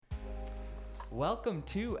Welcome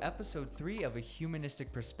to episode 3 of A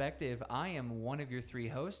Humanistic Perspective. I am one of your 3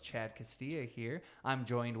 hosts, Chad Castilla here. I'm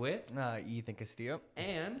joined with Ethan Castillo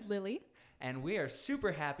and Lily. And we are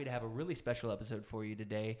super happy to have a really special episode for you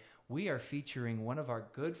today. We are featuring one of our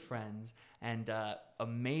good friends and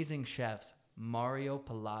amazing chefs, Mario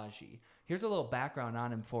Palaggi. Here's a little background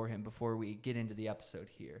on him for him before we get into the episode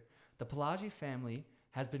here. The Palaggi family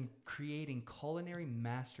has been creating culinary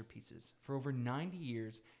masterpieces for over 90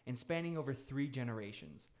 years and spanning over 3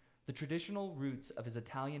 generations. The traditional roots of his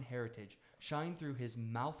Italian heritage shine through his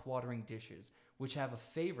mouth-watering dishes, which have a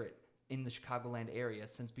favorite in the Chicagoland area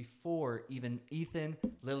since before even Ethan,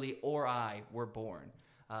 Lily, or I were born.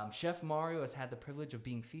 Chef Mario has had the privilege of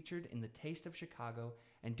being featured in the Taste of Chicago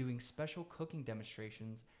and doing special cooking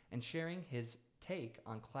demonstrations and sharing his take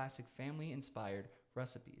on classic family-inspired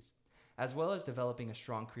recipes. As well as developing a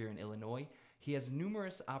strong career in Illinois, he has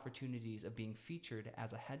numerous opportunities of being featured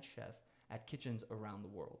as a head chef at kitchens around the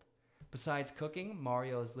world. Besides cooking,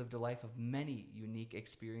 Mario has lived a life of many unique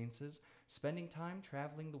experiences, spending time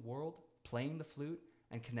traveling the world, playing the flute,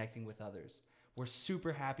 and connecting with others. We're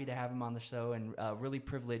super happy to have him on the show and really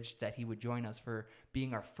privileged that he would join us for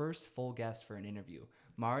being our first full guest for an interview.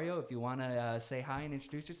 Mario, if you want to say hi and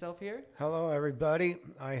introduce yourself here. Hello, everybody.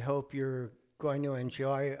 I hope you're going to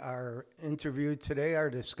enjoy our interview today,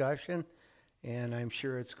 our discussion, and I'm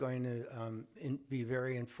sure it's going to be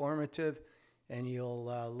very informative, and you'll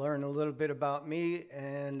learn a little bit about me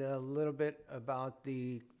and a little bit about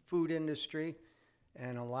the food industry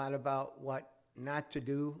and a lot about what not to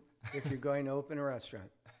do if you're going to open a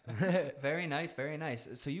restaurant. Very nice, very nice.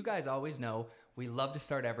 So you guys always know we love to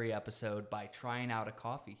start every episode by trying out a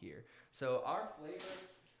coffee here. So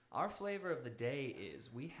our flavor of the day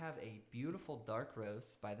is we have a beautiful dark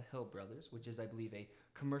roast by the Hill Brothers, which is, I believe, a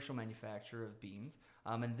commercial manufacturer of beans.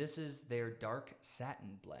 And this is their dark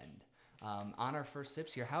satin blend. On our first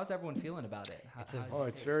sips here, how's everyone feeling about it?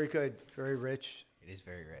 It's very good, very rich. It is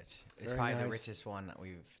very rich. It's Very probably nice. the richest one that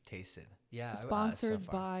we've tasted. Yeah. Sponsored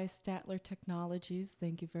so far. by Statler Technologies.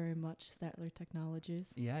 Thank you very much, Statler Technologies.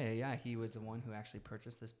 Yeah. He was the one who actually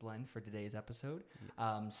purchased this blend for today's episode.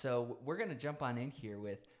 So we're going to jump on in here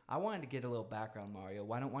with, I wanted to get a little background, Mario.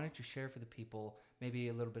 Why don't you share for the people maybe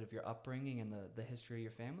a little bit of your upbringing and the history of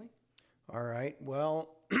your family? All right.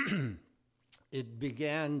 Well, it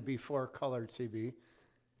began before color TV,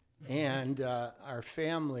 and our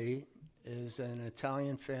family is an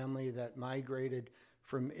Italian family that migrated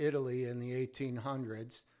from Italy in the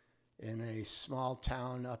 1800s in a small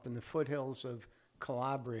town up in the foothills of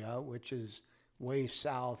Calabria, which is way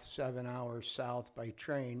south, 7 hours south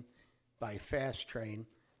by fast train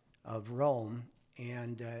of Rome,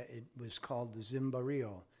 and it was called the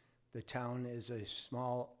Zimbario. The town is a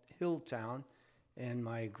small hill town, and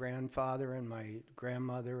my grandfather and my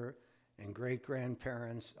grandmother and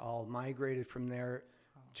great-grandparents all migrated from there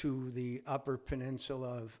to the Upper Peninsula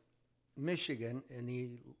of Michigan in the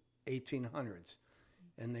 1800s.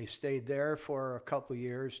 And they stayed there for a couple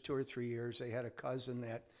years, 2 or 3 years. They had a cousin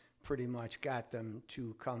that pretty much got them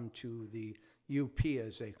to come to the UP,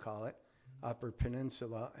 as they call it, Upper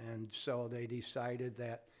Peninsula. And so they decided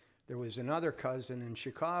that there was another cousin in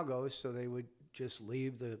Chicago, so they would just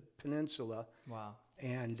leave the peninsula. Wow.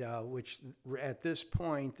 And which at this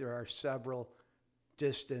point, there are several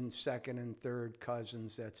distant second and third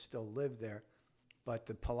cousins that still live there. But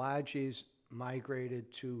the Palaggis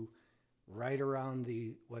migrated to right around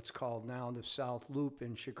what's called now the South Loop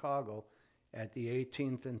in Chicago at the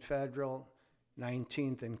 18th and Federal,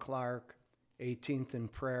 19th and Clark, 18th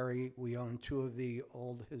and Prairie. We own 2 of the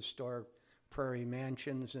old historic Prairie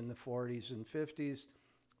mansions in the 40s and 50s,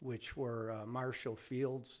 which were Marshall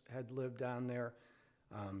Fields had lived on there.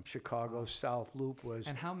 Chicago's South Loop was.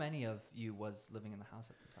 And how many of you was living in the house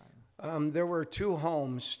at the time? There were 2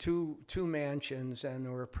 homes, two mansions, and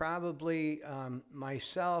there were probably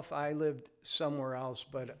myself. I lived somewhere else,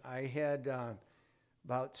 but I had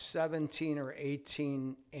about 17 or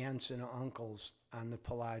 18 aunts and uncles on the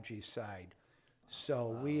Palaggi side.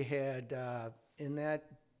 So we had in that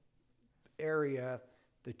area,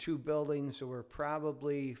 the 2 buildings, there were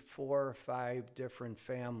probably 4 or 5 different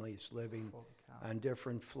families living on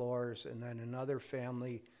different floors, and then another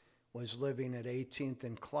family was living at 18th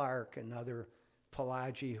and Clark, another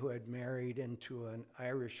Palaggi who had married into an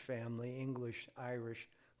Irish family, English-Irish,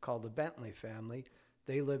 called the Bentley family.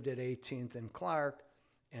 They lived at 18th and Clark,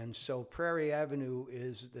 and so Prairie Avenue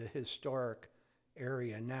is the historic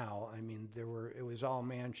area now. I mean, it was all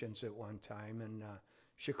mansions at one time, and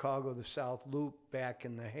Chicago, the South Loop, back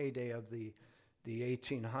in the heyday of the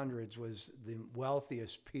 1800s, was the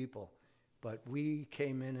wealthiest people. But we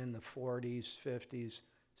came in the 40s, 50s,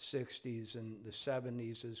 60s, and the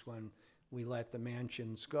 70s is when we let the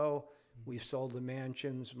mansions go. We sold the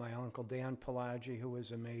mansions. My Uncle Dan Palaggi, who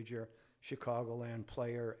was a major Chicagoland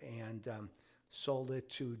player, and sold it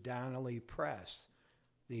to Donnelly Press,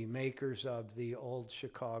 the makers of the old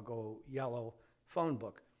Chicago yellow phone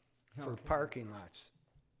book for parking lots.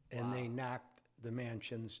 And they knocked the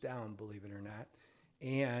mansions down, believe it or not.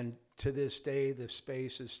 And to this day, the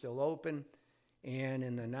space is still open. And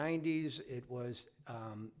in the 90s, it was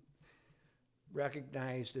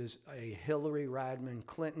recognized as a Hillary Rodham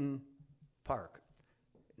Clinton Park,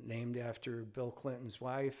 named after Bill Clinton's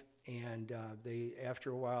wife. And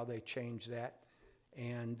after a while, they changed that.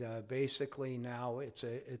 And basically now it's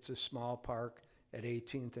a small park at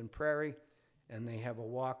 18th and Prairie. And they have a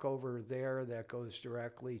walkover there that goes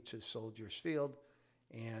directly to Soldiers Field.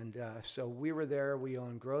 And so we were there. We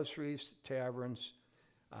owned groceries, taverns,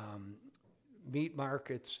 meat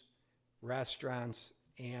markets, restaurants,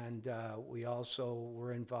 and we also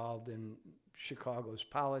were involved in Chicago's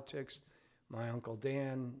politics. My Uncle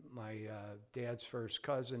Dan, my dad's first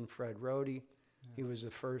cousin, Fred Rohde, he was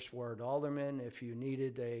the first ward alderman. If you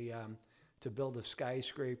needed to build a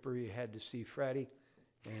skyscraper, you had to see Freddie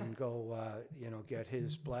and go, get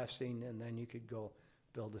his blessing, and then you could go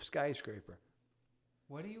build a skyscraper.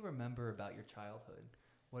 What do you remember about your childhood?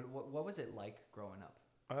 What was it like growing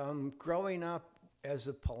up? Growing up as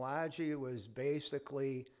a Palaggi was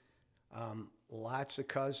basically lots of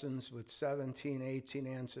cousins with 17, 18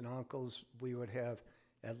 aunts and uncles. We would have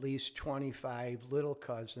at least 25 little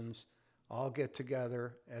cousins all get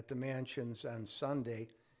together at the mansions on Sunday,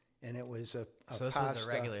 and it was a So this pasta, was a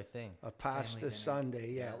regular thing. a pasta dinner.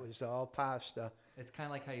 Sunday. Yeah, Yeah. it was all pasta. It's kind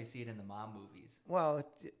of like how you see it in the mom movies. Well,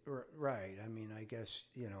 right. I mean, I guess,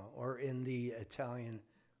 or in the Italian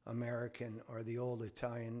American or the old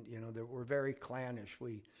Italian, that we're very clannish.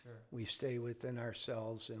 We stay within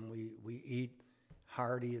ourselves, and we eat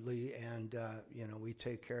heartily, and we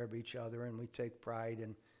take care of each other, and we take pride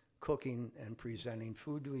in cooking and presenting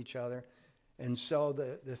food to each other. And so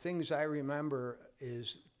the things I remember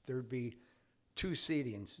is there'd be two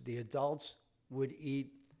seatings. The adults would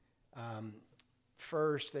eat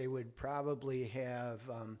first. They would probably have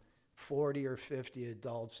 40 or 50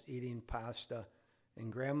 adults eating pasta.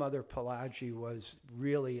 And Grandmother Palaggi was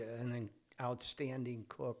really an outstanding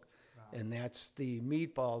cook. Wow. And that's the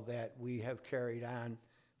meatball that we have carried on,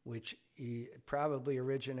 which probably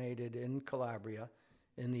originated in Calabria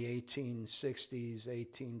in the 1860s,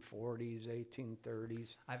 1840s,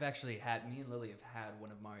 1830s. I've actually me and Lily have had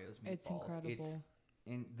one of Mario's meatballs. It's incredible.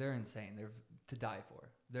 They're insane. They're to die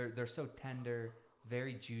for. They're so tender,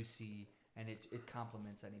 very juicy, and it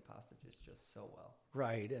complements any pasta just so well.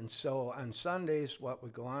 Right, and so on Sundays, what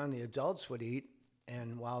would go on, the adults would eat,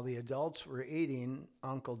 and while the adults were eating,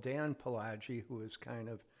 Uncle Dan Palaggi, who was kind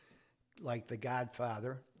of like the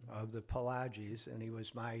godfather of the Palaggis, and he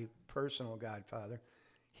was my personal godfather,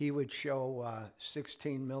 he would show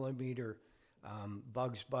 16 millimeter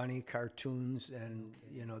Bugs Bunny cartoons, and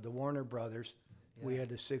the Warner Brothers. Yeah. We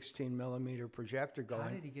had a 16 millimeter projector going. How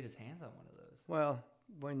did he get his hands on one of those? Well,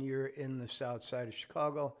 when you're in the south side of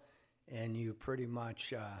Chicago, and you pretty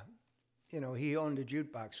much, he owned a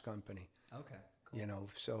jukebox company. Okay, cool.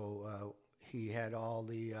 So he had all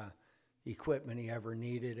the equipment he ever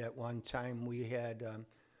needed. At one time, we had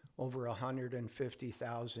over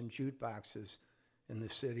 150,000 jukeboxes in the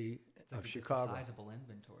city of Chicago. It's a sizable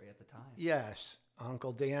inventory at the time. Yes.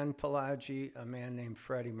 Uncle Dan Palaggi, a man named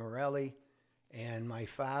Freddie Morelli, and my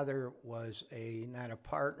father was not a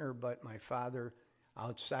partner, but my father,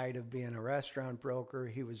 outside of being a restaurant broker,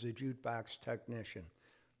 he was a jukebox technician.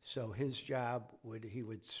 So his job he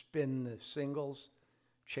would spin the singles,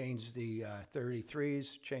 change the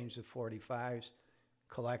 33s, change the 45s,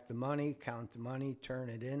 collect the money, count the money, turn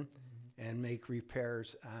it in, and make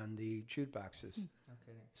repairs on the jukeboxes.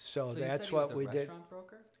 Okay. So that's what we did. Restaurant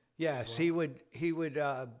broker? Yes, Well, he would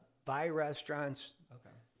buy restaurants,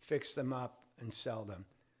 okay, fix them up, and sell them.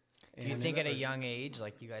 Do you think at a young age,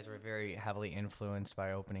 like you guys were very heavily influenced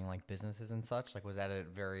by opening like businesses and such? Like was that a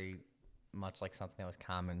very much like something that was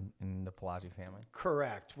common in the Palaggi family?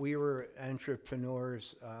 Correct. We were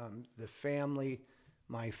entrepreneurs. The family,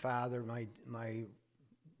 my father, my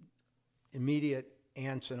immediate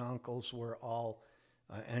aunts and uncles were all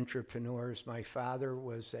entrepreneurs. My father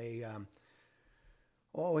was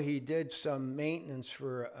he did some maintenance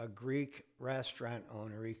for a Greek restaurant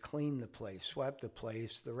owner. He cleaned the place, swept the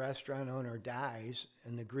place. The restaurant owner dies,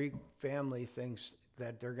 and the Greek family thinks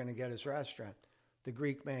that they're going to get his restaurant. The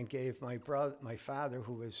Greek man gave my father,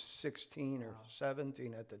 who was 16 or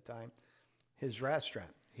 17 at the time, his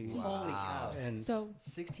restaurant. Holy cow. And So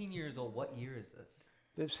 16 years old. What year is this?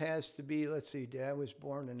 This has to be, let's see, Dad was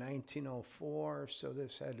born in 1904, so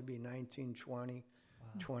this had to be 1920,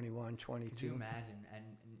 21, 22. Could you imagine? And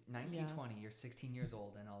in 1920, you're 16 years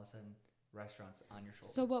old, and all of a sudden, restaurants on your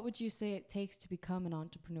shoulders. So what would you say it takes to become an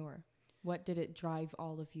entrepreneur? What did it drive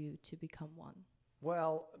all of you to become one?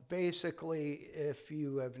 Well, basically, if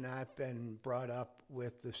you have not been brought up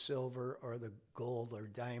with the silver or the gold or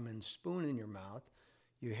diamond spoon in your mouth,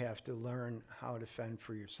 you have to learn how to fend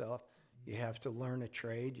for yourself. You have to learn a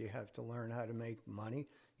trade. You have to learn how to make money.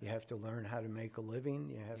 You have to learn how to make a living.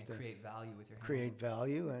 You have to create value with your hands. create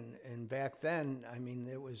value. And back then, I mean,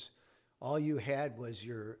 it was all you had was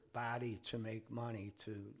your body to make money,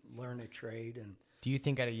 to learn a trade. And Do you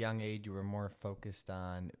think at a young age you were more focused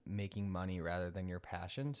on making money rather than your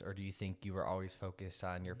passions, or do you think you were always focused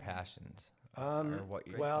on your passions? Or what?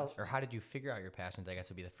 well, or how did you figure out your passions? I guess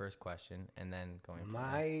would be the first question, and then going. From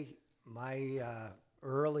there. my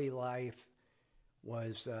early life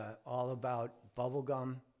was all about bubble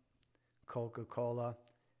gum, Coca-Cola,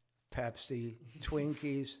 Pepsi,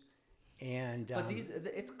 Twinkies, and But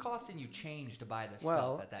it's costing you change to buy this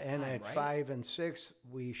well, stuff at that and time, at right? 5 and 6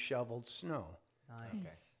 we shoveled snow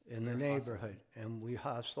Nice. in the neighborhood, and we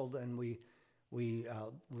hustled, and we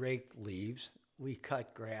raked leaves, we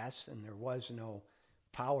cut grass, and there was no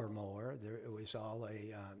power mower. It was all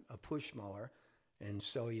a push mower, and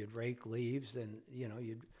so you'd rake leaves, and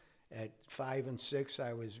you'd at 5 and 6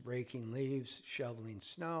 I was raking leaves, shoveling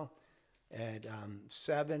snow. At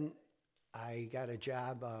 7 I got a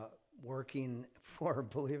job working for,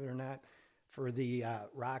 believe it or not, for the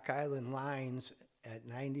Rock Island Lines at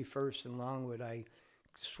 91st and Longwood. I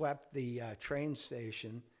swept the train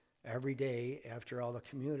station every day after all the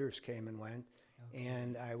commuters came and went.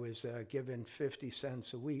 And I was given 50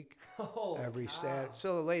 cents a week every Saturday.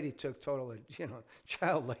 So the lady took total,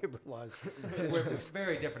 child labor laws. We're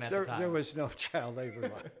very different at the time. There was no child labor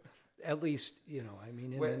law. At least, in the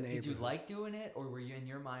neighborhood. Did you like doing it, or were you in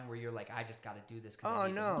your mind where you're like, I just got to do this? Oh,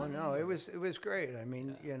 no. It was great. I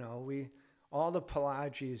mean, all the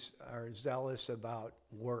Palaggis are zealous about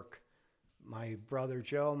work. My brother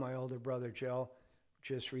Joe, my older brother Joe,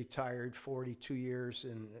 just retired 42 years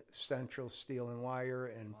in Central Steel and Wire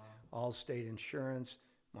and Allstate Insurance.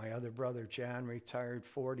 My other brother John retired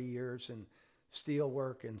 40 years in steel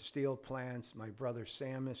work and steel plants. My brother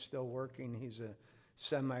Sam is still working. He's a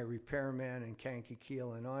semi-repairman in Kankakee,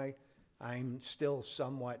 Illinois. I'm still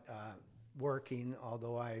somewhat working,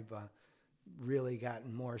 although I've really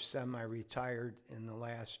gotten more semi-retired in the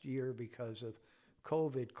last year because of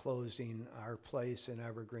COVID closing our place in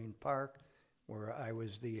Evergreen Park, where I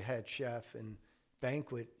was the head chef and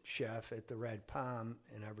banquet chef at the Red Palm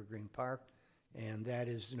in Evergreen Park, and that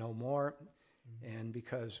is no more. And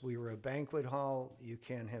because we were a banquet hall, you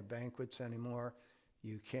can't have banquets anymore.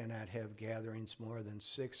 You cannot have gatherings more than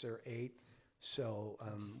 6 or 8. So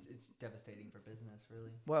it's devastating for business,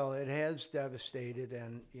 really. well, it has devastated,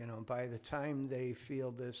 and by the time they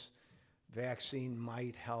feel this vaccine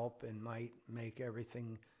might help and might make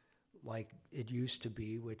everything like it used to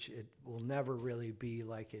be, which it will never really be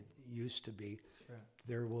like it used to be. Sure.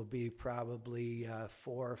 There will be probably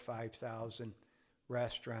 4,000 or 5,000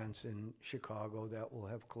 restaurants in Chicago that will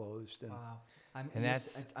have closed. And Wow.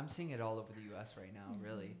 I'm seeing it all over the U.S. right now,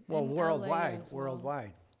 really. well, In LA worldwide, as well.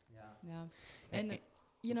 worldwide. Yeah. Yeah. And,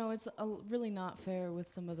 it's really not fair with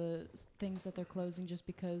some of the things that they're closing, just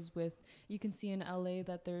because you can see in LA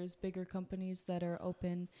that there's bigger companies that are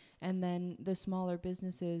open, and then the smaller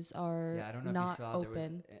businesses are Yeah, I don't know not if you saw,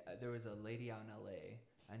 open. there was a lady out in L.A.,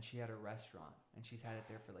 and she had a restaurant, and she's had it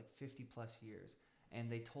there for like 50 plus years,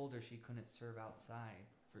 and they told her she couldn't serve outside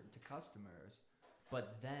to customers,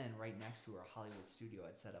 but then right next to her, a Hollywood studio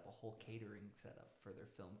had set up a whole catering setup for their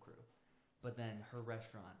film crew. But then her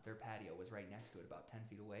restaurant, their patio, was right next to it, about 10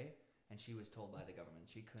 feet away, and she was told by the government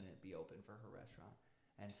she couldn't be open for her restaurant,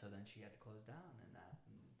 and so then she had to close down. And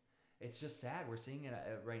it's just sad. We're seeing it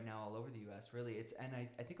right now all over the U.S. Really, and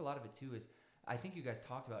I think a lot of it too is, I think you guys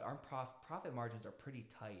talked about our profit margins are pretty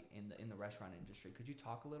tight in the restaurant industry. Could you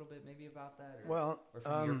talk a little bit maybe about that, or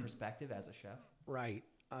from your perspective as a chef? Right.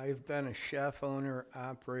 I've been a chef, owner,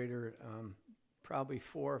 operator, probably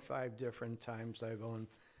 4 or 5 different times. I've owned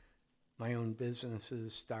my own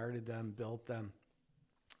businesses, started them, built them.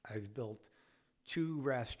 I've built 2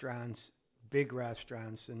 restaurants, big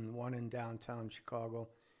restaurants, and one in downtown Chicago,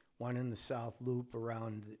 one in the South Loop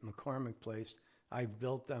around McCormick Place. I've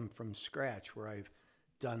built them from scratch, where I've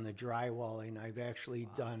done the drywalling.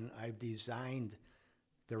 I've designed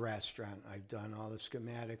the restaurant. I've done all the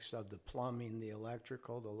schematics of the plumbing, the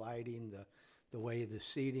electrical, the lighting, the way the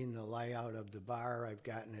seating, the layout of the bar. I've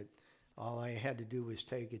gotten it. All I had to do was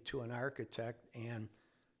take it to an architect and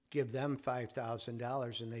give them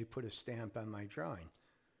 $5,000 and they put a stamp on my drawing.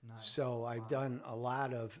 Nice. So I've done a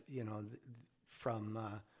lot of,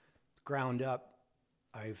 from ground up,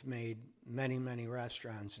 I've made many, many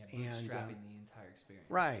restaurants. Yeah, bootstrapping the entire experience.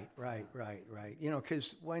 Right.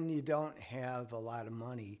 Because when you don't have a lot of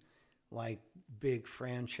money, like big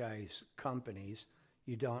franchise companies,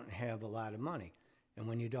 you don't have a lot of money. And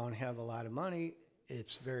when you don't have a lot of money,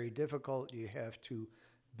 it's very difficult. You have to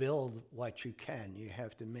build what you can. You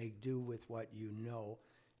have to make do with what you know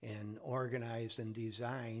and organize and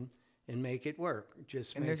design and make it work.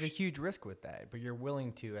 And there's a huge risk with that, but you're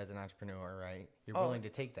willing to, as an entrepreneur, right? You're willing to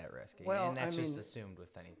take that risk. Well, and that's just assumed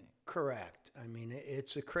with anything. Correct. I mean,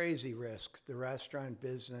 it's a crazy risk. The restaurant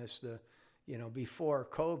business, before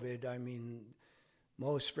COVID, I mean,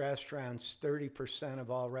 most restaurants, 30% of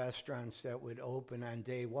all restaurants that would open on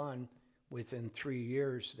day one, within 3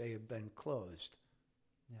 years, they have been closed.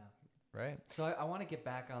 Yeah. Right. So I want to get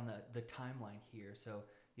back on the timeline here. So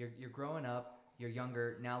you're growing up, you're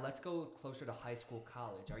younger. Now let's go closer to high school,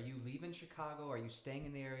 college. Are you leaving Chicago? Are you staying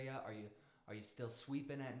in the area? Are you still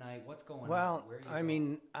sweeping at night? What's going on? Well, I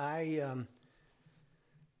mean, I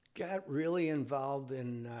got really involved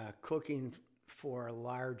in cooking for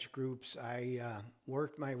large groups. I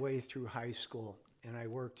worked my way through high school, and I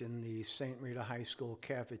worked in the St. Rita High School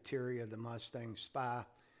cafeteria, the Mustang Spa,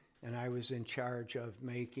 and I was in charge of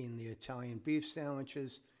making the Italian beef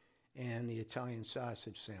sandwiches and the Italian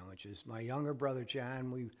sausage sandwiches. My younger brother,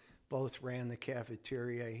 John, we both ran the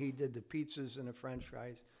cafeteria. He did the pizzas and the french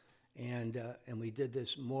fries, and we did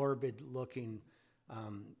this morbid-looking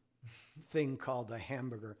thing called a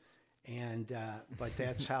hamburger. And but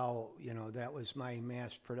that's how, that was my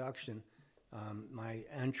mass production, my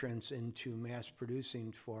entrance into mass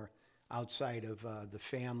producing for outside of the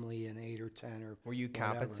family and 8 or 10 or Were you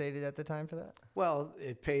whatever. compensated at the time for that? Well,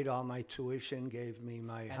 it paid all my tuition, gave me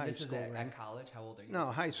my and high this school is at rank. college? How old are you? No,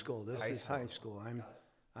 high school. This is school. high school.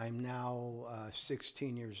 I'm now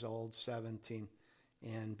 16 years old, 17.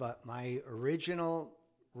 But my original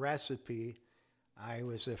recipe, I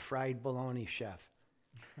was a fried bologna chef.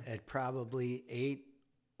 At probably 8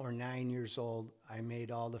 or 9 years old, I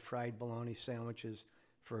made all the fried bologna sandwiches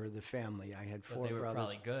for the family. I had 4 But they were brothers.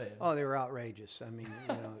 probably good. Oh, they were outrageous. I mean,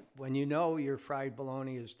 when your fried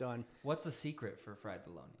bologna is done, What's the secret for fried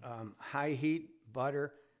bologna? high heat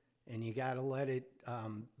butter, and you got to let it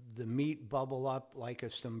the meat bubble up like a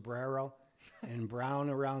sombrero and brown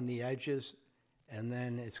around the edges, and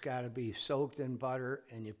then it's got to be soaked in butter,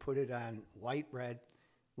 and you put it on white bread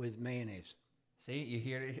with mayonnaise. See,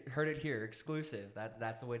 you heard it here, exclusive.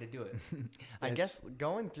 That's the way to do it. I guess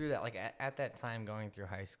going through that, like at that time, going through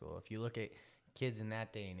high school, if you look at kids in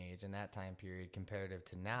that day and age, in that time period, comparative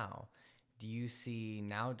to now, do you see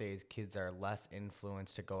nowadays kids are less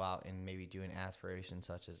influenced to go out and maybe do an aspiration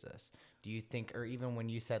such as this? Do you think, or even when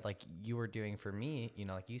you said like you were doing for me,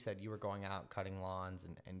 like you said, you were going out cutting lawns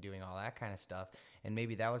and doing all that kind of stuff, and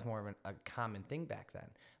maybe that was more of a common thing back then.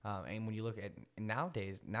 And when you look at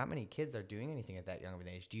nowadays, not many kids are doing anything at that young of an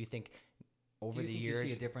age. Do you think over the years you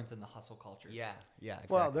see a difference in the hustle culture? Yeah, exactly.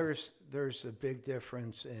 Well, there's a big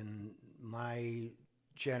difference in my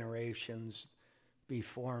generations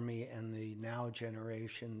before me and the now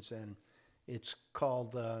generations, and it's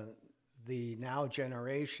called the now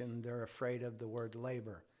generation. They're afraid of the word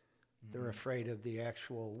labor. They're afraid of the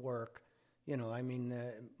actual work.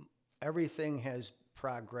 Everything has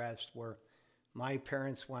progressed where my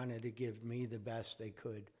parents wanted to give me the best they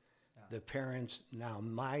could. Yeah. The parents, now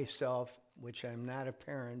myself, which I'm not a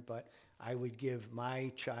parent, but I would give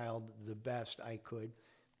my child the best I could.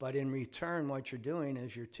 But in return, what you're doing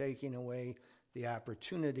is you're taking away the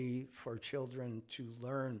opportunity for children to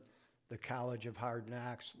learn the college of hard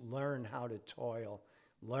knocks, learn how to toil,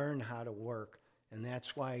 learn how to work. And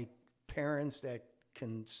that's why parents that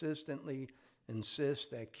consistently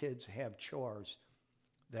insist that kids have chores,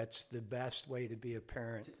 that's the best way to be a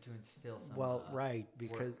parent. To instill some right,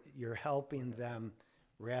 because you're helping them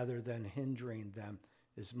rather than hindering them.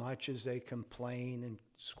 As much as they complain and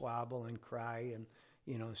squabble and cry and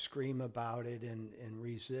scream about it and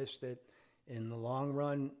resist it, in the long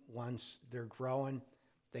run, once they're growing,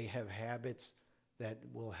 they have habits that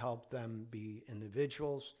will help them be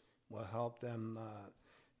individuals, will help them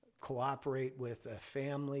cooperate with a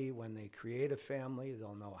family. When they create a family,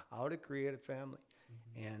 they'll know how to create a family.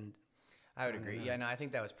 And I would agree. Yeah, no, I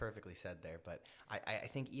think that was perfectly said there. But I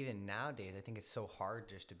think even nowadays, I think it's so hard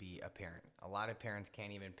just to be a parent. A lot of parents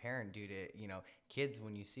can't even parent due to, kids,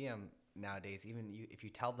 when you see them nowadays, even if you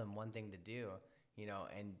tell them one thing to do,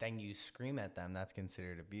 and then you scream at them, that's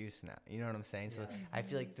considered abuse now. You know what I'm saying? So I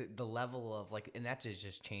feel like the level of and that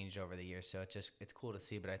just changed over the years. So it's cool to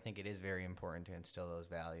see, but I think it is very important to instill those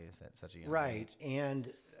values at such a young age. Right.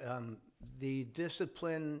 And the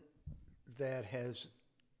discipline that has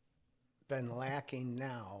been lacking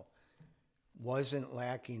now wasn't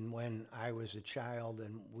lacking when I was a child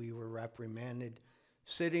and we were reprimanded.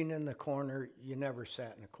 Sitting in the corner, you never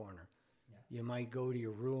sat in a corner. Yeah. You might go to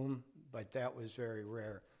your room, but that was very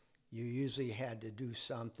rare. You usually had to do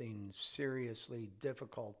something seriously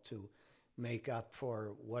difficult to make up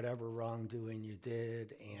for whatever wrongdoing you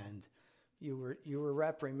did, and you were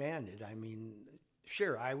reprimanded. I mean,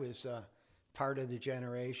 sure, I was part of the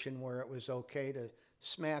generation where it was okay to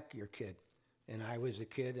smack your kid, and I was a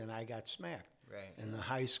kid and I got smacked. Right. And the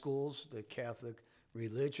high schools, the Catholic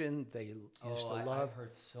religion, they used to love. I've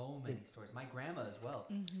heard so many stories. My grandma as well.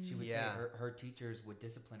 Mm-hmm. She would say her teachers would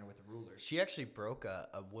discipline her with a ruler. She actually broke a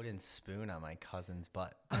wooden spoon on my cousin's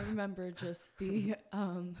butt. I remember just the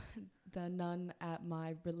nun at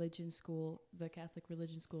my religion school, the Catholic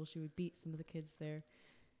religion school. She would beat some of the kids there,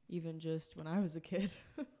 even just when I was a kid.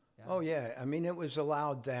 Yeah. Oh yeah, I mean it was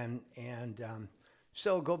allowed then, and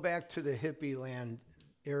so go back to the hippie land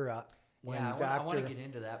era. When I want to get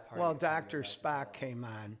into that part. Well, Dr. Spock came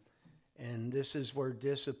on, and this is where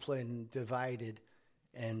discipline divided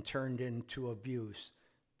and turned into abuse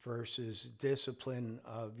versus discipline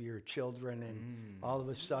of your children. And all of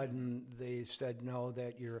a sudden, they said, no,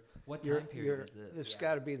 that you're... What time period is this? This has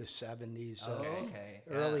got to be the 70s, okay.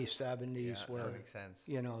 Early 70s, Yeah, where, that makes sense.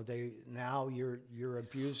 now you're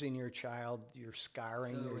abusing your child, you're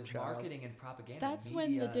scarring your child. So it was marketing and propaganda. That's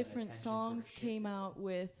when the different songs came out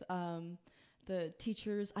with the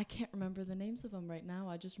teachers. I can't remember the names of them right now.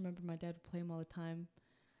 I just remember my dad would play them all the time.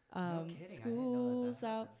 No kidding. School's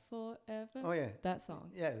out forever. Oh, yeah. That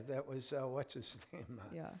song. Yeah, that was, what's his name?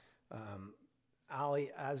 Yeah.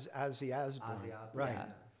 Ozzy Osbourne. Right. Yeah.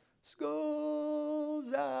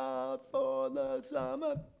 School's out for the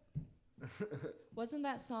summer. Wasn't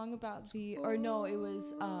that song about or no, it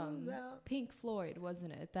was Pink Floyd,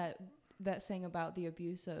 wasn't it? That sang about the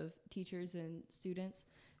abuse of teachers and students.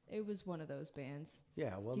 It was one of those bands.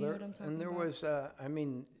 Yeah, well, Do you know what I'm talking there about? was,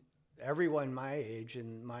 everyone my age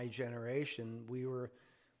and my generation,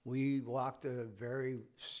 we walked a very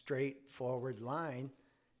straightforward line,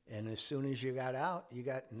 and as soon as you got out, you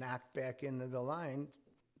got knocked back into the line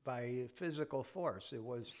by physical force. It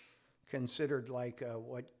was considered like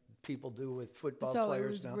what people do with football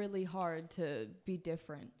players now. So it was really hard to be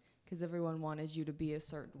different because everyone wanted you to be a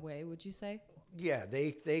certain way, would you say? Yeah,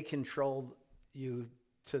 they controlled you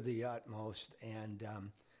to the utmost, and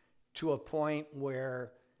to a point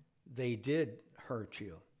where they did hurt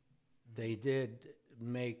you. They did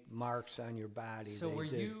make marks on your body. So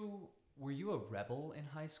were you a rebel in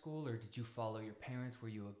high school, or did you follow your parents? Were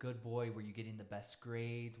you a good boy? Were you getting the best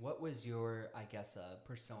grades? What was your, I guess,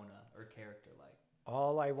 persona or character like?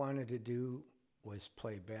 All I wanted to do was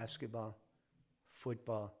play basketball,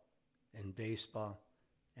 football, and baseball,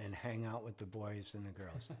 and hang out with the boys and the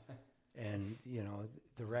girls. And,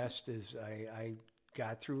 the rest is I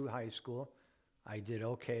got through high school. I did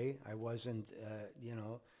okay. I wasn't,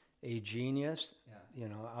 a genius,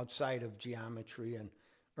 outside of geometry and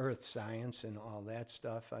earth science and all that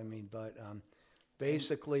stuff. I mean, but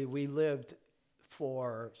basically we lived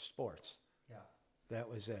for sports. Yeah. That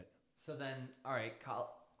was it. So then, all right,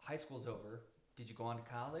 high school's over. Did you go on to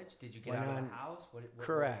college? Did you get out of the house? What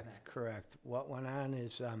Correct. What went on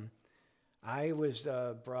is I was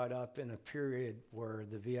brought up in a period where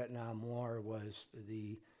the Vietnam War was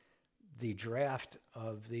the draft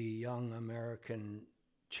of the young American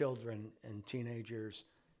children and teenagers.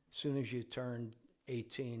 As soon as you turned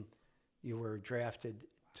 18, you were drafted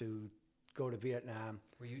to go to Vietnam.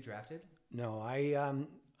 Were you drafted? No,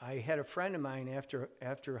 I had a friend of mine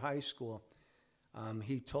after high school.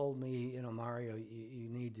 He told me, Mario, you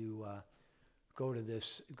need to go to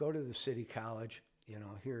the city college.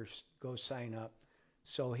 Go sign up.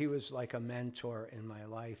 So he was like a mentor in my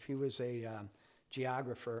life. He was a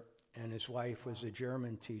geographer, and his wife was a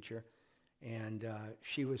German teacher, and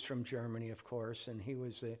she was from Germany, of course, and he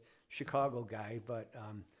was a Chicago guy. But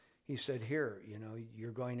he said, here,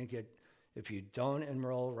 you're going to get, if you don't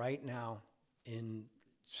enroll right now, in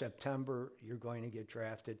September, you're going to get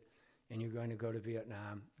drafted, and you're going to go to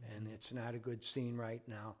Vietnam, and it's not a good scene right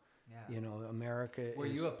now. Yeah. America Were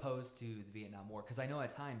you opposed to the Vietnam War? Because I know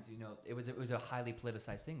at times, it was a highly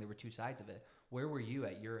politicized thing. There were two sides of it. Where were you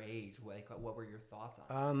at your age? Like, what were your thoughts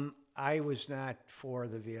on it? I was not for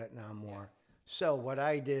the Vietnam War. So what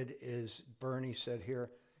I did is Bernie said here,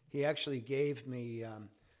 he actually gave me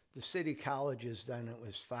the city colleges then it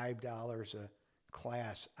was $5 a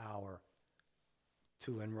class hour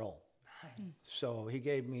to enroll. Nice. So he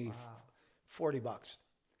gave me Wow. $40.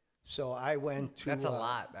 So I went to That's a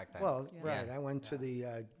lot back then. Well, Yeah. right. Yeah. I went to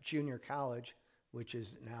the junior college, which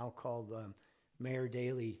is now called Mayor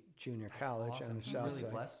Daley Junior That's College awesome. on the He south really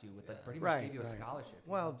side. blessed you with like pretty much Right, gave you a right. scholarship. He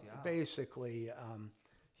Well, helped you out. basically,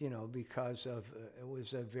 because of it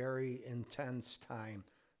was a very intense time,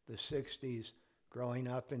 the '60s. Growing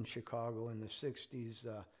up in Chicago in the '60s,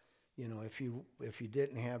 if you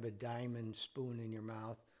didn't have a diamond spoon in your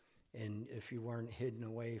mouth, and if you weren't hidden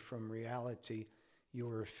away from reality, you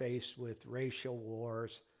were faced with racial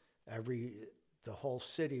wars. The whole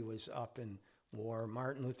city was up in war.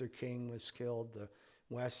 Martin Luther King was killed. The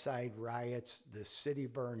West Side riots. The city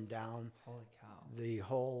burned down. Holy cow. The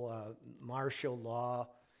whole martial law.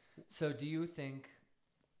 So do you think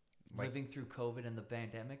Like- living through COVID and the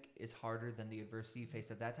pandemic is harder than the adversity you faced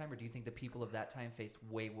at that time, or do you think the people of that time faced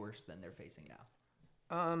way worse than they're facing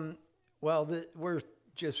now? We're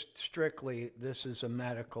just strictly, this is a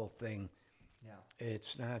medical thing. Yeah.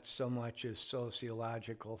 It's not so much a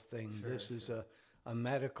sociological thing. Sure, This is sure. a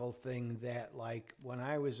medical thing that, like, when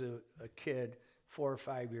I was a kid, 4 or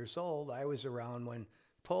 5 years old, I was around when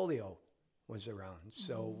polio was around.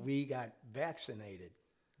 So we got vaccinated.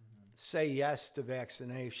 Say yes to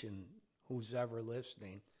vaccination, who's ever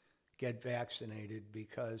listening. Get vaccinated,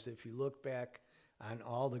 because if you look back on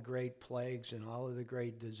all the great plagues and all of the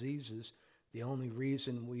great diseases, the only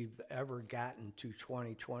reason we've ever gotten to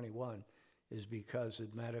 2021 is because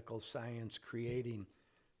of medical science creating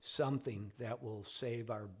something that will save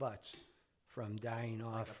our butts from dying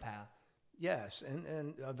Like off. a path. Yes,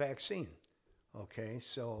 and a vaccine. Okay,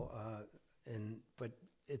 so but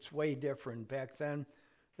it's way different. Back then,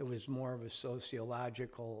 it was more of a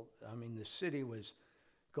sociological. I mean, the city was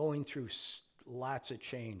going through lots of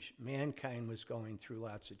change. Mankind was going through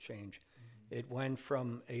lots of change. It went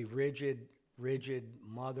from a rigid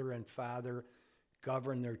mother and father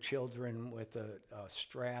govern their children with a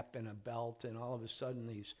strap and a belt, and all of a sudden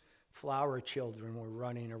these flower children were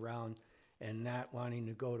running around and not wanting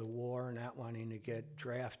to go to war, not wanting to get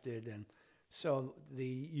drafted. And so the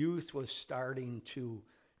youth was starting to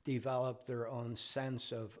develop their own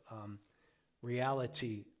sense of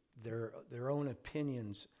reality, their own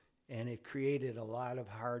opinions, and it created a lot of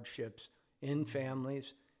hardships in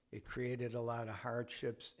families. It created a lot of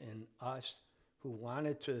hardships in us who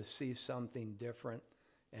wanted to see something different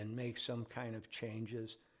and make some kind of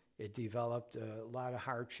changes. It developed a lot of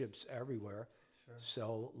hardships everywhere. Sure.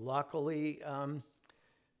 So luckily,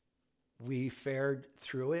 we fared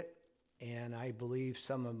through it, and I believe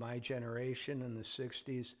some of my generation in the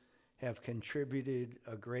 60s have contributed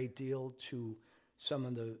a great deal to some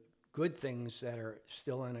of the good things that are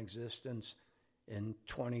still in existence in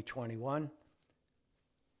 2021.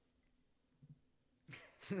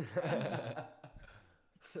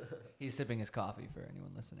 He's sipping his coffee for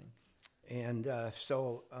anyone listening. And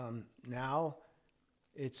now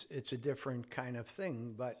it's a different kind of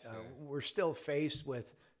thing, but we're still faced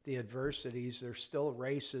with the adversities. There's still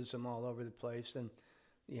racism all over the place, and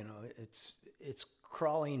it's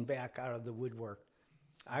crawling back out of the woodwork.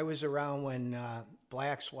 I was around when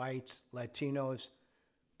blacks, whites, Latinos,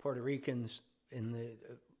 Puerto Ricans in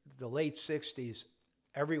the late 60s,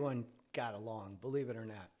 everyone got along, believe it or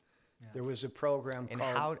not. Yeah. There was a program And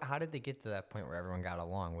called... how did they get to that point where everyone got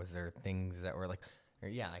along? Was there things that were like, or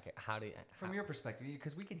how did From your perspective,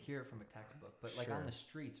 because we can hear it from a textbook, but like on Sure. the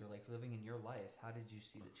streets or like living in your life, how did you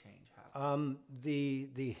see the change happen?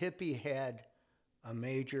 The hippie had a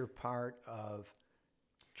major part of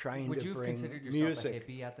trying Would to you have bring considered yourself music.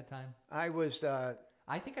 a hippie at the time? I was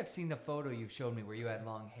I think I've seen the photo you've showed me where you had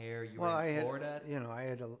long hair. You well. were I in had Florida. I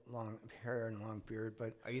had a long hair and long beard,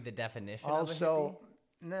 but are you the definition also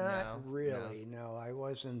of not No, really. No, I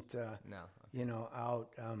wasn't. a hippie? No.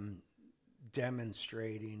 Out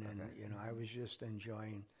demonstrating, and Okay. I was just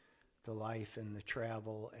enjoying the life and the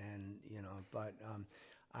travel, and But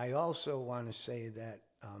I also want to say that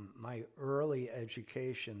my early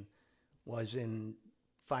education was in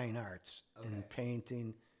fine arts, in Okay.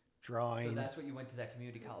 painting, So drawing. that's what you went to that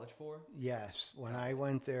community college for? Yes, when I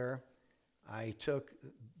went there, I took,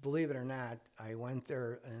 believe it or not, I went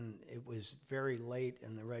there and it was very late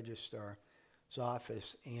in the registrar's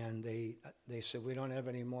office, and they said, "We don't have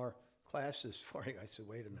any more classes for you." I said,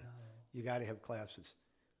 "Wait a minute, you got to have classes."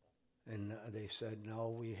 And they said, "No,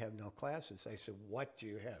 we have no classes." I said, "What do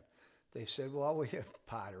you have?" They said, "Well, we have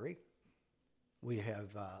pottery, we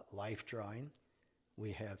have life drawing,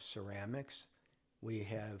 we have ceramics, we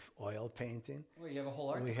have oil painting, Well, you have a whole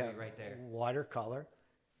art we degree have right there. watercolor,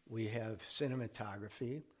 we have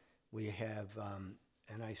cinematography, We have,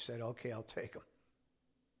 and I said, okay, I'll take them.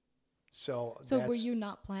 So were you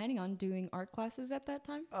not planning on doing art classes at that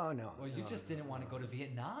time? Oh, no. Well, you no, just no, didn't want to no. go to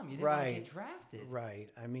Vietnam. You didn't want to Right. get drafted. Right.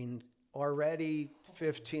 I mean, already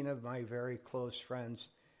 15 of my very close friends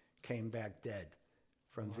came back dead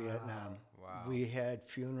from Vietnam. Wow. We had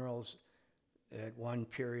funerals at one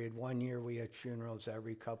period. 1 year we had funerals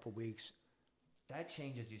every couple weeks. That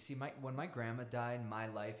changes you. See, when my grandma died, my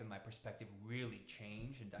life and my perspective really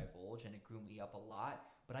changed and divulged, and it grew me up a lot.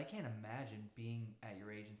 But I can't imagine being at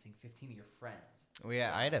your age and seeing 15 of your friends. Well,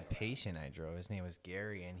 yeah, I had a patient I drove. His name was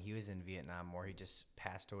Gary, and he was in Vietnam War. He just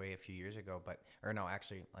passed away a few years ago,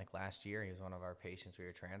 actually, like last year, he was one of our patients we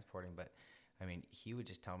were transporting. But I mean, he would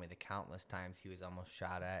just tell me the countless times he was almost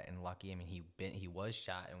shot at and lucky. I mean, he was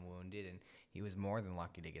shot and wounded, and he was more than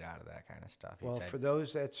lucky to get out of that kind of stuff. He Well, said, for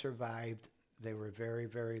those that survived, they were very,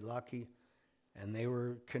 very lucky, and they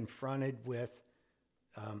were confronted with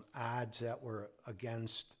odds that were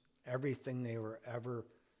against everything they were ever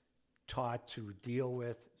taught to deal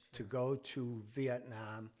with. To go to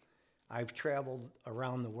Vietnam, I've traveled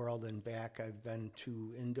around the world and back. I've been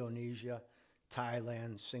to Indonesia,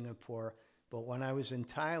 Thailand, Singapore. But when I was in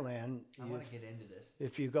Thailand, I want to get into this.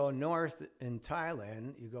 if you go north in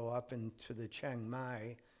Thailand, you go up into the Chiang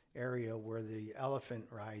Mai area where the elephant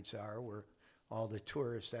rides are, where all the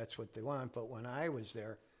tourists, that's what they want. But when I was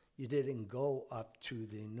there, you didn't go up to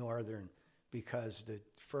the northern, because the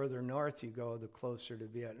further north you go, the closer to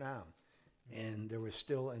Vietnam. And there was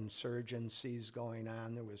still insurgencies going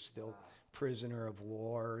on. There was still prisoner of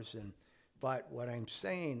wars. But what I'm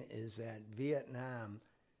saying is that Vietnam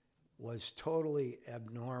was totally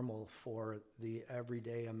abnormal for the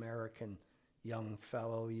everyday American young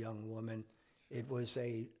fellow, young woman. It was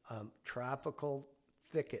a tropical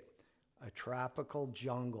thicket, a tropical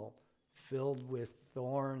jungle filled with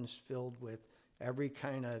thorns, filled with every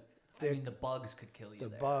kind of thick. I mean, the bugs could kill you The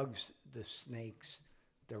there. bugs, the snakes,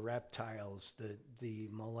 the reptiles, the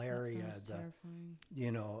malaria,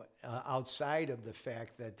 Terrifying. outside of the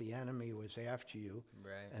fact that the enemy was after you,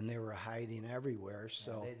 right. and they were hiding everywhere. Yeah,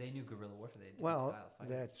 So, they knew guerrilla warfare. They had different well, style of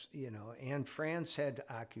fighting. that's, and France had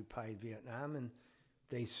occupied Vietnam, and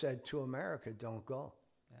they said to America, don't go.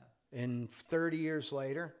 Yeah. And 30 years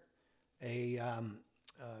later,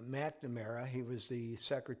 McNamara, he was the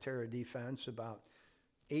Secretary of Defense about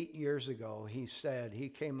 8 years ago, he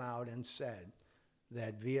came out and said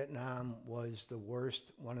that Vietnam was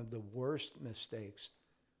one of the worst mistakes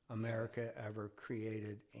America ever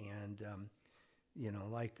created. And,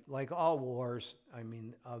 like all wars, I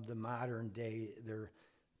mean, of the modern day,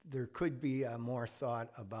 there could be more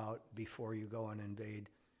thought about before you go and invade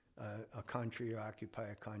a country or occupy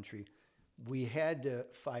a country. We had to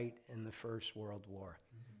fight in the First World War.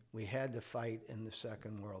 Mm-hmm. We had to fight in the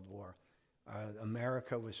Second World War.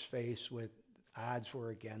 America was faced with odds were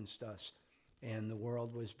against us, and the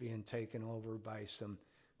world was being taken over by some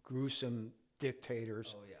gruesome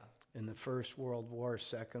dictators. Oh, yeah. In the First World War,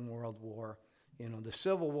 Second World War. The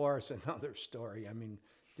Civil War is another story. I mean,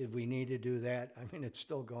 did we need to do that? I mean, it's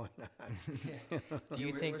still going on. Yeah. Do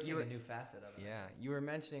you think we're you seeing a new facet of it? Yeah, you were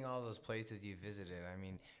mentioning all those places you visited. I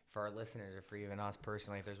mean, for our listeners or for even us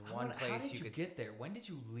personally, if there's one place how did you could get there? When did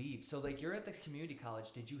you leave? So, like, you're at this community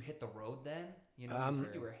college. Did you hit the road then? You said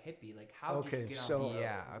you were a hippie. Like, how did you get on the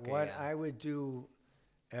road? What I would do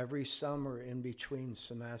every summer in between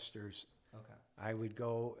semesters, I would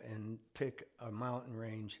go and pick a mountain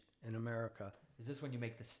range in America. Is this when you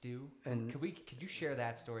make the stew? And could you share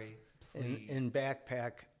that story, please? In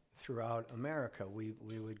backpack throughout America, we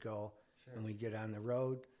would go and we'd get on the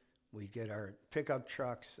road. We'd get our pickup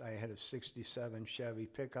trucks. I had a 67 Chevy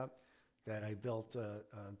pickup that I built a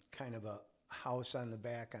kind of a house on the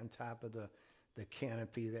back on top of the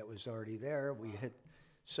canopy that was already there.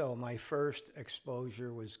 So my first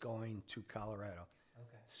exposure was going to Colorado.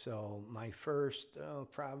 Okay. So my first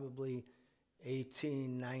probably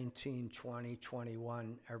 18, 19, 20,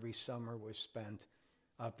 21, every summer was spent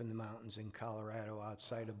up in the mountains in Colorado,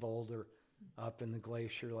 outside of Boulder, up in the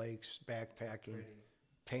glacier lakes, backpacking,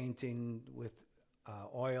 painting with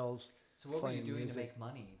oils. So what were you doing music. to make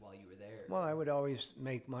money while you were there? Well, I would always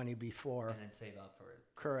make money before. And then save up for it.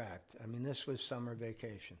 Correct. I mean, this was summer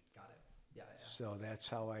vacation. Got it. Yeah. So that's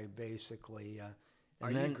how I basically...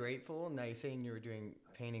 Are you grateful? Now you're saying you were doing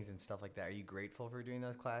paintings and stuff like that. Are you grateful for doing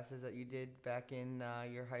those classes that you did back in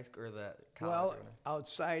your high school or the college? Well,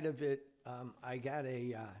 outside of it, I got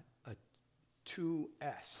a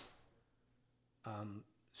 2S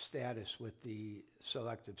status with the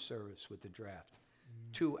selective service with the draft.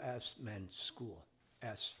 2S meant school,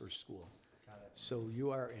 S for school. Got it. So you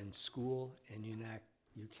are in school and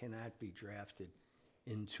you cannot be drafted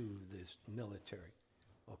into this military.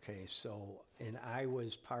 Okay, so, and I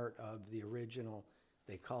was part of the original,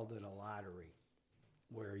 they called it a lottery,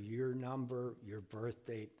 where your number, your birth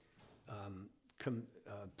date,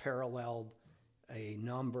 paralleled a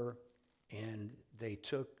number, and they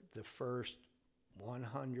took the first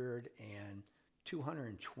 100 and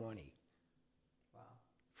 220 Wow.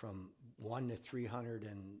 from 1 to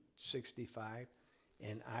 365,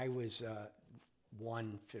 and I was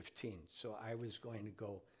 115, so I was going to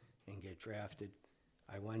go and get drafted.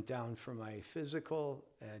 I went down for my physical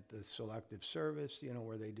at the selective service,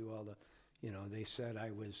 where they do all the, they said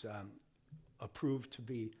I was approved to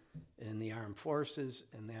be in the armed forces,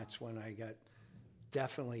 and that's when I got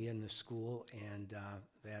definitely into school, and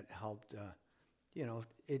that helped,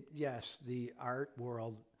 yes, the art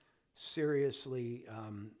world seriously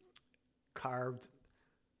carved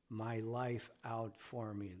my life out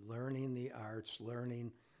for me, learning the arts,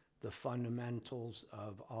 learning the fundamentals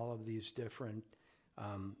of all of these different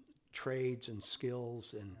trades and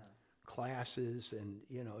skills and classes, and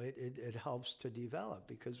it helps to develop,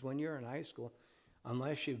 because when you're in high school,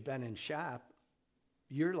 unless you've been in shop,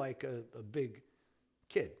 you're like a big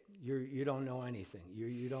kid. You don't know anything.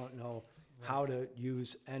 You don't know how to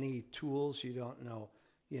use any tools. You don't know,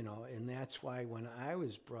 and that's why when I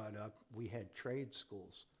was brought up, we had trade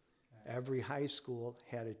schools. Every high school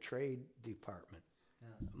had a trade department.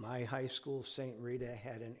 My high school, St. Rita,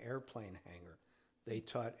 had an airplane hangar. They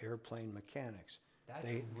taught airplane mechanics. That's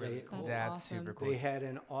really cool. That's awesome. super cool. They had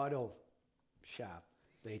an auto shop.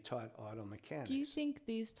 They taught auto mechanics. Do you think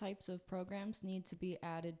these types of programs need to be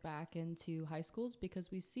added back into high schools?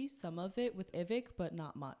 Because we see some of it with IVIC, but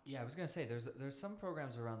not much. Yeah, I was gonna say there's some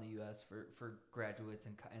programs around the U.S. for graduates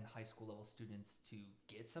and high school level students to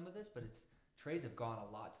get some of this, but trades have gone a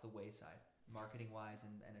lot to the wayside, marketing wise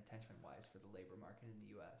and attachment wise, for the labor market in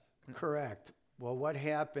the U.S. Correct. Well, what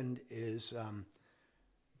happened is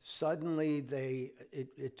suddenly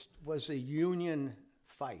it was a union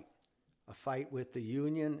fight, a fight with the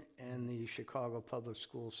union and the Chicago public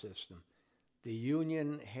school system. The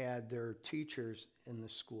union had their teachers in the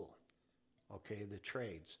school, okay, the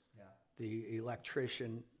trades. Yeah. The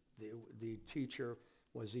electrician, the teacher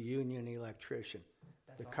was a union electrician.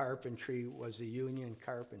 The awesome. carpentry was a union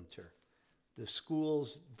carpenter. The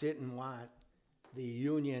schools didn't want the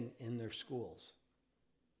union in their schools.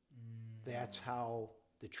 That's how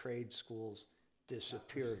the trade schools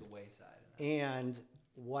disappeared. To the wayside. And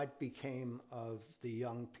what became of the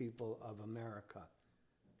young people of America?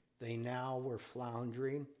 They now were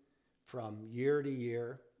floundering from year to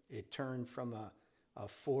year. It turned from a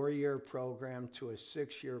 4-year program to a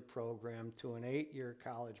 6-year program to an 8-year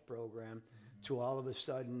college program to all of a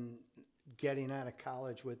sudden getting out of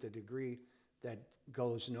college with a degree that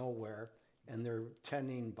goes nowhere, and they're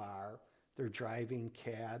tending bar, they're driving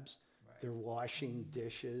cabs, they're washing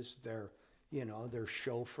dishes, they're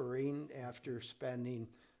chauffeuring after spending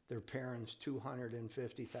their parents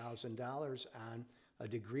 $250,000 on a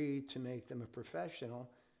degree to make them a professional,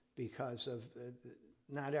 because of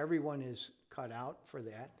not everyone is cut out for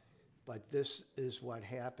that, but this is what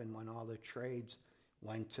happened when all the trades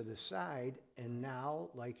went to the side. And now,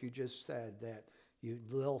 like you just said, that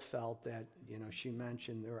Lil felt that, she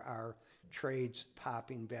mentioned there are trades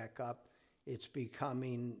popping back up. It's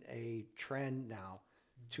becoming a trend now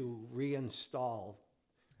to reinstall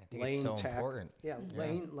I think lane it's so tech. important. Yeah,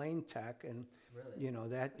 lane tech, and Really?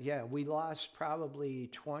 we lost probably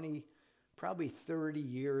 30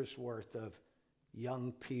 years worth of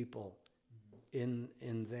young people in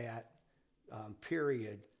that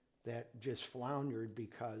period that just floundered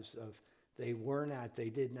because of they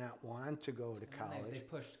did not want to go to college. They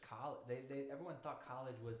pushed college. Everyone thought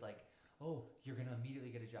college was like, oh, you're gonna immediately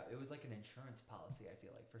get a job. It was like an insurance policy, I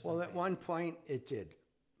feel like, for some Well, at one families. point it did,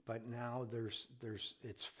 but now it's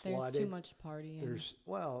flooded. There's too much partying.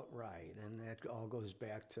 Right, and that all goes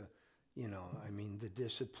back to, the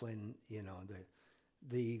discipline.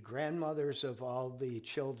 The grandmothers of all the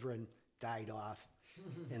children died off,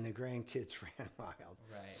 and the grandkids ran wild.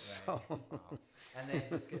 Right. So, And they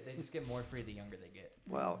just get more free the younger they get.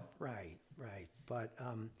 well, right, but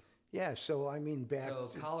So back. So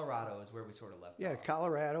Colorado is where we sort of left Yeah, off.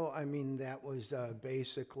 Colorado, that was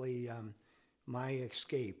basically my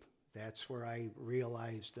escape. That's where I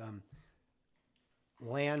realized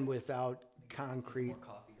land without concrete, More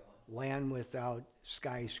coffee going. land without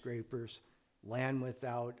skyscrapers, land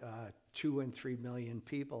without 2 and 3 million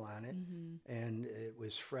people on it, and it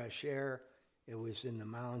was fresh air. It was in the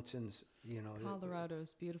mountains,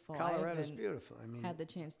 Colorado's beautiful. Colorado's I haven't beautiful. had the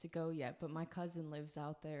chance to go yet, but my cousin lives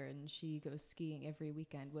out there and she goes skiing every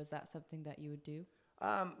weekend. Was that something that you would do?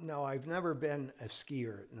 No, I've never been a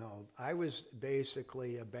skier. No, I was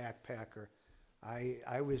basically a backpacker.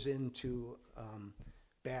 I was into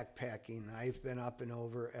backpacking. I've been up and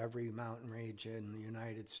over every mountain range in the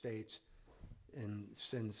United States, and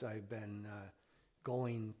since I've been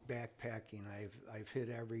going backpacking, I've hit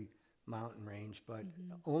every mountain range, but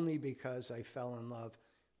only because I fell in love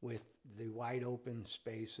with the wide open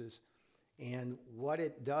spaces and what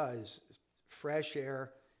it does. Fresh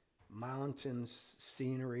air, mountains,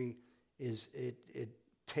 scenery is it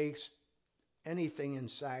takes anything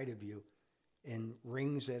inside of you and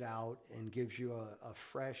wrings it out and gives you a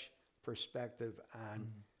fresh perspective on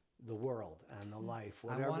the world, on the life.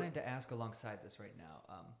 Whatever. I wanted to ask alongside this right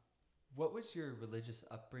now, what was your religious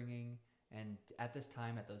upbringing? And at this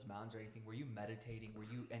time, at those mountains or anything, were you meditating?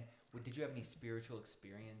 Did you have any spiritual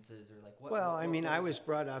experiences or like what? Well, what, I what mean, was I was that?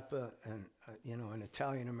 brought up an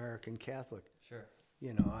Italian American Catholic. Sure.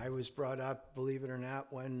 I was brought up, believe it or not,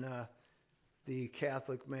 when the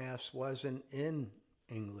Catholic Mass wasn't in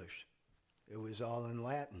English. It was all in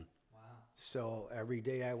Latin. Wow. So every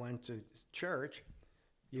day I went to church,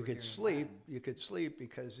 you were could hearing sleep. Latin. You could sleep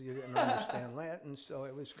because you didn't understand Latin, so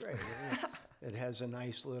it was great. It has a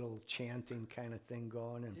nice little chanting kind of thing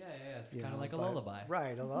going. And, Yeah. It's you kind of know, like a but- lullaby.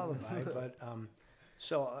 Right, a lullaby. But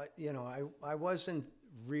I wasn't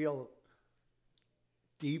real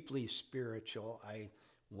deeply spiritual. I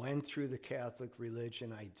went through the Catholic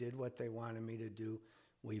religion. I did what they wanted me to do.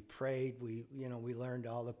 We prayed. We learned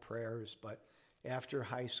all the prayers. But after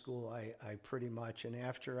high school, I pretty much, and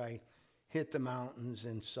after I hit the mountains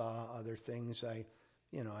and saw other things, I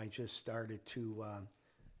just started to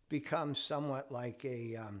become somewhat like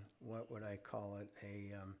a what would I call it?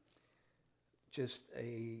 Just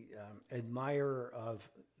a admirer of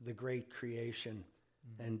the great creation,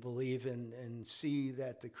 and believe in and see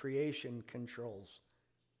that the creation controls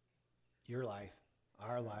your life,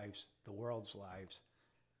 our lives, the world's lives,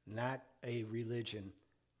 not a religion,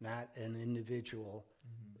 not an individual,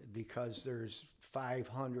 because there's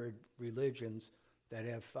 500 religions that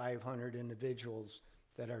have 500 individuals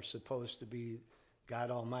that are supposed to be God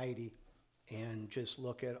Almighty, and just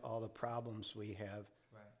look at all the problems we have.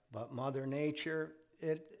 Right. But Mother Nature,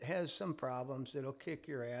 it has some problems. It'll kick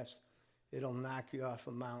your ass. It'll knock you off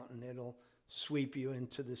a mountain. It'll sweep you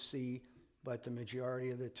into the sea. But the majority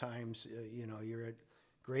of the times, you're at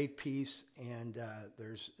great peace, and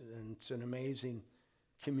it's an amazing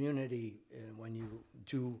community when you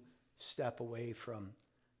do step away from,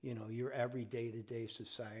 your every day-to-day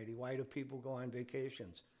society. Why do people go on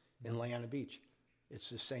vacations in Lana Beach? It's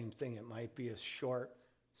the same thing. It might be a short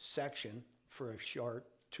section for a short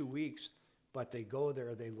 2 weeks, but they go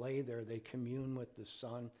there, they lay there, they commune with the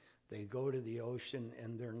sun, they go to the ocean,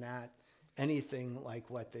 and they're not anything like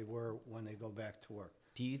what they were when they go back to work.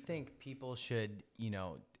 Do you think people should,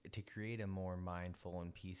 to create a more mindful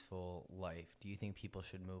and peaceful life, do you think people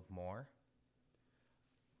should move more?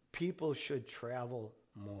 People should travel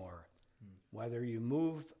more. Whether you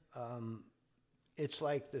move, it's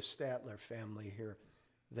like the Statler family here.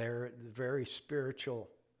 They're a very spiritual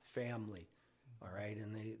family, all right?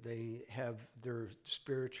 And they have their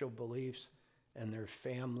spiritual beliefs and their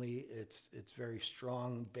family. It's very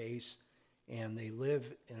strong base, and they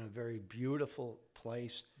live in a very beautiful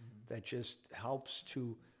place that just helps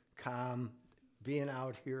to calm. Being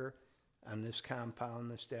out here on this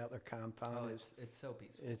compound, the Statler compound, It's so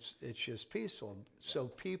peaceful. it's just peaceful. So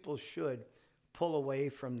people should pull away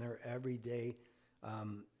from their everyday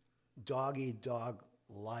dog-eat-dog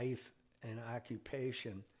life and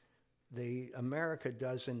occupation. America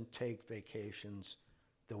doesn't take vacations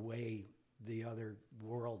the way the other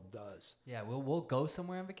world does. Yeah, we'll go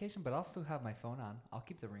somewhere on vacation, but I'll still have my phone on. I'll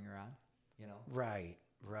keep the ringer on, Right.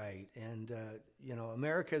 And,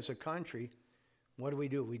 America as a country, what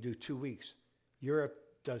do? We do 2 weeks. Europe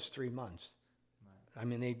does 3 months. Right. I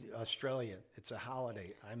mean, Australia, it's a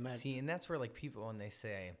holiday. See, and that's where people, when they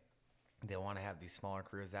say they want to have these smaller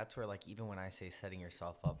careers, that's where even when I say setting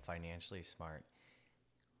yourself up financially smart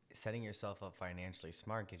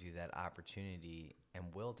gives you that opportunity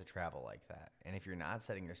and will to travel like that. And if you're not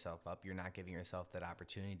setting yourself up, you're not giving yourself that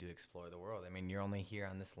opportunity to explore the world. I mean, you're only here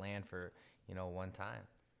on this land for, one time.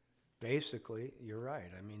 Basically, you're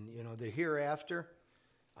right. I mean, the hereafter,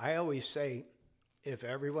 I always say if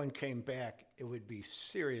everyone came back, it would be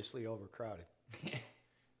seriously overcrowded.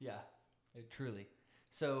 Yeah, truly.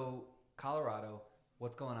 So Colorado,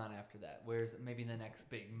 what's going on after that? Where's maybe the next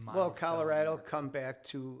big milestone? Well, Colorado, come back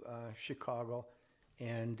to Chicago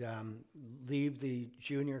and leave the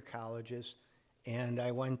junior colleges. And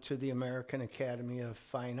I went to the American Academy of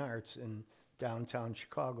Fine Arts in downtown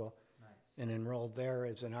Chicago. Nice. and enrolled there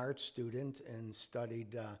as an art student and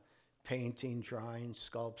studied painting, drawing,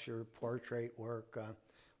 sculpture, portrait work, a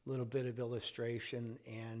little bit of illustration.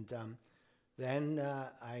 And then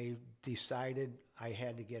I decided I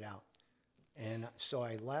had to get out. And so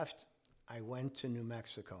I left. I went to New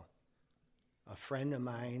Mexico. A friend of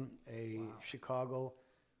mine, a Chicago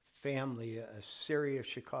family, a serious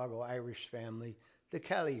Chicago Irish family, the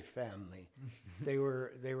Kelly family. They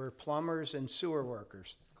were plumbers and sewer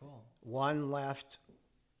workers. Cool. One left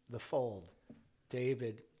the fold,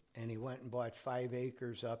 David, and he went and bought 5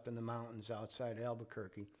 acres up in the mountains outside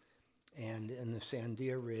Albuquerque and in the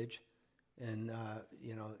Sandia Ridge. And,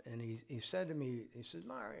 and he said to me, he said,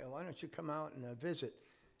 Mario, why don't you come out and visit?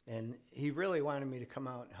 And he really wanted me to come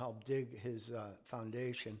out and help dig his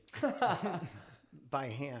foundation by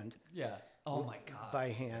hand. Yeah. Oh my God. By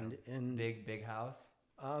hand. In Big house.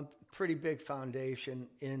 pretty big foundation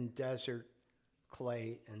in desert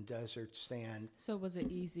clay and desert sand. So was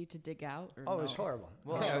it easy to dig out? Or Oh, no? it was horrible.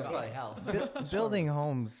 Well, yeah, it was probably hell. Building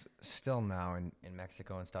homes still now in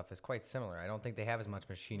Mexico and stuff is quite similar. I don't think they have as much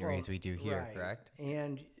machinery as we do here, right. correct?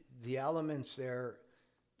 And the elements there,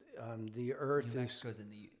 the earth New is Mexico's in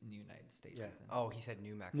the United States. Yeah. Ethan. Oh, he said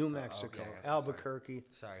New Mexico. New Oh, Mexico, okay, I guess, Albuquerque.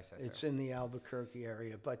 Sorry. It's in the Albuquerque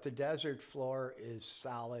area, but the desert floor is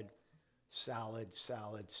solid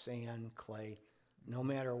sand, clay. No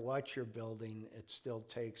matter what you're building, it still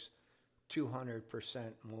takes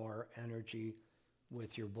 200% more energy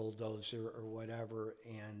with your bulldozer or whatever.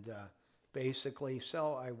 And basically,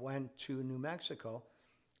 so I went to New Mexico,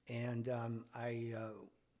 and I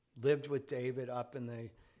lived with David up in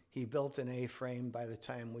the. He built an A-frame. By the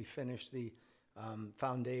time we finished the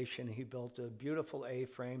foundation, he built a beautiful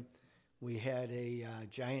A-frame. We had a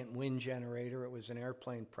giant wind generator. It was an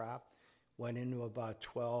airplane prop. Went into about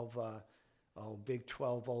 12, big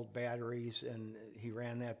 12-volt batteries, and he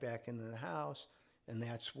ran that back into the house. And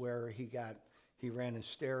that's where he ran a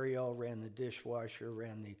stereo, ran the dishwasher,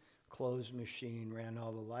 ran the clothes machine, ran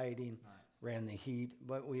all the lighting, ran the heat.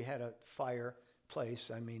 But we had a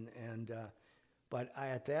fireplace, but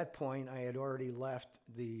at that point, I had already left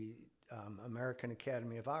the American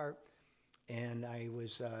Academy of Art, and I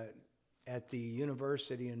was at the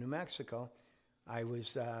University in New Mexico. I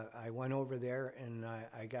went over there, and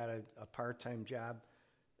I got a part-time job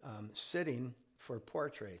sitting for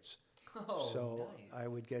portraits. Oh, So nice. I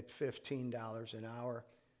would get $15 an hour.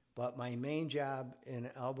 But my main job in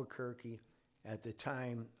Albuquerque at the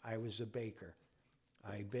time, I was a baker.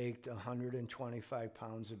 I baked 125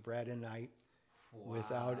 pounds of bread a night.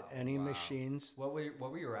 Without any machines. What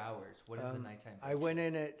were your hours? What is the nighttime? I went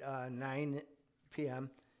in at 9 p.m.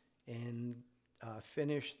 and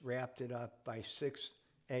wrapped it up by 6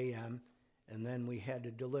 a.m. And then we had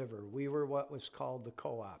to deliver. We were what was called the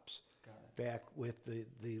co-ops. Back with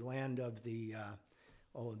the land of the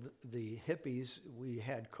hippies, we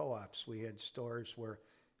had co-ops. We had stores where,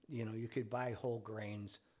 you could buy whole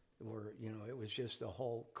grains. Or, it was just a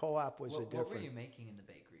whole co-op was a different. What were you making in the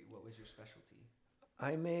bakery? What was your specialty?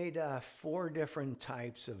 I made 4 different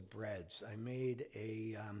types of breads. I made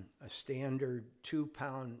a standard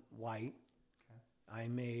 2-pound white. Okay. I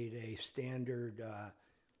made a standard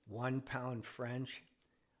 1-pound French.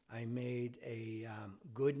 I made a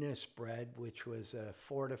goodness bread, which was a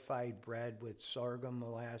fortified bread with sorghum,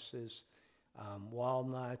 molasses,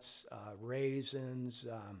 walnuts, raisins.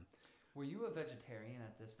 Were you a vegetarian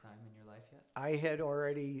at this time in your life yet? I had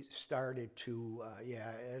already started to,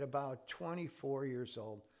 at about 24 years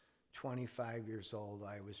old, 25 years old,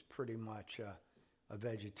 I was pretty much a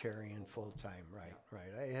vegetarian full-time,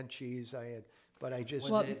 right. I had cheese, but I just...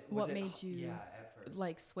 What made you, at first.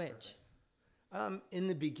 like, switch? In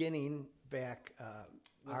the beginning, back...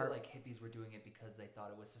 was it like hippies were doing it because they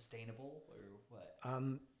thought it was sustainable, or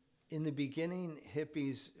what? In the beginning,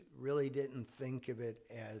 hippies really didn't think of it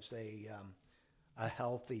as a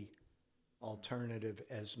healthy alternative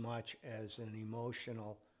as much as an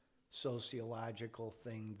emotional, sociological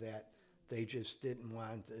thing that they just didn't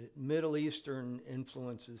want. Middle Eastern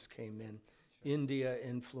influences came in. Sure. India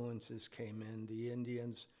influences came in. The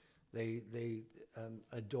Indians, they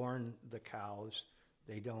adorn the cows.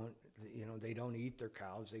 They don't eat their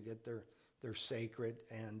cows. They get they're sacred,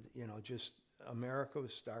 and just America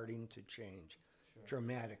was starting to change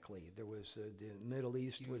dramatically. There was the Middle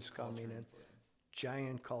East Huge was coming in. influence.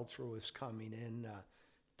 Giant culture was coming in.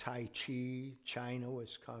 Tai Chi, China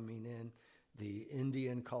was coming in. The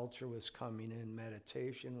Indian culture was coming in.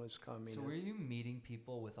 Meditation was coming in. So were you meeting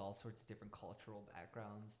people with all sorts of different cultural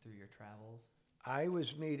backgrounds through your travels? I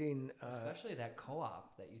was meeting... Especially that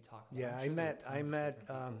co-op that you talked about. Yeah, I met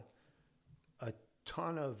a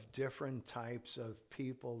ton of different types of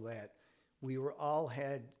people that we were all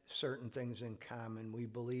had certain things in common. We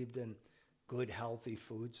believed in good, healthy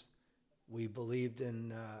foods. We believed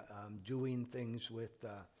in doing things with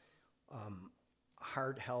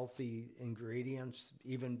heart healthy ingredients,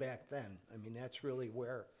 even back then. I mean, that's really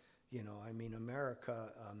where, America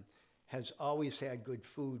has always had good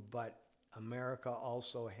food, but America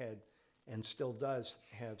also had and still does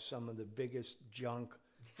have some of the biggest junk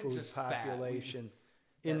food Just fat. population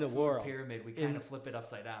That in the food world. pyramid, we kind of flip it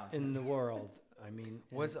upside down. In the world. I mean,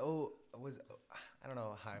 I don't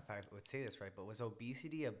know if I would say this right, but was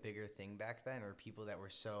obesity a bigger thing back then, or people that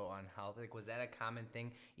were so unhealthy? Like, was that a common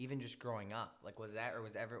thing, even just growing up? Like, was there a lot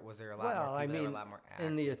more people that were a lot more active?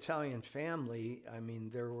 in the Italian family, I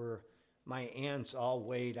mean, my aunts all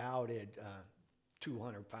weighed out at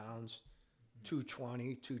 200 pounds,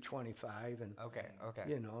 220, 225, and Okay.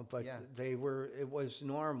 but Yeah. it was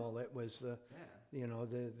normal. It was the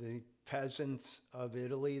peasants of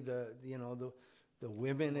Italy, the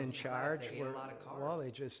women in charge They ate a lot of carbs. well,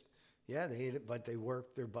 they just they ate it, but they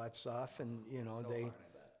worked their butts off, and So hard,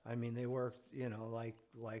 I bet. they worked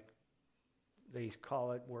like they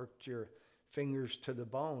call it, worked your fingers to the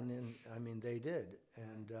bone, and I mean they did.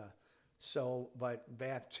 And but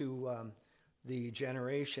back to the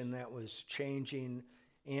generation that was changing,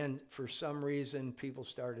 and for some reason people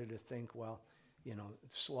started to think, well,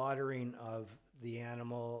 slaughtering of the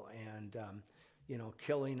animal and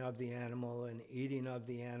killing of the animal and eating of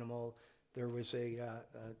the animal. There was a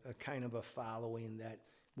kind of a following that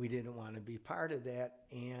we didn't want to be part of that,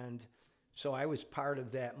 and so I was part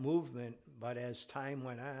of that movement. But as time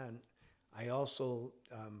went on, I also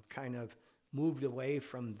kind of moved away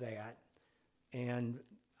from that, and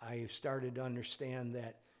I started to understand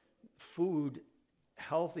that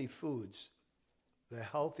healthy foods, the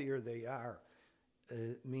healthier they are,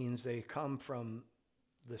 means they come from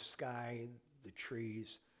the sky, the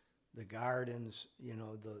trees, the gardens,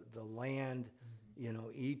 the land.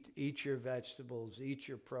 Eat your vegetables, eat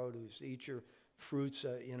your produce, eat your fruits.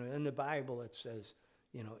 In the Bible it says,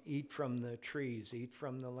 eat from the trees, eat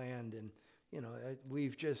from the land. And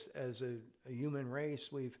we've just, as a human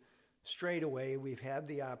race, we've strayed away. We've had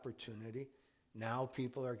the opportunity. Now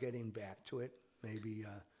people are getting back to it. Maybe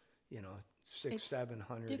 600, It's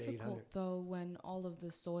 700, 800. difficult though when all of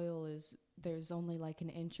the soil there's only like an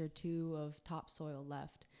inch or two of topsoil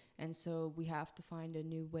left, and so we have to find a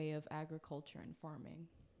new way of agriculture and farming.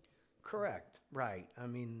 Correct. Right. I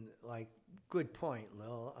mean, good point,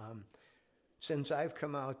 Lil. Since I've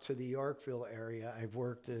come out to the Yorkville area, I've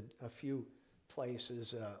worked at a few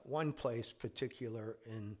places. One place particular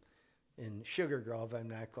in Sugar Grove, I'm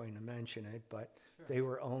not going to mention it, but they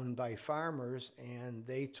were owned by farmers, and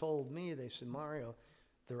they told me, they said, Mario,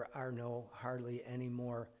 there are hardly any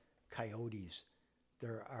more coyotes.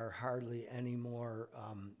 There are hardly any more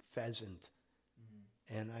pheasant.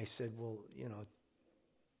 And I said, well,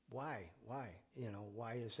 why?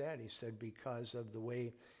 Why is that? He said, because of the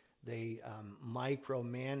way they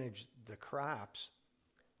micromanage the crops.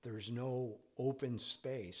 There's no open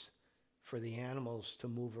space for the animals to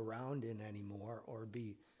move around in anymore, or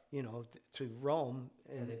be, to roam.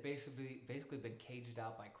 And they've basically been caged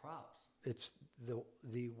out by crops. It's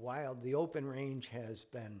the open range has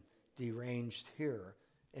been deranged here.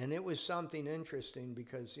 And it was something interesting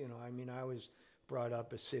because, I was brought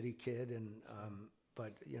up a city kid, and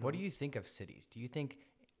but What do you think of cities? Do you think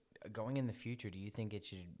going in the future, do you think it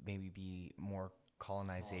should maybe be more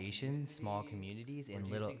colonization, small communities, or and do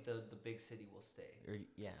you little? think the big city will stay?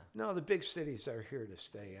 No, the big cities are here to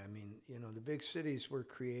stay. I mean, the big cities were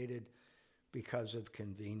created because of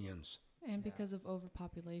convenience. And because of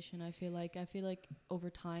overpopulation, I feel like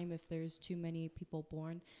over time, if there's too many people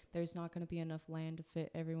born, there's not going to be enough land to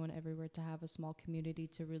fit everyone everywhere to have a small community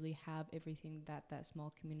to really have everything that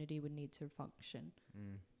small community would need to function.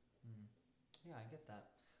 Yeah, I get that.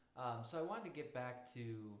 So I wanted to get back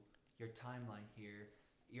to your timeline here.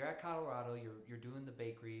 You're at Colorado. You're doing the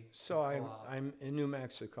bakery. So I'm in New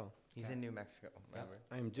Mexico. He's in New Mexico. Remember?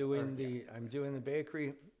 I'm doing the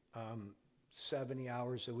bakery, 70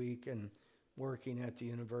 hours a week, and working at the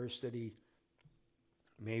university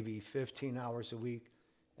maybe 15 hours a week.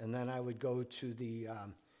 And then I would go to the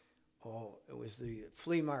it was the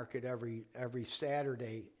flea market every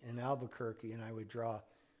Saturday in Albuquerque, and I would draw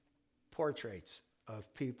portraits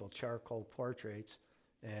of people, charcoal portraits,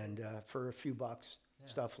 and for a few bucks,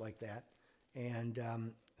 stuff like that. And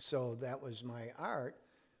so that was my art.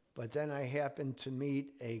 But then I happened to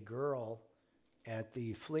meet a girl at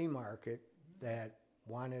the flea market that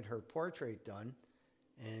wanted her portrait done,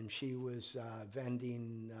 and she was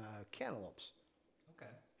vending cantaloupes.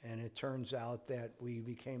 Okay. And it turns out that we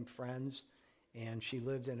became friends, and she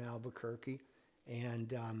lived in Albuquerque.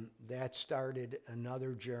 And that started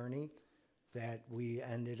another journey that we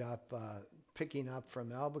ended up picking up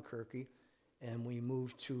from Albuquerque, and we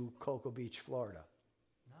moved to Cocoa Beach, Florida.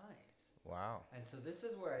 Nice. Wow. And so this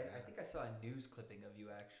is where I think I saw a news clipping of you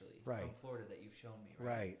actually from Right. Florida that you've shown me,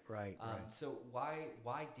 right? Right. So why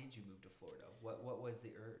did you move to Florida? What was the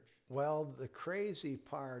urge? Well, the crazy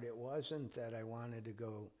part, it wasn't that I wanted to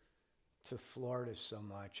go to Florida so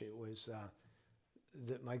much. It was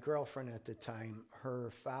that my girlfriend at the time,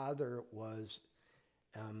 her father was,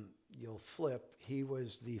 you'll flip, he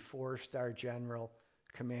was the 4-star general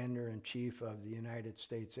commander-in-chief of the United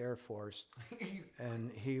States Air Force. And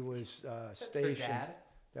he was stationed. Her dad?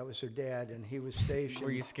 That was her dad, and he was stationed.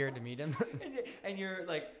 Were you scared to meet him? And you're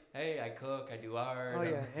like, hey, I cook, I do art. Oh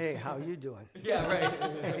yeah, hey, how you doing? Yeah, right.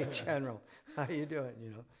 Hey, General, how you doing?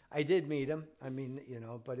 I did meet him. I mean,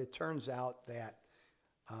 but it turns out that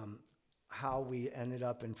how we ended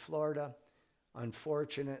up in Florida,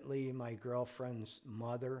 unfortunately, my girlfriend's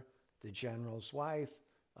mother, the general's wife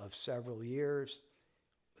of several years,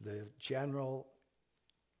 the general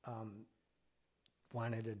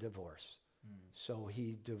wanted a divorce. So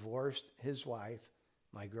he divorced his wife,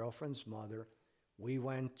 my girlfriend's mother. We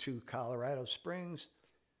went to Colorado Springs,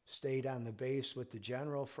 stayed on the base with the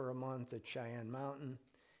general for a month at Cheyenne Mountain,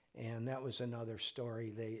 and that was another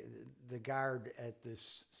story. The guard at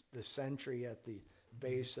the sentry at the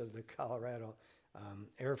base of the Colorado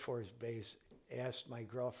Air Force Base asked my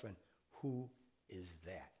girlfriend, "Who is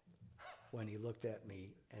that?" when he looked at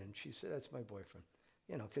me, and she said, "That's my boyfriend."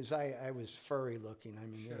 Because I was furry looking. I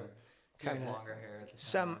mean, Sure. kind of longer hair at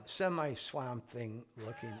the time. semi-swamp thing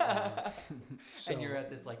looking. So, And you're at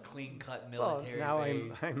this like clean cut well, military now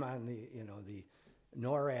base. I'm on the the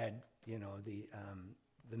NORAD,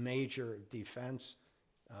 the major defense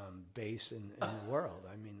base in the world.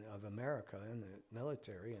 I mean, of America and the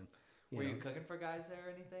military. And Were you cooking for guys there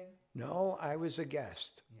or anything? no, I was a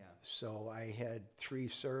guest. Yeah. So I had 3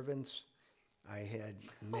 servants. I had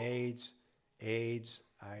maids, aides.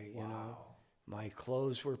 Wow. My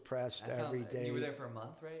clothes were pressed That every sounds- day. You were there for a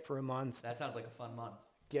month, right? for a month. That sounds like a fun month.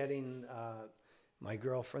 Getting my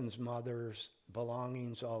girlfriend's mother's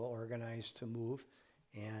belongings all organized to move.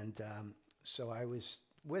 And so I was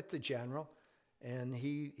with the general, and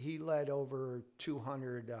he led over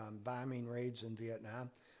 200 bombing raids in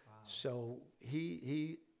Vietnam. Wow. So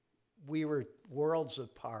we were worlds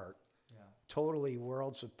apart, Yeah. totally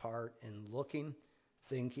worlds apart in looking,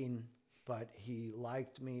 thinking, but he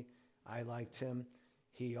liked me. I liked him.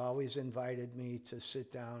 He always invited me to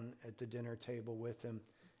sit down at the dinner table with him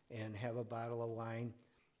and have a bottle of wine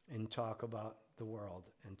and talk about the world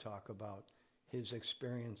and talk about his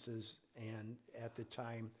experiences and at the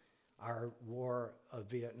time our war of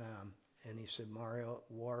Vietnam. And he said, "Mario,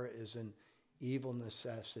 war is an evil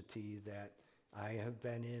necessity that I have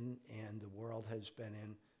been in and the world has been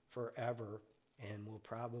in forever and will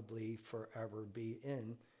probably forever be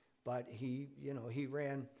in." But he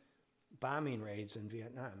ran bombing raids in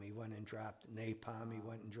Vietnam. He went and dropped napalm. He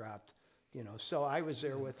went and dropped, So I was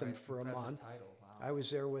there with him for a Impressive month. title. Wow. I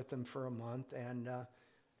was there with him for a month, and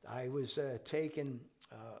I was taken.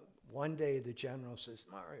 One day, the general says,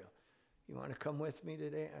 "Mario, you want to come with me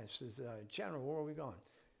today?" I says, "General, where are we going?"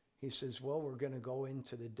 He says, "Well, we're going to go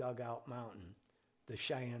into the Dugout Mountain, the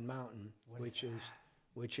Cheyenne Mountain, What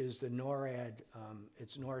which is the NORAD.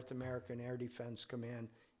 It's North American Air Defense Command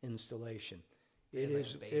installation. They have, like,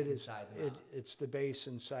 a base inside the mountain. It's the base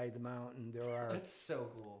inside the mountain. That's so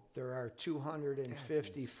cool. There are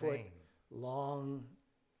 250 foot insane. long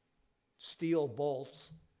steel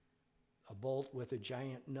bolts, a bolt with a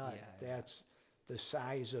giant nut. Yeah. That's the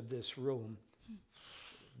size of this room.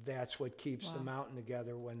 That's what keeps the Wow. mountain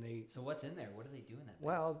together when they. So what's in there? What do they do in that?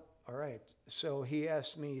 Well, all right. So he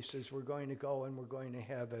asked me, he says, "We're going to go and we're going to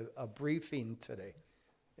have a briefing today."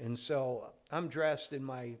 And so I'm dressed in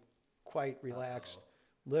my quite relaxed,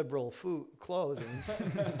 liberal clothing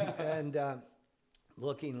and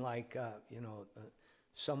looking like,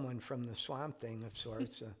 someone from the Swamp Thing of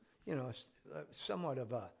sorts, somewhat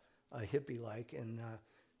of a hippie-like. And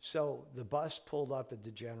so the bus pulled up at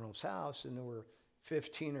the general's house, and there were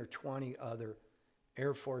 15 or 20 other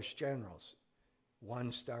Air Force generals,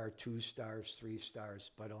 1 star, 2 stars, 3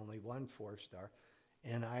 stars, but only 1 4-star.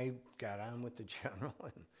 And I got on with the general,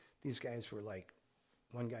 and these guys were like,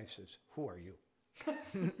 one guy says, "Who are you?"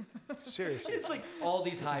 Seriously. It's like all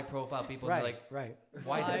these high profile people. Right, And they're like, right.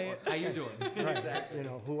 why is it? How you doing? Right. Exactly.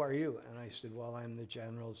 Who are you? And I said, "Well, I'm the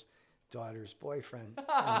general's daughter's boyfriend."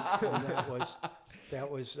 And that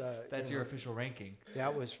was. That's your official ranking.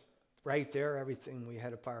 That was right there. Everything. We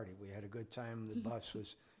had a party. We had a good time. The bus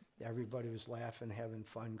was everybody was laughing, having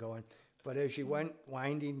fun going. But as you went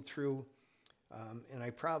winding through, and I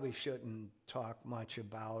probably shouldn't talk much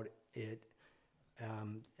about it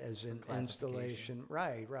as an installation.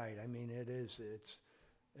 Right. I mean, it's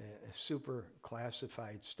super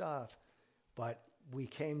classified stuff. But we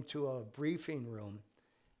came to a briefing room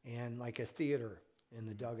and like a theater in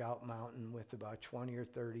the Dugout Mountain with about 20 or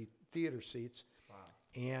 30 theater seats. Wow.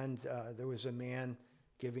 And there was a man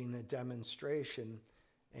giving a demonstration,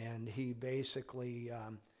 and he basically,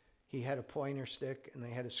 he had a pointer stick, and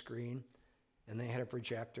they had a screen, and they had a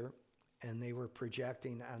projector, and they were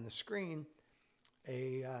projecting on the screen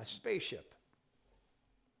a spaceship.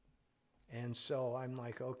 And so I'm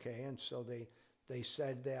like, okay. And so they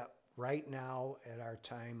said that right now at our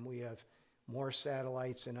time we have more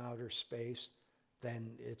satellites in outer space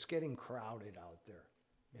than it's getting crowded out there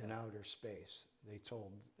in outer space. They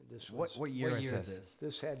told this was What year is this?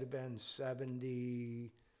 This had to have been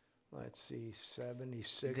 70. Let's see,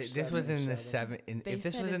 76. This was in the 77. They if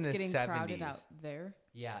this said was in it's the getting 70s. crowded out there.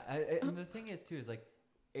 Yeah, and the thing is too is like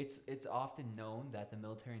it's often known that the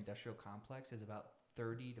military-industrial complex is about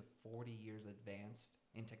 30 to 40 years advanced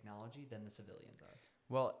in technology than the civilians are.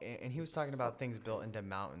 Well, and he was talking about things built into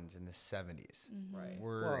mountains in the 70s. Right.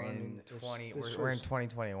 We're Well, I in mean, we're in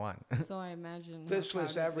 2021. So I imagine This how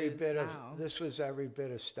was crowded every it is bit of now. this was every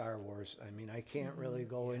bit of Star Wars. I mean, I can't really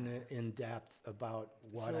go in depth about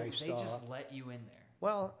what so I they saw. just let you in there.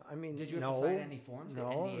 Well, I mean, Did you have no, to sign any forms, no,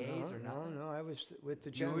 NDAs no, or nothing? No, I was with the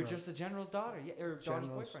You general. were just the general's daughter, yeah, or daughter's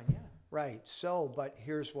General's- boyfriend, yeah. Right. So, but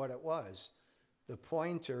here's what it was: the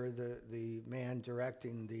pointer, the man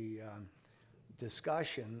directing the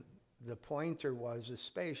discussion, the pointer was a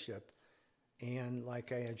spaceship, and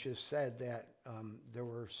like I had just said, that there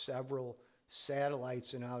were several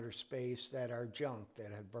satellites in outer space that are junk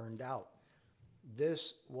that have burned out.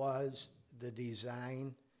 This was the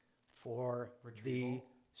design for the Retrieval?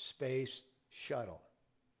 space shuttle.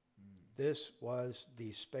 This was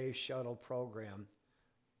the space shuttle program.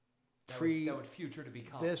 That would future to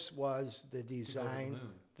become. This was the to go to the design. moon.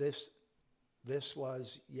 This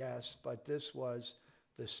was, yes, but this was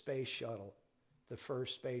the space shuttle, the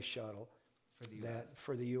first space shuttle For the US.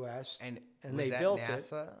 for the U.S. And And was they that built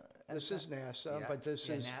NASA it. This is NASA, Yeah. but this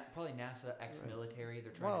Yeah, is probably NASA ex-military.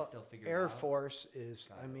 They're trying well, to still figure Air it out. Force is.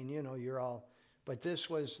 Got I it. mean, you're all, but this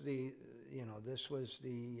was the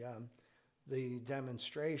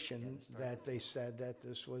demonstration that they said that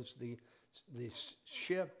this was the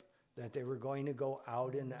ship that they were going to go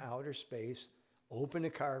out into outer space, open the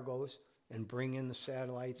cargoes, and bring in the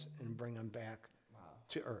satellites and bring them back Wow.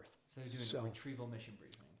 to Earth. So they're doing a retrieval mission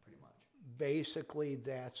briefing, pretty much. Basically,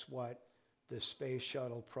 that's what the space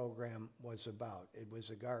shuttle program was about. It was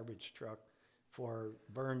a garbage truck for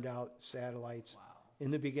burned out satellites Wow.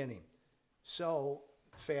 in the beginning. So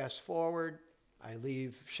fast forward, I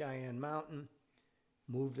leave Cheyenne Mountain,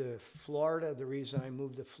 move to Florida. The reason I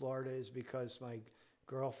moved to Florida is because my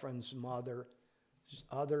girlfriend's mother's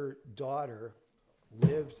other daughter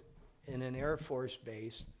lived in an Air Force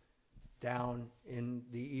base down in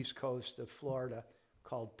the east coast of Florida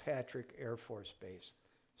called Patrick Air Force Base.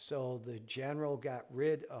 So the general got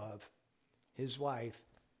rid of his wife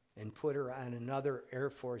and put her on another Air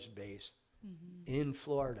Force base in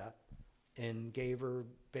Florida and gave her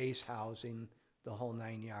base housing, the whole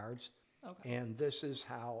 9 yards. Okay. And this is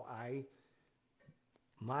how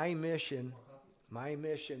my mission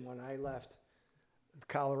when I left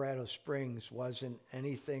Colorado Springs wasn't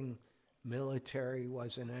anything military,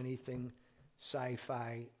 wasn't anything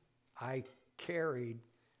sci-fi. I carried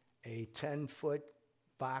a 10-foot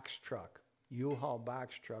box truck, U-Haul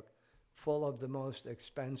box truck, full of the most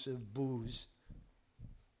expensive booze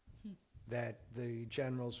that the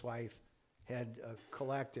general's wife had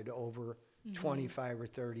collected over 25 or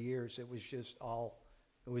 30 years. It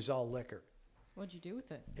was all liquor. What'd you do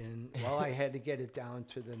with it? And well, I had to get it down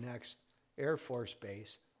to the next Air Force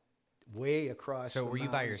base, way across. So the were you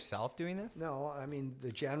by mountains. yourself doing this? No, I mean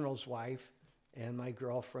the general's wife and my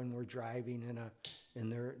girlfriend were driving in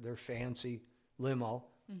their fancy limo,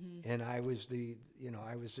 and I was the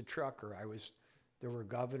trucker. There were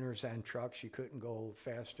governors on trucks. You couldn't go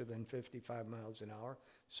faster than 55 miles an hour,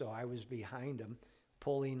 so I was behind them,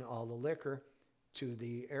 pulling all the liquor to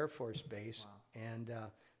the Air Force base, and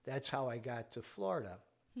that's how I got to Florida.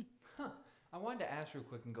 Huh. I wanted to ask real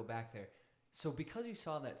quick and go back there. So because you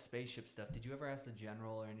saw that spaceship stuff, did you ever ask the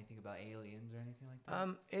general or anything about aliens or anything like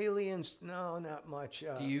that? Aliens, no, not much.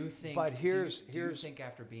 Do you think? But do you think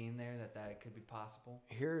after being there that could be possible?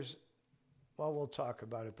 Well, we'll talk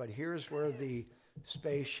about it, but here's where the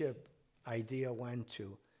spaceship idea went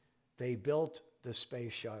to. They built the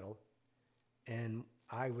space shuttle, and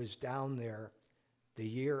I was down there the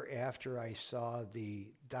year after I saw the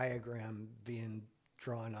diagram being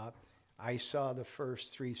drawn up. I saw the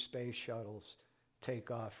first 3 space shuttles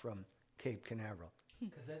take off from Cape Canaveral.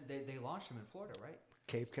 Because then they launched them in Florida, right?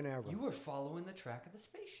 Cape Canaveral. You were following the track of the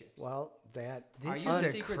spaceships. Well, that Are This you is the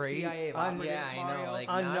a secret cra- CIA of un- operative, yeah, I know, Mario? like-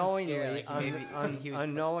 now I'm unknowingly, scared, like, maybe he was-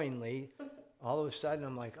 unknowingly, all of a sudden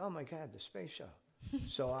I'm like, oh my God, the space shuttle.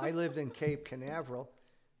 So I lived in Cape Canaveral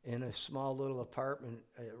in a small little apartment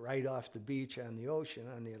right off the beach on the ocean,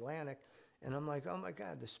 on the Atlantic. And I'm like, oh my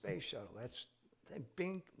God, the space shuttle.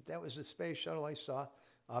 That was the space shuttle I saw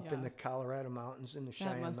up in Yeah. the Colorado mountains in the That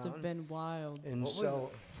Cheyenne must Mountain. have been wild. And What was-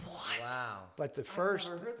 so, Wow. but the I've first,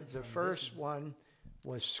 never heard this the one. This first is- one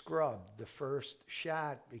was scrubbed. The first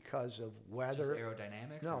shot because of Just weather.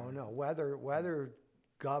 aerodynamics? No, or- no. Weather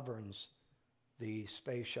governs the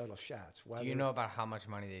space shuttle shots. Do you know about how much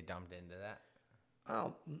money they dumped into that?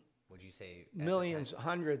 Oh, Would you say at the millions, time?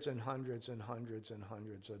 hundreds and hundreds and hundreds and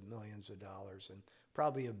hundreds of millions of dollars, and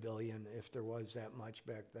probably $1 billion if there was that much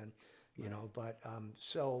back then, you know. But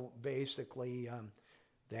so basically,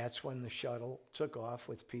 that's when the shuttle took off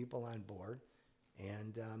with people on board,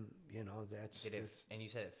 and you know that's. Did it? And you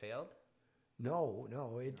said it failed. No,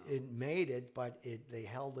 it made it, but they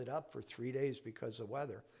held it up for 3 days because of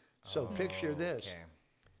weather. So picture this. Okay.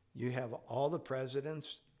 You have all the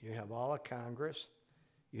presidents, you have all of Congress,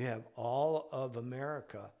 you have all of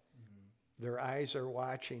America. Their eyes are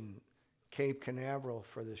watching Cape Canaveral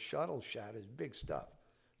for the shuttle shot. It's big stuff.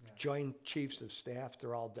 Joint Chiefs of Staff,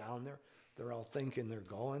 they're all down there. They're all thinking they're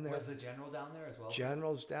going there. Was the general down there as well?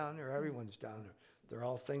 Generals down there, everyone's down there. They're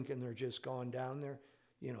all thinking they're just going down there,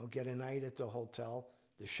 you know, get a night at the hotel,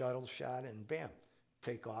 the shuttle shot, and bam,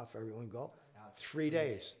 take off, everyone go. Now it's 3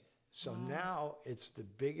 days. So now it's the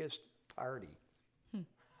biggest party.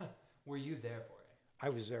 Were you there for it? I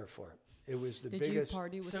was there for it. It was the Did biggest. you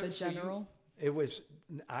party with So- the so you- general? It was.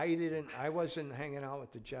 I wasn't hanging out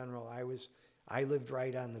with the general. I lived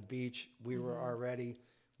right on the beach. We were already.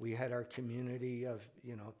 We had our community of,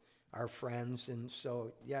 you know, our friends, and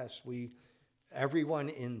so yes, everyone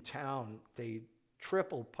in town, they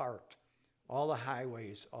triple parked all the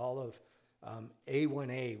highways, all of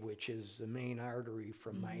A1A, which is the main artery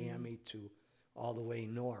from Miami to all the way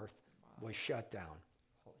north, was shut down.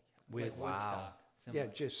 Holy cow. With- Like Woodstock. Yeah,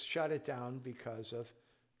 similar. just shut it down because of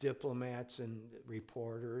diplomats and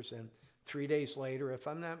reporters. And 3 days later, if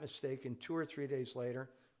I'm not mistaken, 2 or 3 days later,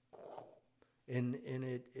 and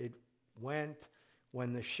it went,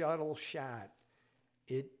 when the shuttle shot,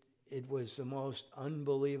 it was the most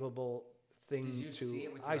unbelievable thing Did you to. see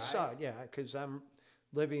it with I your saw eyes? it, yeah, because I'm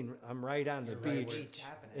right on the You're right beach, where it's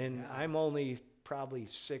happening, and yeah. I'm only probably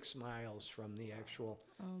 6 miles from the actual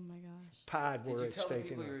Oh my gosh. pod Did where you it's tell the taken.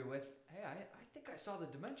 people you were with, hey, I think I saw the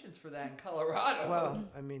dimensions for that in Colorado? Well,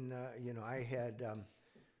 I mean, you know, I had,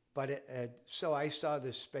 so I saw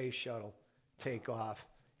this space shuttle take off,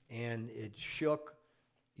 and it shook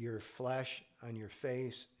your flesh on your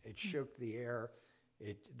face. It shook the air.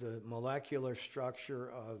 The molecular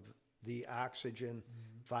structure of the oxygen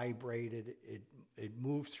vibrated. It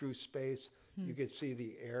moved through space. You could see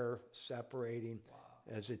the air separating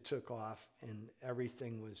as it took off, and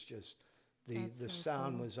everything was just the That's so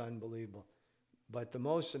sound cool. was unbelievable. But the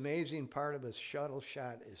most amazing part of a shuttle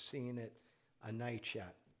shot is seeing it a night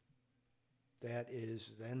shot. That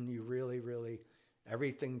is, then you really, really,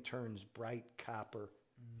 everything turns bright copper,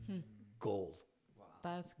 gold,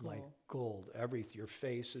 That's cool. like gold. Your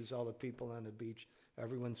faces, all the people on the beach,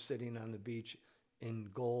 everyone's sitting on the beach in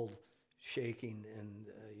gold, shaking, and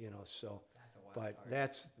you know. So, That's a wild but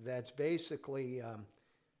part. that's basically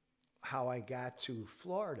how I got to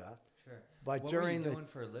Florida. Sure. But what during were you the doing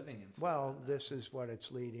for a living in Florida? Well, this is what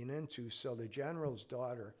it's leading into. So the general's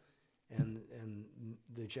daughter and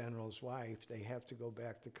the general's wife, they have to go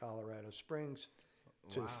back to Colorado Springs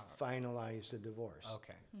to Wow. finalize the divorce.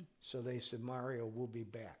 Okay. So they said, Mario, we'll be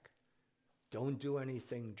back. Don't do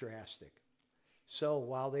anything drastic. So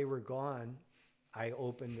while they were gone, I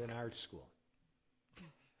opened an art school.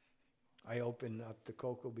 I opened up the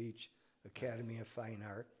Cocoa Beach Academy of Fine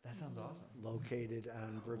Art, That sounds awesome. located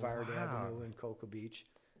on Brevard Wow. Avenue in Cocoa Beach,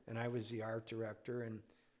 and I was the art director. And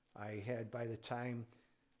I had, by the time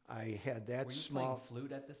I had that Were you small, playing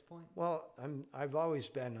flute at this point? well, I've always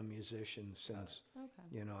been a musician since, Okay.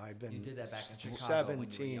 you know, I've been You did that back in Chicago when you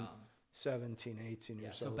were 17, young. 17, 18 Yeah,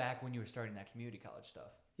 years so old. back when you were starting that community college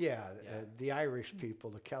stuff. Yeah, Yeah. the Irish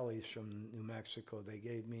people, the Kellys from New Mexico, they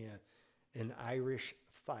gave me an Irish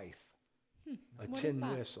fife, a What is tin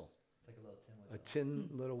that? whistle. It's like a little tin A whistle. tin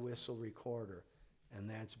little whistle recorder, and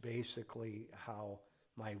that's basically how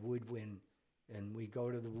my woodwind. And we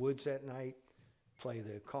go to the woods at night, play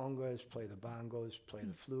the congas, play the bongos, play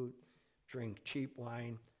the flute, drink cheap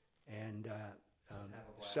wine, and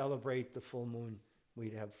celebrate the full moon.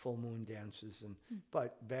 We'd have full moon dances.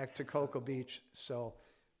 But back to Cocoa Beach. So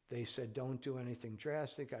they said, don't do anything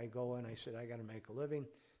drastic. I go in, I said, I got to make a living.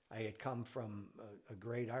 I had come from a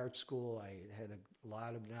great art school. I had a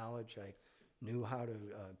lot of knowledge. I knew how to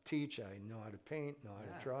teach. I know how to paint, know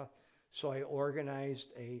how to draw. So I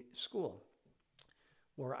organized a school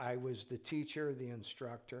where I was the teacher, the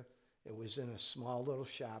instructor. It was in a small little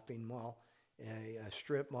shopping mall, a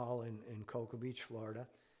strip mall in Cocoa Beach, Florida.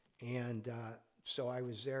 And so I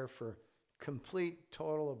was there for complete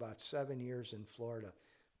total about 7 years in Florida.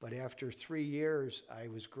 But after 3 years, I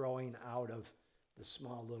was growing out of the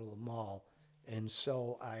small little mall. And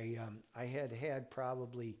so I had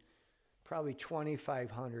probably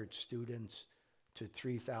 2,500 students to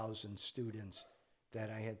 3,000 students that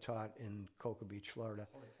I had taught in Cocoa Beach, Florida.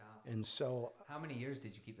 Holy cow. And so How many years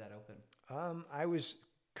did you keep that open? I was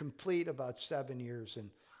complete about 7 years in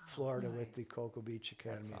Florida nice. with the Cocoa Beach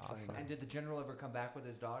Academy That's of Fine awesome. Art. And did the general ever come back with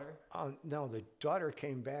his daughter? No, the daughter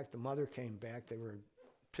came back. The mother came back. They were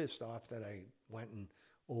pissed off that I went and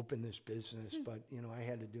opened this business, but I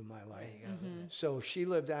had to do my life. There you go. So she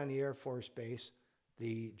lived on the Air Force Base,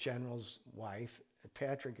 the general's wife, at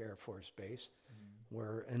Patrick Air Force Base,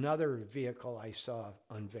 where another vehicle I saw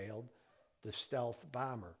unveiled, the stealth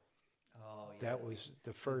bomber. Oh, yeah. That was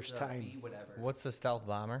the first It's, time. B whatever. What's the stealth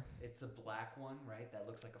bomber? It's the black one, right? That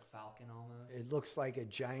looks like a falcon almost. It looks like a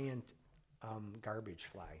giant garbage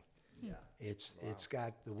fly. Yeah. It's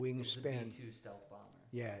got the It's the wingspan. B-2 stealth bomber.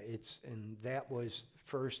 Yeah, and that was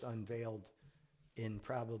first unveiled in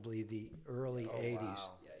probably the early 80s.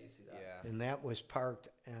 Wow. Yeah, you see that. Yeah. And that was parked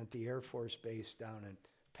at the Air Force Base down in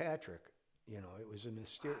Patrick. It was a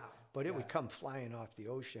mysterious, Wow. but it Yeah. would come flying off the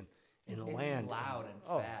ocean and It's land. loud and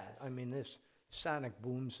oh, fast. I mean, this sonic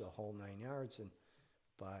booms the whole 9 yards.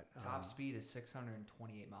 But Top speed is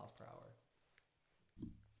 628 miles per hour.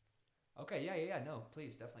 Okay, yeah. No,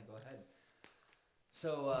 please, definitely go ahead.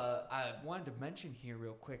 So I wanted to mention here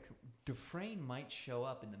real quick, Dufresne might show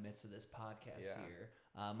up in the midst of this podcast Yeah. here.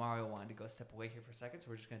 Mario wanted to go step away here for a second, so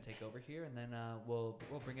we're just going to take over here, and then we'll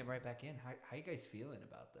bring it right back in. How you guys feeling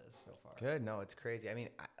about this so far? Good. No, it's crazy. I mean,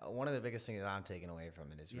 one of the biggest things that I'm taking away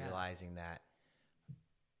from it is Yeah. realizing that,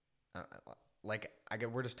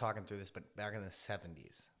 we're just talking through this, but back in the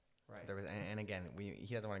 70s, Right. there was, and again,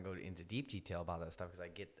 he doesn't want to go into deep detail about that stuff because I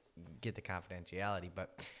get the confidentiality,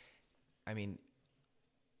 but I mean,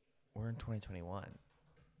 we're in 2021.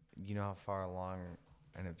 You know how far along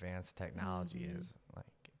an advanced technology is. Like,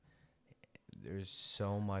 there's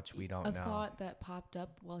so much we don't A know. thought that popped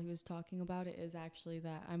up while he was talking about it is actually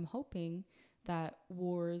that I'm hoping that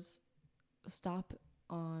wars stop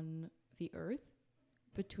on the earth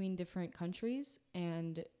between different countries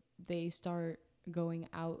and they start going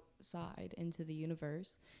outside into the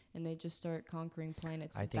universe and they just start conquering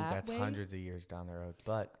planets. I think that that's way. hundreds of years down the road,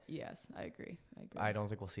 but Yes, I agree. I don't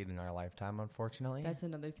think we'll see it in our lifetime, unfortunately. That's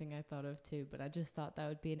another thing I thought of too, but I just thought that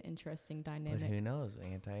would be an interesting But dynamic. who knows?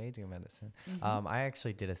 Anti-aging medicine. Mhm. I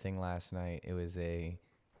actually did a thing last night. It was a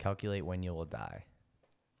calculate when you will die.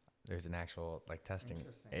 There's an actual testing.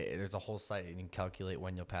 Interesting. There's a whole site and you can calculate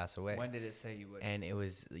when you'll pass away. When did it say you would? And it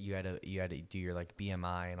was you had to do your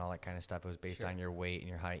BMI and all that kind of stuff. It was based Sure. on your weight and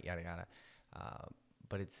your height, yada yada.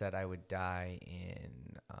 But it said I would die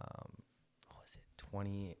in what was it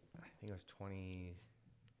 20? I think it was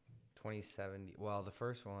 2070. Well, the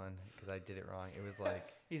first one because I did it wrong. It was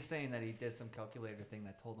like He's saying that he did some calculator thing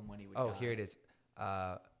that told him when he would oh die. here it is.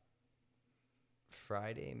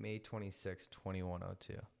 Friday, May 26,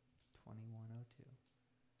 2102. 2102.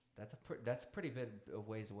 That's a pretty bit of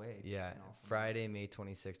ways away. Yeah, from Friday, May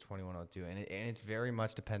 26, 2102. And it's very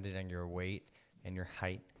much dependent on your weight and your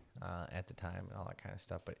height at the time and all that kind of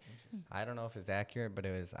stuff. But I don't know if it's accurate, but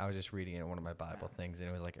I was just reading it in one of my Bible things, and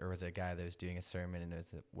it was there was a guy that was doing a sermon, and it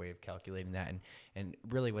was a way of calculating that. And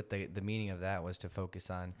really what the meaning of that was to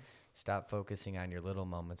stop focusing on your little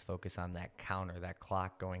moments, focus on that counter, that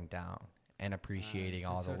clock going down, and appreciating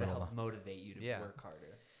all the sort of little help motivate you to Yeah. work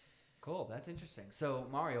harder. Cool, that's interesting. So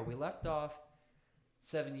Mario, we left off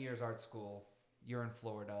 7 years art school. You're in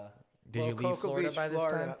Florida. Did you leave Cocoa Florida Beach, by this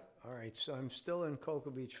Florida. time? All right, so I'm still in Cocoa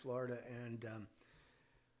Beach, Florida, and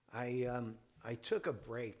I took a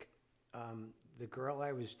break. The girl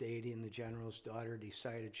I was dating, the general's daughter,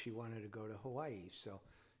 decided she wanted to go to Hawaii. So,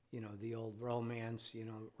 the old romance.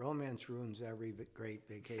 Romance ruins every great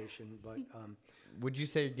vacation. But Would you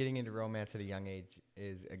say getting into romance at a young age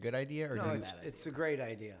is a good idea, or no, do you- it's a great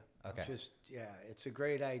idea. Okay. It's a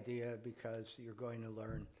great idea because you're going to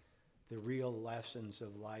learn the real lessons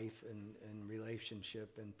of life and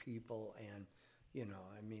relationship and people. And, you know,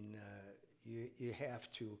 I mean, you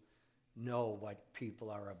have to know what people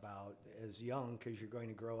are about as young, because you're going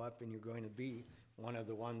to grow up and you're going to be one of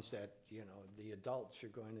the ones that, you know, the adults are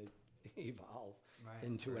going to evolve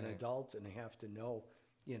into an adult and have to know,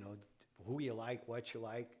 you know, who you like, what you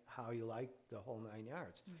like, how you like, the whole 9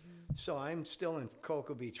 yards. So I'm still in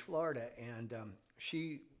Cocoa Beach, Florida, and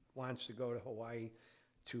she wants to go to Hawaii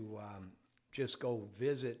to just go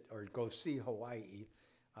visit or go see Hawaii.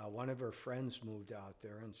 One of her friends moved out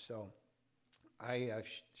there, and so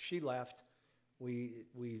she left. We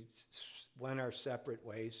went our separate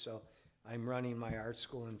ways. So I'm running my art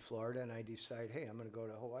school in Florida, and I decide, hey, I'm going to go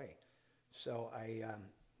to Hawaii. So I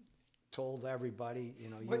told everybody, you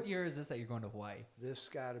know. What year is this that you're going to Hawaii? This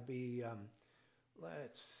got to be,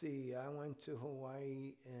 let's see, I went to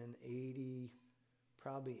Hawaii in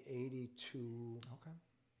probably 82. Okay.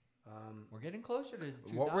 We're getting closer to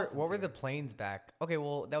 2000s. What were the planes back? Okay,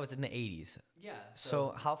 well, that was in the 80s. Yeah.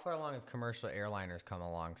 So how far along have commercial airliners come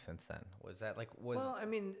along since then? Was that like Well, I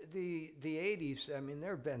mean, the 80s, I mean,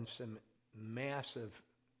 there have been some massive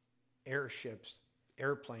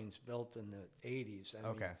airplanes built in the 80s. I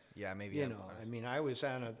mean, yeah, maybe. You know, I mean, I was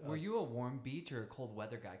on Were you a warm beach or a cold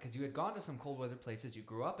weather guy? Because you had gone to some cold weather places. You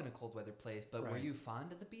grew up in a cold weather place, but were you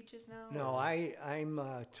fond of the beaches now? No, I'm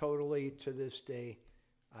totally, to this day,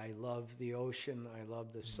 I love the ocean. I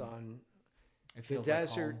love the sun. It The feels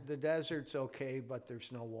desert, like home. the desert's okay, but there's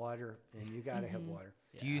no water, and you got to have water.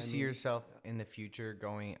 Do you see yourself in the future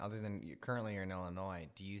going, other than currently you're in Illinois,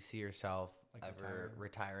 do you see yourself ever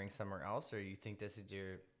retiring somewhere else, or you think this is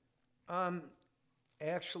your...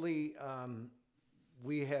 Actually,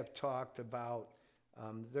 we have talked about,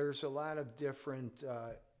 there's a lot of different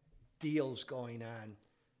deals going on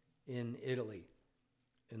in Italy,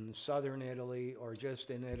 in southern Italy, or just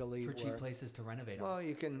in Italy. For cheap places to renovate them. Well,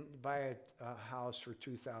 you can buy a house for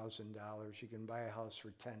 $2,000. You can buy a house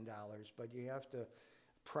for $10, but you have to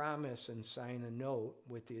promise and sign a note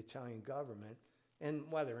with the Italian government. And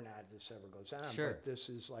whether or not this ever goes on, but this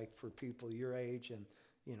is like for people your age and,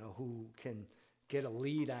 you know, who can get a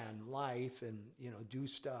lead on life and, you know, do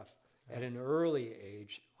stuff at an early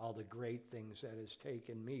age, all the great things that has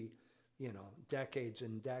taken me, you know, decades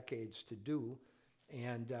and decades to do.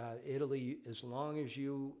 And Italy, as long as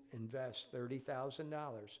you invest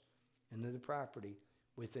 $30,000 into the property,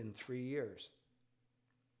 within 3 years,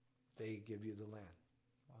 they give you the land.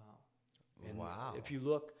 Wow. And Wow. if you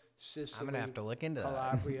look, Sicily, I'm going to have to look into that.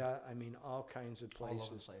 Calabria, I mean, all kinds of places. All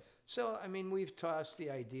over the place. So, I mean, we've tossed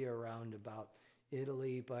the idea around about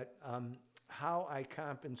Italy, but how I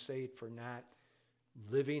compensate for not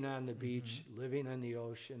living on the beach, living on the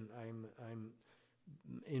ocean, I'm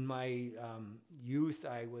in my youth,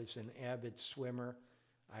 I was an avid swimmer.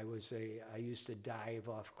 I used to dive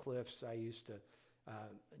off cliffs. I used to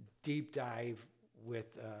deep dive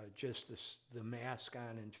with just the mask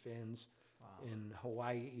on and fins in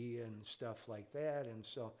Hawaii and stuff like that. And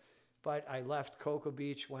so, but I left Cocoa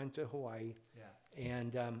Beach, went to Hawaii,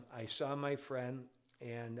 and I saw my friend,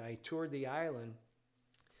 and I toured the island.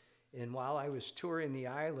 And while I was touring the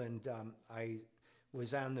island, I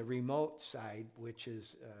was on the remote side, which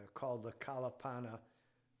is called the Kalapana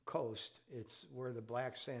Coast. It's where the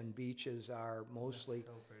black sand beaches are mostly. That's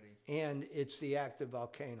so pretty. And it's the active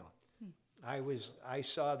volcano. I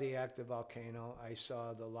saw the active volcano. I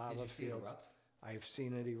saw the lava Did you see it fields. erupt? I've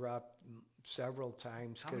seen it erupt several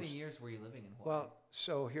times. How many years were you living in Hawaii? Well,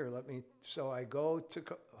 so I go to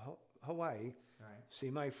Hawaii, All right. see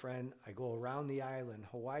my friend. I go around the island.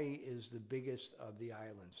 Hawaii is the biggest of the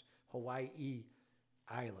islands. Hawaii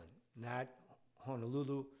Island, not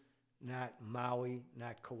Honolulu, not Maui,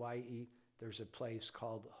 not Kauai. There's a place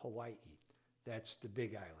called Hawaii. That's the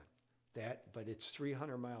big island. But it's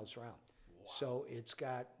 300 miles around. Wow. So it's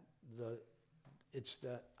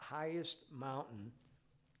the highest mountain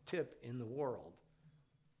tip in the world.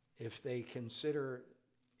 If they consider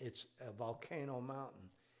it's a volcano mountain,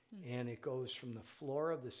 and it goes from the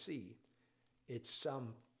floor of the sea, it's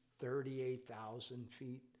some 38,000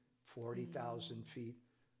 feet, 40,000 feet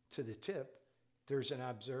to the tip. There's an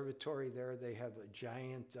observatory there. They have a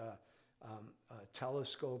giant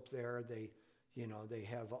telescope there. They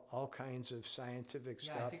have all kinds of scientific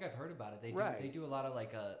stuff. Yeah, I think I've heard about it. They do a lot of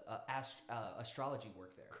like astrology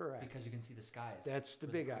work there. Correct. Because you can see the skies. That's the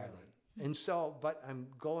big island. And so, but I'm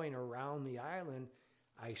going around the island.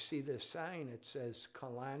 I see this sign. It says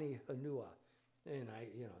Kalani Hanua, and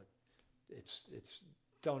it's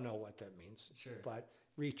don't know what that means. Sure. But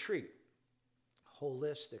retreat,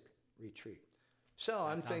 holistic retreat. So That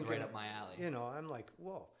I'm sounds thinking, right up my alley. I'm like,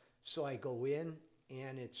 whoa. So I go in,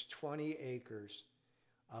 and it's 20 acres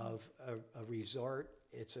of a resort.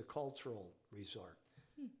 It's a cultural resort.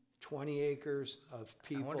 20 acres of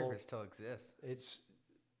people. I wonder if it still exists. It's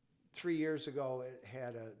 3 years ago, it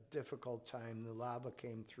had a difficult time. The lava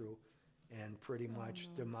came through and pretty much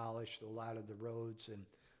demolished a lot of the roads. And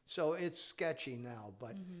so it's sketchy now.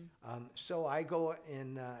 But so I go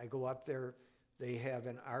up there. They have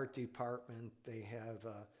an art department. They have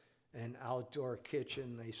an outdoor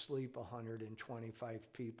kitchen. They sleep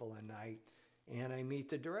 125 people a night. And I meet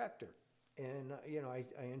the director. And, I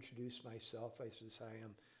introduce myself. I says, hi,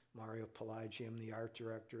 I'm Mario Palaggi. I'm the art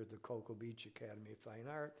director at the Cocoa Beach Academy of Fine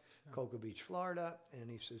Art, Cocoa Beach, Florida. And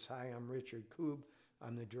he says, hi, I'm Richard Koob.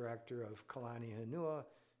 I'm the director of Kalani Hanua,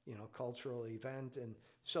 cultural event. And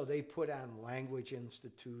so they put on language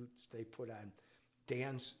institutes. They put on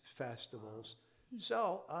dance festivals.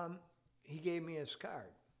 So he gave me his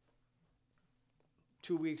card.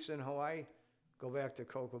 2 weeks in Hawaii, go back to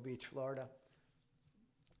Cocoa Beach, Florida.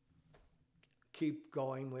 Keep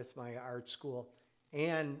going with my art school.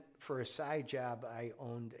 And for a side job, I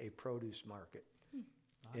owned a produce market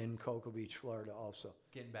in Cocoa Beach, Florida also.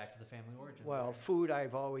 Getting back to the family origins. Well, there. food,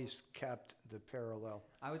 I've always kept the parallel.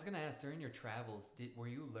 I was going to ask, during your travels, were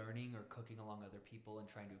you learning or cooking along other people and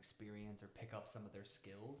trying to experience or pick up some of their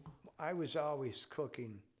skills? I was always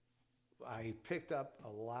cooking. I picked up a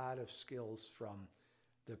lot of skills from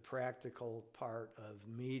the practical part of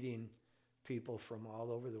meeting people from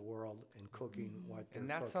all over the world and cooking what they're And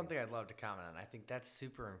that's cooking. something I'd love to comment on. I think that's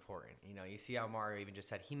super important. You see how Mario even just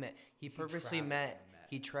said he purposely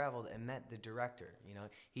he traveled and met the director.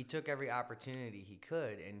 He took every opportunity he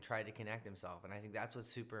could and tried to connect himself. And I think that's what's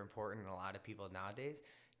super important. And a lot of people nowadays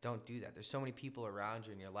don't do that. There's so many people around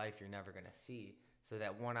you in your life you're never going to see. So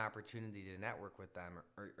that one opportunity to network with them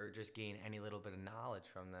or just gain any little bit of knowledge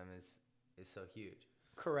from them is so huge.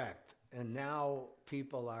 Correct. And now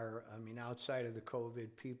people are, outside of the COVID,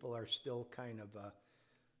 people are still kind of,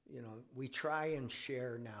 we try and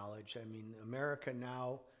share knowledge. America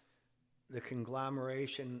now, the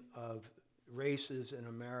conglomeration of races in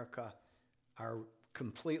America are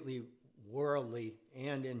completely worldly,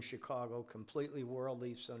 and in Chicago, completely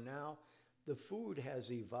worldly. So now the food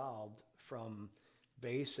has evolved from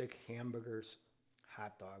basic hamburgers,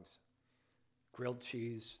 hot dogs, grilled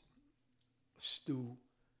cheese, stew,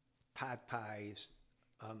 pot pies,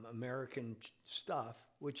 American stuff,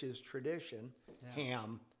 which is tradition,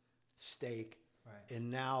 ham, steak, Right. and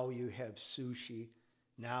now you have sushi,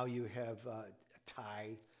 now you have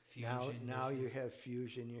Thai, Fusion now you dishes. have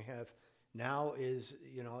fusion, you have, now is,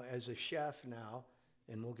 as a chef now,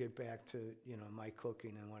 and we'll get back to, my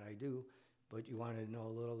cooking and what I do, but you want to know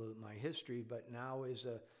a little of my history, but now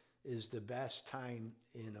is the best time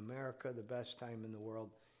in America, the best time in the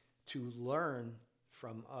world to learn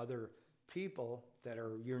from other people that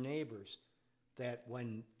are your neighbors, that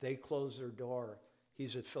when they close their door,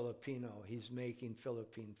 he's a Filipino, he's making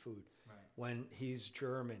Philippine food. Right. When he's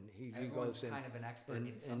German, he Everyone's goes in kind of an expert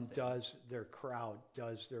in something. and does their kraut,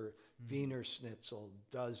 does their Wiener Schnitzel,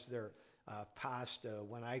 does their pasta.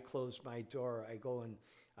 When I close my door, I go and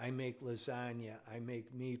I make lasagna, I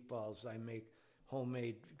make meatballs, I make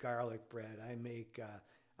homemade garlic bread, I make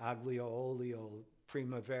aglio olio,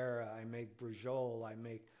 primavera, I make brujol,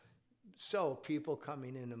 so people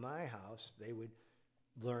coming into my house, they would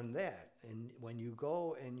learn that. And when you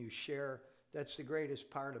go and you share, that's the greatest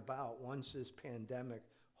part about once this pandemic,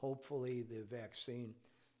 hopefully the vaccine,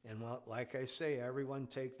 and like I say, everyone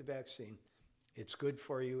take the vaccine. It's good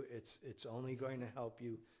for you. It's only going to help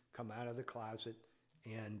you come out of the closet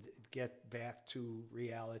and get back to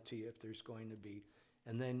reality if there's going to be.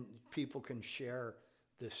 And then people can share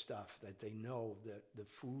the stuff that they know, the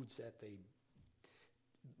foods that they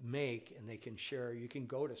make, and they can share. You can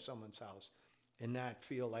go to someone's house and not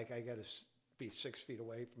feel like I got to be 6 feet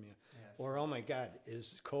away from you. Yeah, Or, oh my God,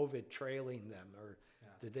 is COVID trailing them? Or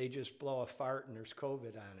did they just blow a fart and there's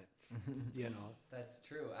COVID on it? That's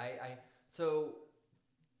true. So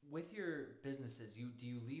with your businesses, do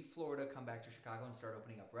you leave Florida, come back to Chicago, and start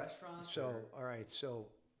opening up restaurants? So, all right, so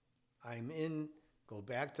go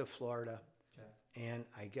back to Florida, and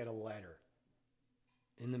I get a letter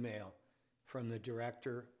in the mail from the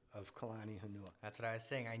director of Kalani Hanua. That's what I was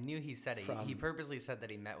saying. I knew he said it. He purposely said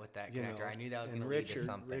that he met with that connector. I knew that was going to lead to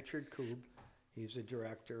something. Richard Koob, he's a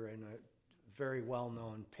director and a very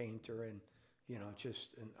well-known painter and,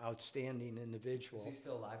 just an outstanding individual. Is he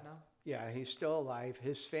still alive now? Yeah, he's still alive.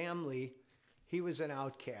 His family, he was an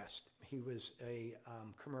outcast. He was a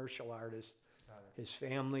commercial artist. His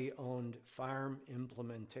family owned farm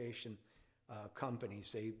implementation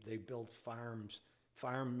companies. They built farm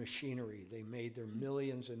machinery. They made their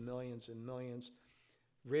millions and millions and millions.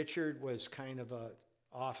 Richard was kind of a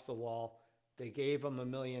off the wall. They gave him $1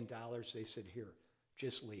 million. They said, "Here,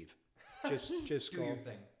 just leave, just Do go, your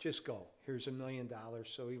thing." just go. Here's $1 million."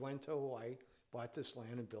 So he went to Hawaii, bought this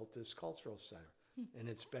land, and built this cultural center. And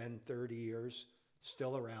it's been 30 years,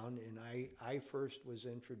 still around. And I first was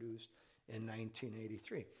introduced in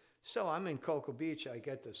 1983. So I'm in Cocoa Beach. I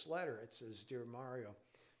get this letter. It says, "Dear Mario,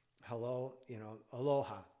 hello,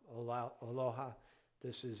 aloha, aloha.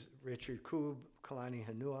 This is Richard Koob, Kalani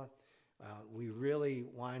Hanua. We really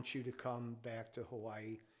want you to come back to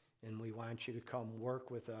Hawaii, and we want you to come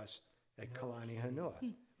work with us at Kalani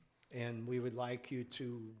Hanua. And we would like you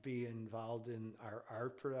to be involved in our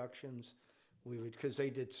art productions. We would, because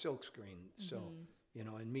they did silkscreen, so,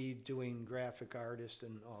 and me doing graphic artist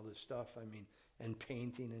and all this stuff, and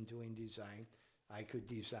painting and doing design. I could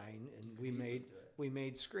design, and we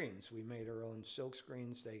made screens. We made our own silk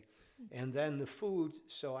screens. And then the food,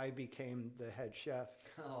 so I became the head chef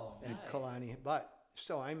at Kalani. But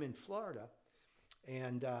so I'm in Florida,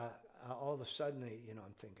 and all of a sudden,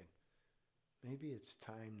 I'm thinking, maybe it's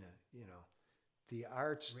time to, the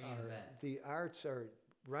arts are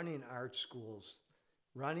running art schools,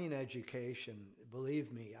 running education.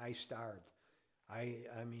 Believe me, I starved. I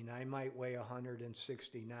might weigh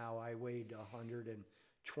 160 now. I weighed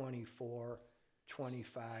 124,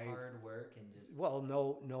 25. Hard work and just... Well,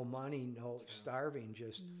 no money, starving,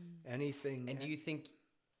 just anything. And do you think,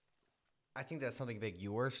 I think that's something big.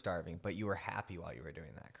 You were starving, but you were happy while you were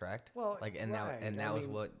doing that, correct? Well, that was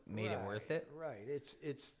what made it worth it? Right.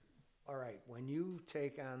 It's all right. When you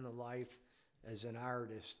take on the life as an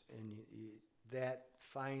artist and that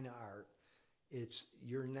fine art,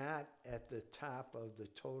 you're not at the top of the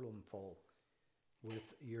totem pole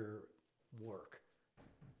with your work.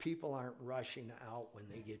 People aren't rushing out when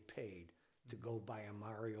they get paid to go buy a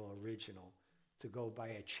Mario original, to go buy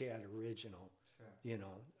a Chad original. Sure.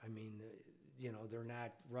 They're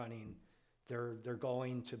not running. They're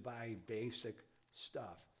going to buy basic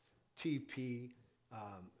stuff, TP,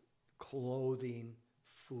 clothing,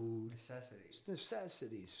 food.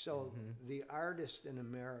 Necessities. So the artist in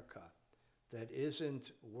America that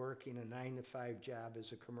isn't working a 9-to-5 job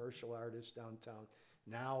as a commercial artist downtown,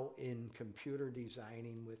 now in computer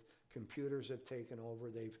designing, with computers have taken over,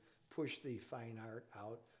 they've pushed the fine art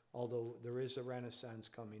out, although there is a renaissance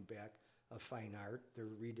coming back of fine art. They're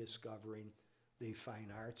rediscovering the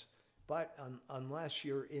fine arts. But unless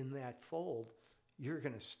you're in that fold, you're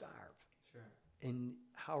going to starve. Sure. And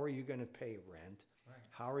how are you going to pay rent? Right.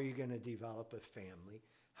 How are you going to develop a family?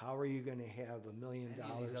 How are you going to have $1 million? Any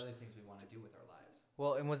of these other things we want to do with our lives.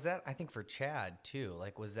 Well, and was that, I think, for Chad, too?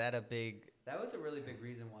 Like, was that a big... That was a really big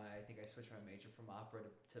reason why I think I switched my major from opera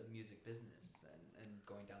to music business and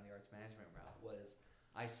going down the arts management route, was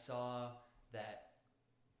I saw that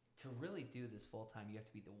to really do this full time, you have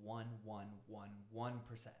to be the 1%.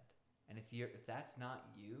 And if that's not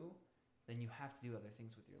you, then you have to do other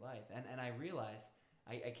things with your life. And I realized,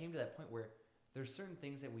 I came to that point where there's certain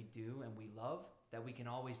things that we do and we love that we can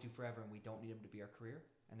always do forever, and we don't need them to be our career.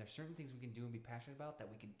 And there's certain things we can do and be passionate about that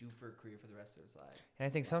we can do for a career for the rest of our lives. And I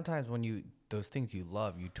think sometimes when those things you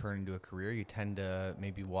love, you turn into a career, you tend to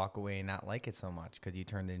maybe walk away and not like it so much because you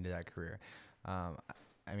turned into that career. I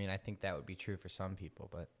think that would be true for some people,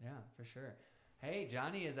 but... Yeah, for sure. Hey,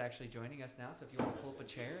 Johnny is actually joining us now, so if you want to pull up a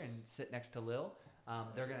chair and sit next to Lil,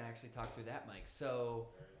 they're going to actually talk through that mic. So...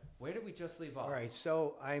 Where did we just leave off? All right,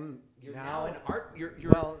 so You're now in art.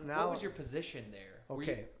 What was your position there?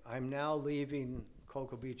 Okay, I'm now leaving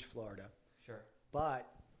Cocoa Beach, Florida. Sure. But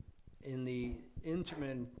in the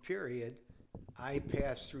interim period, I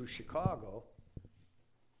passed through Chicago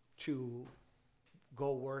to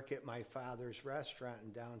go work at my father's restaurant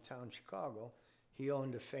in downtown Chicago. He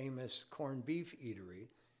owned a famous corned beef eatery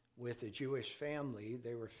with a Jewish family.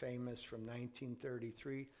 They were famous from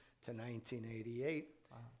 1933 to 1988.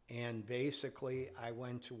 Wow. And basically, I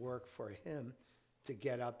went to work for him to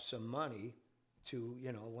get up some money to,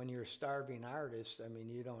 when you're a starving artist,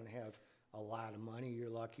 you don't have a lot of money. You're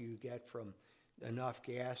lucky you get from enough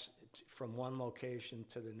gas from one location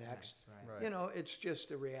to the next. Right. It's just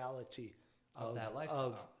the reality of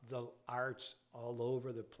the arts all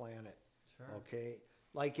over the planet. Sure. Okay?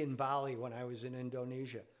 Like in Bali, when I was in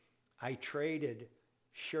Indonesia, I traded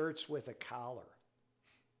shirts with a collar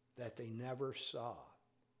that they never saw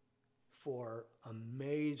for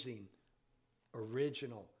amazing,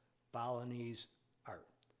 original Balinese art.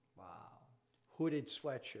 Wow. Hooded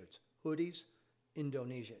sweatshirts. Hoodies,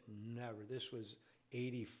 Indonesia, never. This was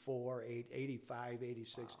 84, 85,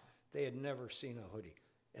 86. Wow. They had never seen a hoodie.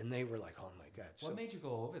 And they were like, oh my God. What made you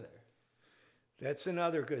go over there? That's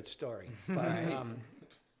another good story. But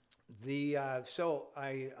So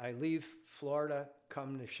I leave Florida,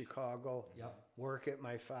 come to Chicago, Yep. work at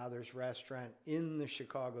my father's restaurant in the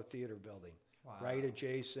Chicago Theater Building, Wow. right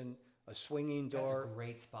adjacent, a swinging That's door a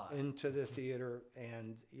great spot. into the theater.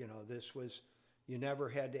 And, this was, you never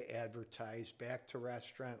had to advertise, back to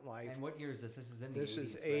restaurant life. And what year is this? This is in the This 80s,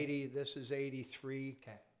 is right? 80, this is 83,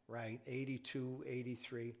 Okay. right, 82,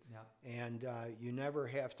 83. Yeah. And you never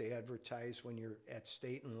have to advertise when you're at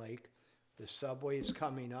State and Lake. The subway's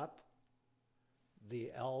coming up,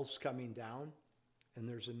 the L's coming down, and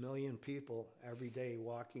there's 1 million people every day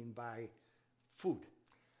walking by food.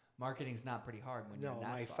 Marketing's not pretty hard when you're No, in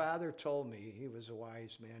that my spot. father told me, he was a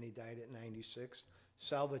wise man, he died at 96.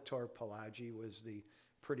 Salvatore Palaggi was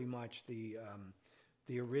pretty much the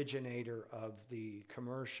originator of the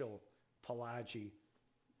commercial Palaggi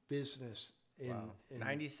business in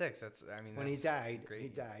 96. when he died. great. He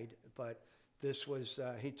died, but this was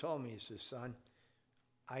he told me, he says, son,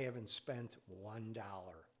 I haven't spent $1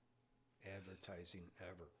 advertising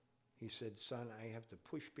ever. He said, son, I have to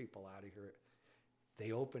push people out of here.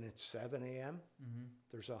 They open at 7 a.m. Mm-hmm.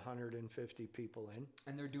 There's 150 people in.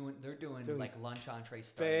 And they're doing Doing like lunch entree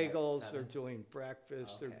starting at Bagels, 7. they're doing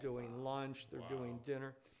breakfast, Okay, they're doing lunch, they're doing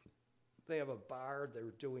dinner. They have a bar,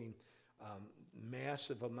 they're doing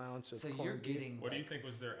massive amounts of So you're corned beef. getting What do you like, think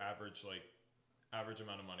was their average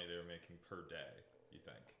amount of money they were making per day, you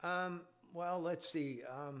think? Well, let's see.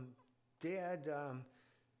 Dad,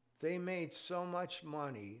 they made so much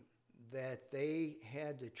money that they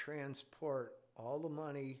had to transport all the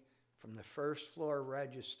money from the first floor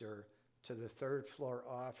register to the third floor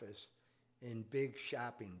office in big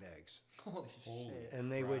shopping bags. holy shit.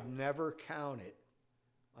 And they Crap. would never count it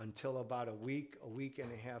until about a week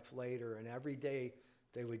and a half later. And every day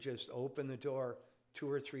they would just open the door 2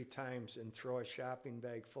 or 3 times and throw a shopping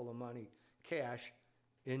bag full of money, cash,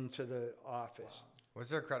 into the office. Was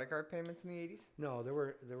there credit card payments in the 80s? No, there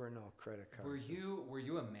were no credit cards. Were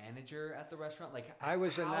you a manager at the restaurant? Like I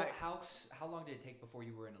was a how long did it take before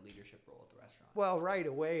you were in a leadership role at the restaurant? Well, right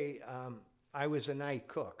away, I was a night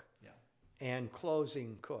cook Yeah. and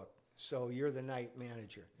closing cook. So you're the night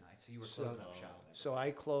manager. Nice. So you were So- closing up shop. So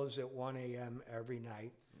I close at 1 a.m. every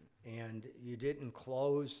night, and you didn't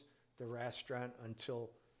close the restaurant until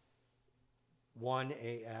 1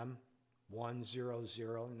 a.m.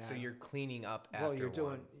 1:00. So you're cleaning up after well, you're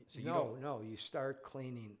doing one. So you no. You start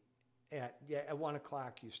cleaning at 1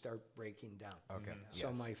 o'clock. You start breaking down. Okay. So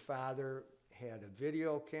yes. my father had a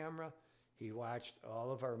video camera. He watched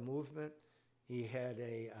all of our movement. He had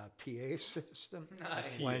a PA system.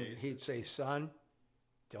 Nice. When PA he'd say, son,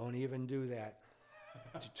 don't even do that.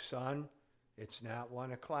 Son, it's not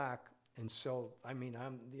 1 o'clock. And so,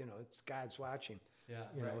 it's God's watching. Yeah.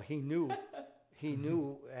 He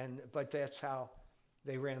knew, but that's how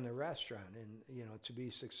they ran the restaurant. And, to be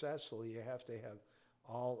successful, you have to have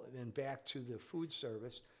and back to the food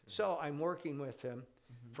service. So I'm working with him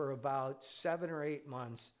for about 7 or 8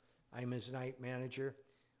 months. I'm his night manager.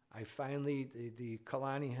 I finally, the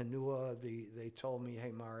Kalani Hanua, they told me,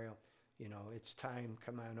 hey, Mario, it's time,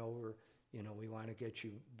 come on over. We want to get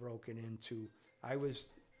you broken into. I was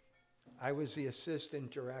the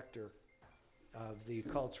assistant director of the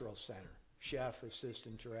cultural center, chef,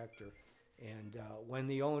 assistant director. And when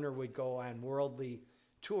the owner would go on worldly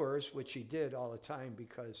tours, which he did all the time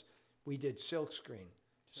because we did silk screen.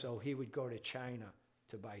 So he would go to China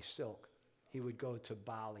to buy silk. He would go to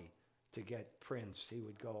Bali to get prints. He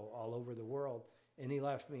would go all over the world, and he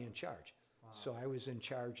left me in charge. Wow. So I was in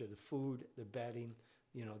charge of the food, the bedding,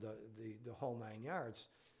 the whole 9 yards.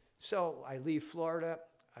 So I leave Florida.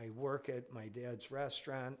 I work at my dad's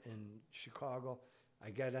restaurant in Chicago. I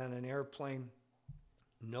get on an airplane,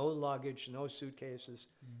 no luggage, no suitcases.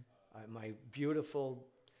 My beautiful,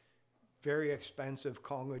 very expensive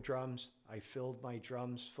Conga drums. I filled my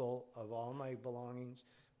drums full of all my belongings,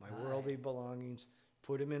 my worldly Nice. belongings,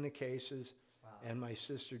 put them in the cases. Wow. And my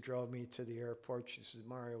sister drove me to the airport. She says,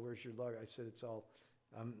 Mario, where's your luggage? I said, it's all,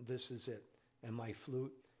 this is it. And my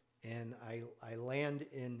flute. And I land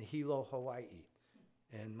in Hilo, Hawaii.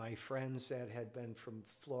 And my friends that had been from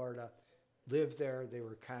Florida lived there. They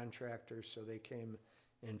were contractors, so they came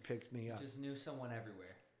and picked me You up. just knew someone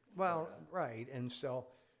everywhere. Well, sorta. right. And so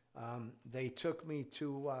they took me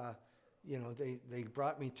to, they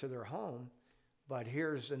brought me to their home. But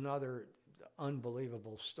here's another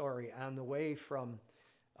unbelievable story. On the way from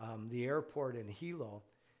the airport in Hilo,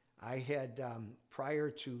 I had, prior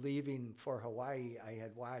to leaving for Hawaii, I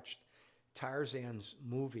had watched Tarzan's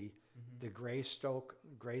movie, the Greystoke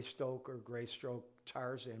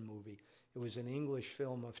Tarzan movie. It was an English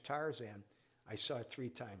film of Tarzan. I saw it 3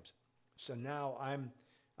 times. So now I'm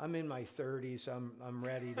I'm in my 30s. I'm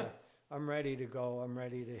ready to go. I'm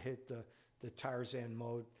ready to hit the Tarzan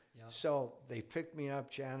mode. Yep. So they picked me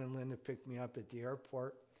up. Jan and Linda picked me up at the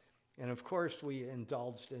airport, and of course we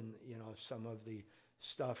indulged in some of the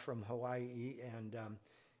stuff from Hawaii, and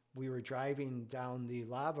we were driving down the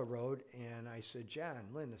lava road, and I said, Jan,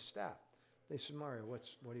 Linda, stop. They said, Mario, what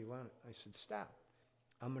do you want? I said, stop.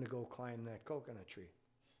 I'm going to go climb that coconut tree.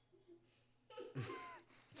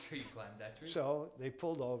 So you climbed that tree? So they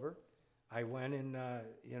pulled over. I went and,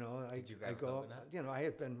 Did you grab I a go, coconut? I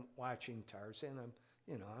had been watching Tarzan.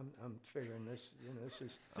 I'm figuring this, this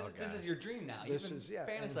is, This is your dream now. This You've is- been yeah,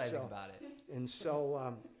 and fantasizing so- about it. and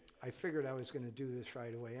so I figured I was going to do this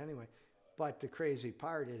right away anyway. But the crazy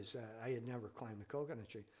part is I had never climbed a coconut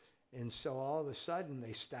tree. And so all of a sudden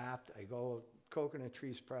they stopped. I go, coconut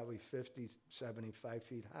tree's probably 50, 75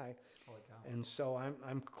 feet high. Holy cow. And so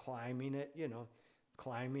I'm climbing it,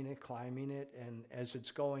 climbing it. And as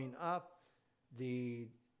it's going up, the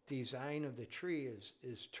design of the tree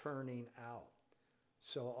is turning out.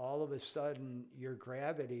 So all of a sudden your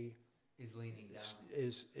gravity He's leaning down.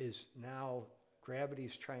 is now,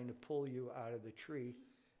 gravity's trying to pull you out of the tree.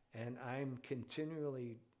 And I'm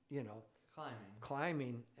continually,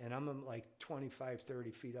 climbing, and I'm like 25,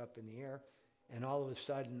 30 feet up in the air. And all of a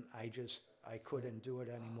sudden, I couldn't do it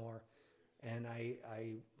anymore. And I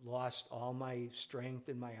lost all my strength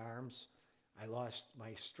in my arms. I lost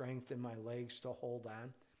my strength in my legs to hold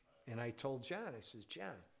on. And I told John, I says,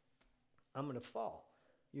 John, I'm going to fall.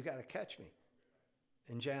 You got to catch me.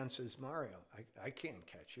 And John says, Mario, I can't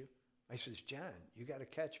catch you. I says, John, you got to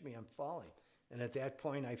catch me. I'm falling. And at that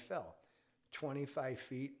point, I fell 25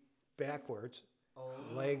 feet backwards,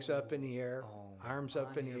 legs up in the air, arms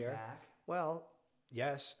up in On the your air. back? Well,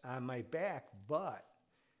 yes, on my back, but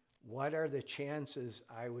what are the chances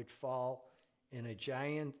I would fall in a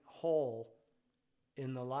giant hole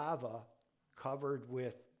in the lava covered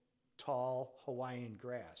with tall Hawaiian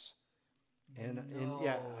grass? And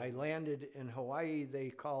yeah, I landed in Hawaii. They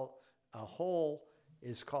call a hole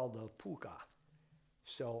is called a puka.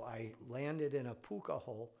 So I landed in a puka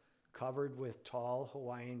hole covered with tall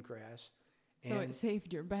Hawaiian grass. So it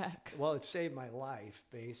saved your back. Well, it saved my life,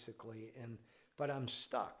 basically. But I'm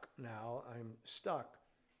stuck now. I'm stuck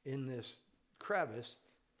in this crevice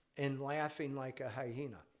and laughing like a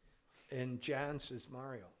hyena. And John says,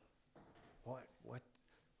 Mario, what,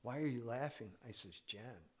 why are you laughing? I says, John,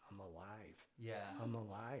 I'm alive. Yeah. I'm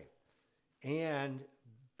alive. And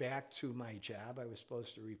back to my job, I was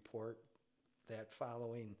supposed to report that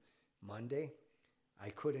following Monday. I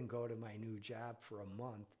couldn't go to my new job for a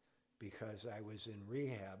month because I was in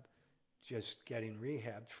rehab, just getting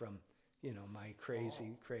rehabbed from, my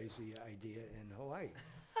crazy idea in Hawaii.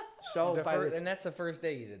 So And that's the first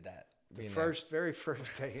day you did that. very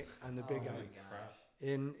first day on the Big Oh my Eye gosh.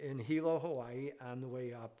 in Hilo, Hawaii, on the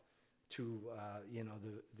way up to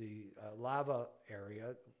the lava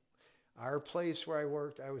area. Our place where I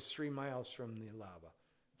worked, I was 3 miles from the lava,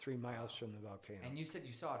 3 miles from the volcano. And you said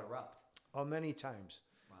you saw it erupt. Oh, many times.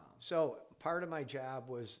 Wow. So part of my job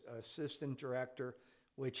was assistant director,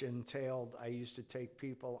 which entailed I used to take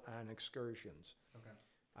people on excursions. Okay.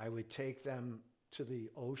 I would take them to the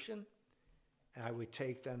ocean. I would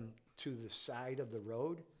take them to the side of the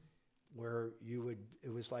road where it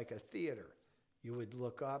was like a theater. You would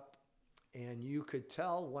look up and you could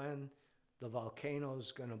tell when the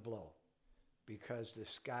volcano's going to blow because the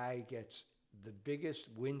sky gets the biggest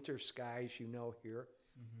winter skies here.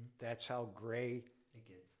 Mm-hmm. That's how gray, It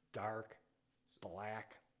gets. dark,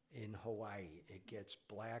 black in Hawaii. It gets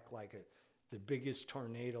black like the biggest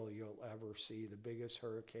tornado you'll ever see, the biggest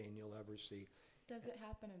hurricane you'll ever see. Does it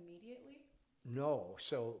happen immediately? No.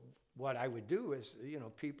 So what I would do is,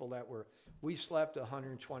 people we slept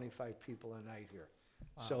 125 people a night here.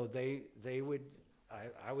 Wow. So they would,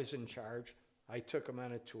 I was in charge. I took them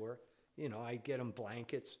on a tour. I'd get them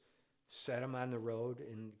blankets, set them on the road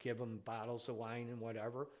and give them bottles of wine and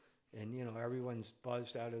whatever. And, everyone's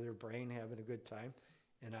buzzed out of their brain having a good time.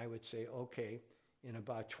 And I would say, okay, in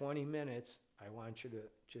about 20 minutes, I want you to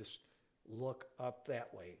just look up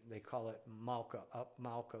that way. They call it Mauka.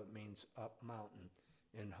 Mauka means up mountain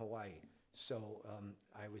in Hawaii. So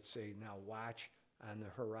I would say, now watch on the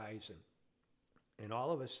horizon. And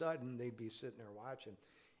all of a sudden, they'd be sitting there watching.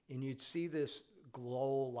 And you'd see this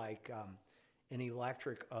glow like an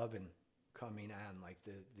electric oven coming on, like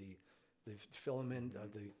the filament of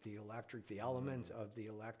the electric, the element of the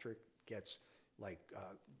electric gets like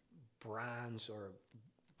bronze or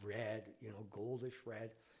red, goldish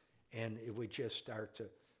red. And it would just start to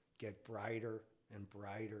get brighter and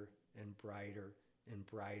brighter and brighter and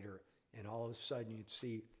brighter. And all of a sudden you'd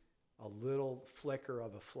see a little flicker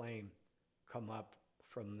of a flame come up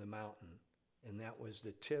from the mountain, and that was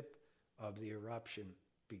the tip of the eruption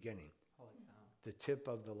beginning, Holy cow. the tip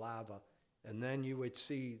of the lava. And then you would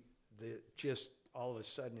see just all of a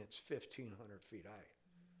sudden it's 1,500 feet high.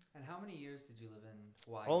 And how many years did you live in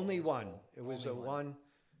Hawaii? Only in one. school? It was Only a one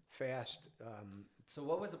fast. So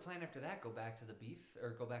what was the plan after that? Go back to the beef,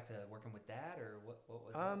 or go back to working with Dad, or what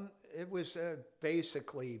was It was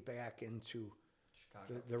basically back into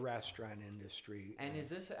Chicago? the restaurant industry. And is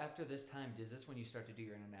this after this time? Is this when you start to do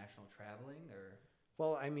your international traveling, or?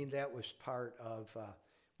 Well, I mean, that was part of,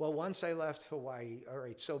 well, once I left Hawaii, all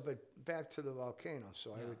right, so, but back to the volcano.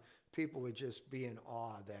 So Yeah. people would just be in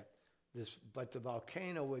awe that but the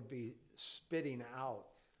volcano would be spitting out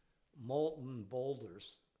molten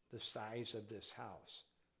boulders the size of this house.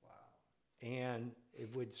 Wow. And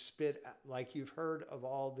it would spit, like you've heard of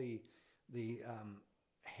all the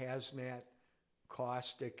hazmat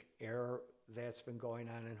caustic air that's been going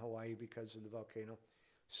on in Hawaii because of the volcano.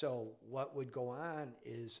 So what would go on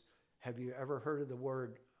is, have you ever heard of the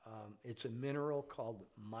word, it's a mineral called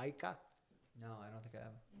mica? No, I don't think I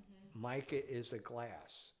have. Mica is a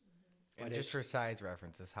glass. And But just it's- for size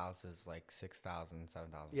reference, this house is like 6,000,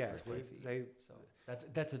 7,000 Yes, square feet. So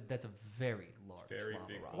that's a very large Very lava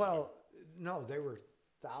big rock. well, no, there were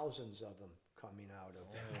thousands of them coming out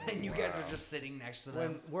of it. And you guys are just sitting next to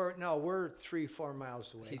them. We're 3-4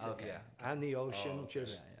 miles away. Okay. Yeah. On the ocean, Oh, okay.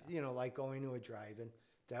 just, Yeah, like going to a drive-in.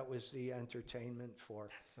 That was the entertainment for.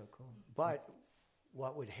 That's so cool. But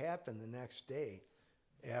what would happen the next day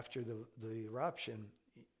after the eruption,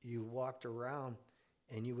 you walked around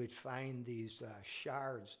and you would find these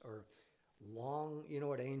shards or long, you know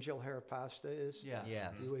what angel hair pasta is? Yeah.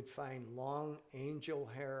 Yeah. You would find long angel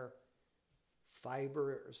hair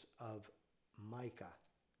fibers of mica,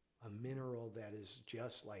 a mineral that is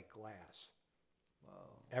just like glass, Whoa.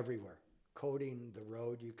 everywhere. Coating the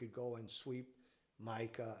road, you could go and sweep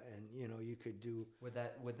mica, and you could do. Would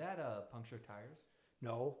that puncture tires?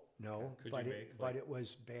 No, Could but you it make, but like- it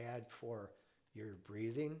was bad for your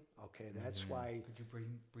breathing. Okay, that's why. Could you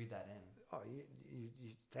breathe that in? Oh,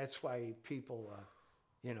 that's why people,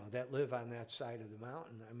 that live on that side of the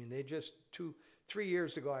mountain. I mean, they just 3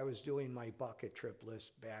 years ago, I was doing my bucket trip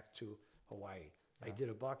list back to Hawaii. I Yeah. did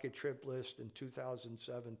a bucket trip list in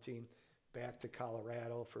 2017 back to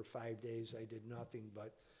Colorado for 5 days. I did nothing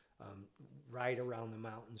but ride around the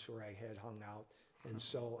mountains where I had hung out. And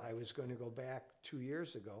so I was going to go back 2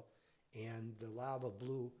 years ago, and the lava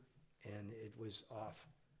blew, and it was off.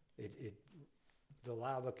 The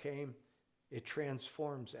lava came. It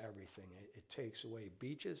transforms everything. It takes away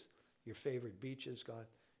beaches. Your favorite beach is gone.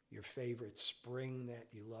 Your favorite spring that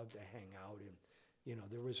you love to hang out in.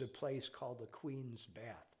 There was a place called the Queen's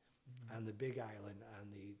Bath on the Big Island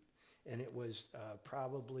and it was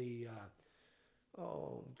probably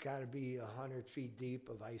got to be 100 feet deep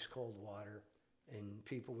of ice cold water. And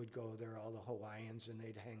people would go there, all the Hawaiians, and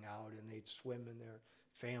they'd hang out and they'd swim in there.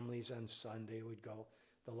 Families on Sunday would go.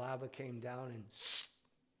 The lava came down and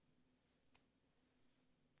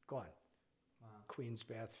gone. Wow. Queen's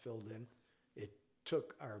Bath filled in. It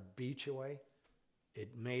took our beach away.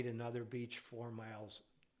 It made another beach 4 miles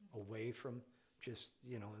away from just,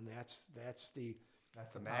 and that's the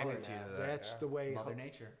That's The the power, magnitude yeah. of that. that's the way. Mother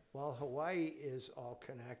Nature. Well, Hawaii is all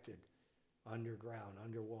connected, underground,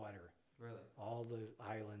 underwater. Really. All the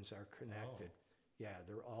islands are connected. Yeah,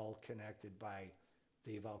 they're all connected by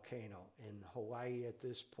the volcano. And Hawaii at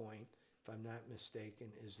this point, if I'm not mistaken,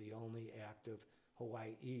 is the only active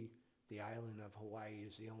the island of Hawaii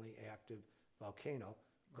is the only active volcano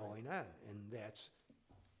going on. And that's,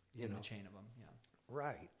 In the chain of them, yeah.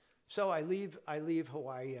 right. So I leave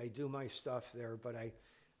Hawaii, I do my stuff there, but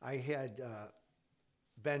I had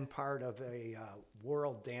been part of a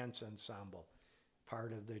world dance ensemble,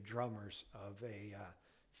 part of the drummers of a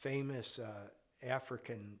famous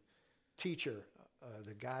African teacher,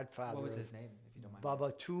 the godfather What was of his name, if you don't mind?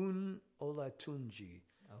 Babatun Olatunji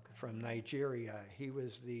Okay. from Nigeria. He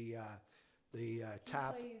was the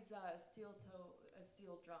top. He plays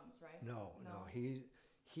steel drums, right? No.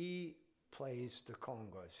 He plays the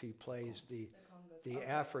congas. He plays the Congas.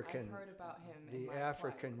 African. I've heard about him. The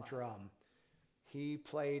African drum. He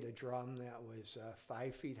played a drum that was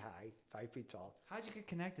 5 feet high, 5 feet tall. How'd you get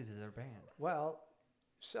connected to their band? Well,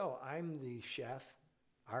 so I'm the chef,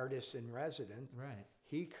 artist in resident. Right.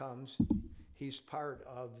 He comes. He's part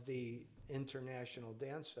of the International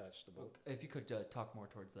Dance Festival. If you could talk more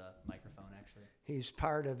towards the microphone, actually. He's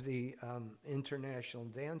part of the International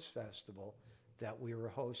Dance Festival that we were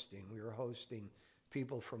hosting. We were hosting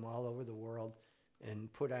people from all over the world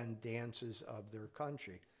and put on dances of their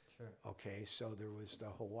country. Sure. Okay, so there was the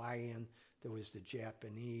Hawaiian, there was the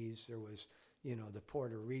Japanese, there was, the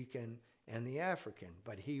Puerto Rican and the African,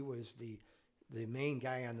 but he was the main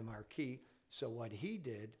guy on the marquee. So what he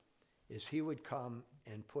did is he would come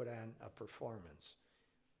and put on a performance,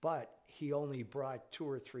 but he only brought 2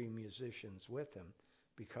 or 3 musicians with him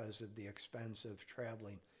because of the expense of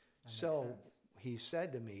traveling. So he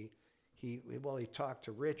said to me, he talked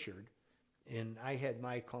to Richard, and I had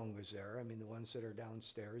my congas there. I mean, the ones that are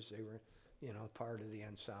downstairs, they were, part of the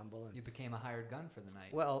ensemble. And You became a hired gun for the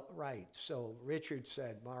night. well, right. So Richard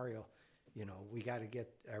said, Mario, we got to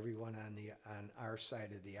get everyone on our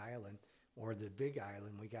side of the island or the big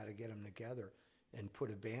island. We got to get them together and put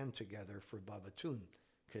a band together for Bubba Toon,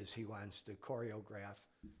 because he wants to choreograph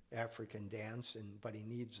African dance, but he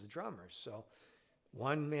needs the drummers. So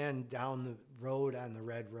one man down the road on the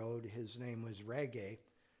Red Road, his name was Reggae,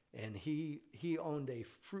 and he owned a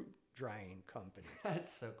fruit drying company.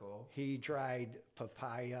 That's so cool. He dried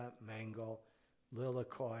papaya, mango,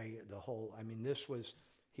 lilikoi,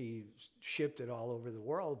 he shipped it all over the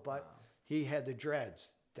world, but he had the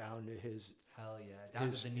dreads down to his Hell yeah.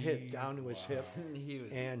 Down his to the knees. hip, down to his hip,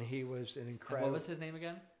 And he was an what incredible was his name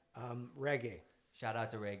again? Reggae. Shout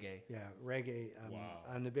out to Reggae. Yeah, Reggae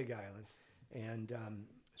on the Big Island, and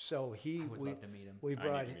so I would love to meet him. we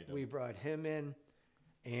brought him in,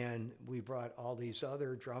 and we brought all these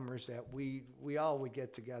other drummers that we all would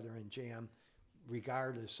get together and jam,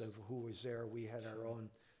 regardless of who was there. We had our own,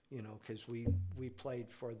 because we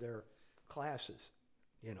played for their classes.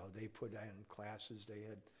 They put on classes. They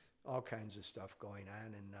had all kinds of stuff going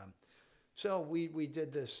on, and so we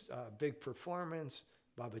did this big performance.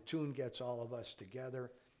 Bubba Toon gets all of us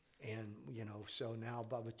together, and so now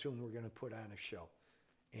Bubba Toon, we're going to put on a show.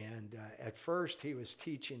 And at first he was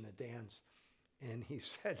teaching the dance, and he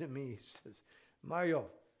said to me, he says, Mario,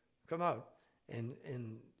 come out. And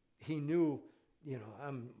he knew,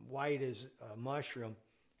 I'm white as a mushroom,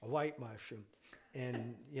 a white mushroom.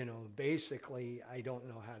 And, basically I don't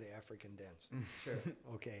know how to African dance. Sure.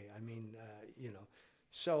 Okay. I mean,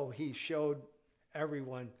 so he showed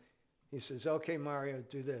everyone. He says, okay, Mario,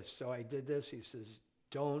 do this. So I did this. He says,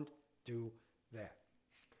 don't do that.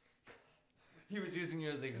 He was using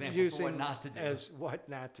you as an example for what not to do. As what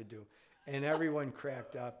not to do. And everyone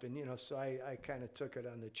cracked up. And, so I kind of took it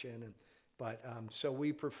on the chin. But so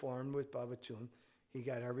we performed with Bubba Toon. He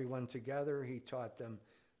got everyone together. He taught them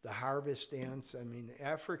the harvest dance. I mean,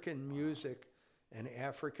 African music and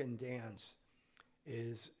African dance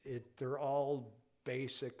they're all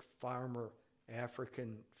basic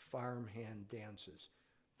African farmhand dances.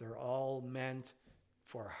 They're all meant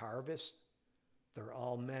for harvest. They're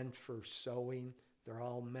all meant for sowing. They're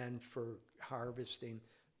all meant for harvesting.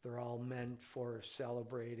 They're all meant for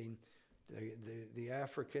celebrating the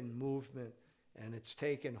African movement, and it's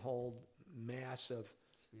taken hold massive.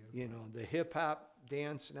 The hip hop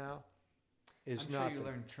dance now is I'm nothing. sure you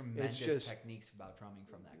learned tremendous techniques about drumming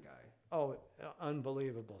from that guy. Oh,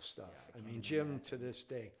 unbelievable stuff. Yeah, I mean, Jim, to this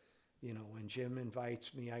day, when Jim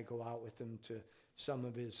invites me, I go out with him to some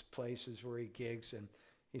of his places where he gigs, and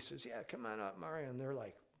he says, yeah, come on up, Mario. And they're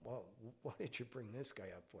like, well, what did you bring this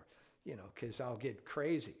guy up for? Because I'll get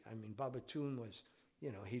crazy. I mean, Bubba Toon was,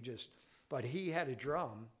 but he had a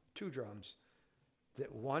drum, 2 drums,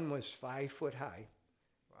 that one was 5 foot high,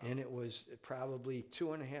 and it was probably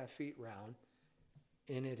 2.5 feet round,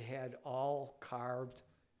 and it had all carved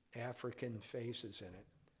African faces in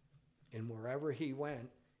it. And wherever he went,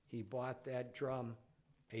 he bought that drum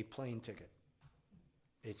a plane ticket.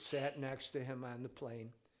 It sat next to him on the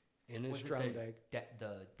plane in his drum bag.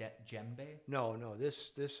 The djembe? No,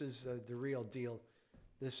 this is the real deal.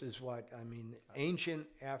 This is what, I mean, ancient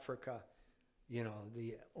Africa,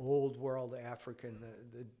 the old world African,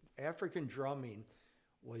 the African drumming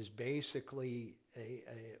was basically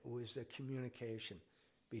was a communication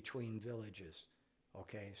between villages.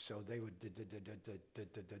 Okay, so they would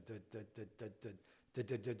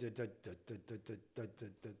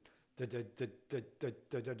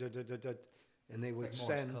and they would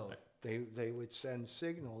send they would send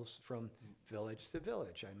signals from village to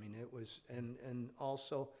village. I mean, it was and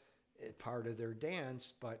also part of their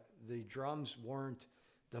dance, but the drums weren't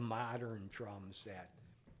the modern drums that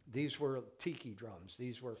these were tiki drums.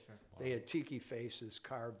 These were they had tiki faces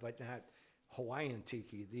carved, but not Hawaiian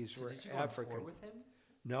tiki. These were did you go African. on tour with him?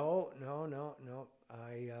 No.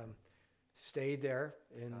 I stayed there,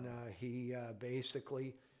 and he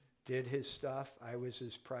basically did his stuff. I was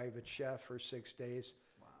his private chef for 6 days.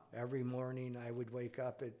 Wow. Every morning, I would wake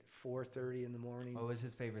up at 4:30 in the morning. What was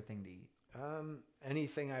his favorite thing to eat?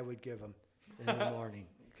 Anything I would give him in the morning,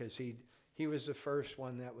 because he was the first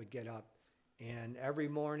one that would get up And every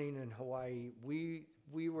morning in Hawaii, we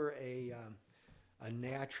were a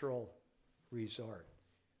natural resort.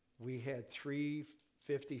 We had three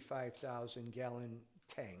 55,000-gallon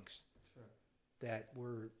tanks that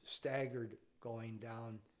were staggered going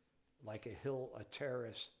down like a hill, a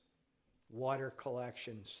terrace water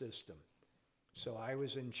collection system. So I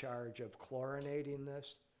was in charge of chlorinating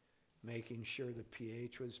this, making sure the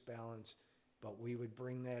pH was balanced, but we would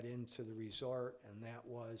bring that into the resort, and that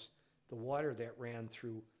was the water that ran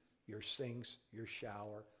through your sinks, your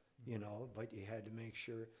shower, you know, but you had to make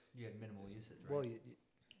sure. You had minimal usage, right?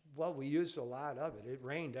 Well, we used a lot of it. It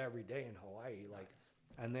rained every day in Hawaii, like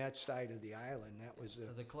on that side of the island. That was so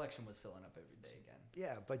the collection was filling up every day again.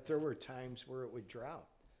 Yeah, but there were times where it would drought,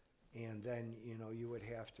 and then, you know, you would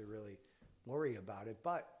have to really worry about it.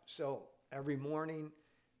 But so every morning,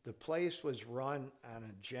 the place was run on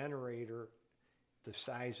a generator the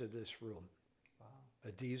size of this room. Wow.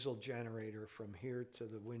 A diesel generator from here to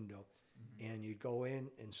the window. And you'd go in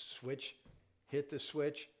and hit the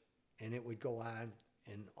switch, and it would go on,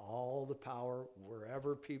 and all the power,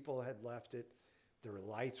 wherever people had left it, their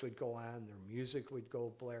lights would go on, their music would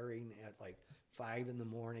go blaring at like 5 in the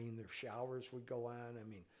morning, their showers would go on. I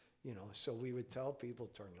mean, you know, so we would tell people,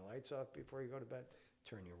 turn your lights off before you go to bed,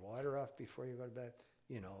 turn your water off before you go to bed,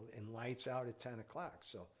 you know, and lights out at 10 o'clock.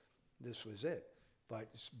 So this was it.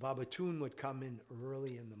 But Baba Toon would come in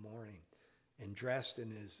early in the morning and dressed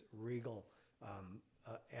in his regal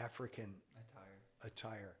African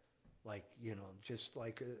attire, like, you know, just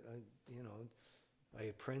like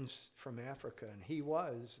a prince from Africa. And he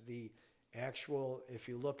was the actual, if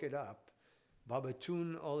you look it up, Baba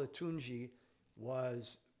Toon Olatunji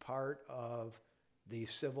was part of the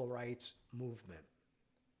civil rights movement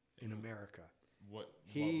in America. What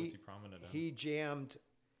was he prominent in? He jammed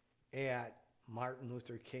at Martin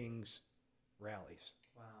Luther King's rallies.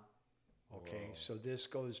 Wow. Okay, Whoa. so this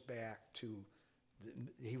goes back to,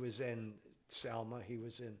 he was in Selma, he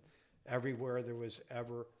was in everywhere there was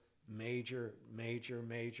ever major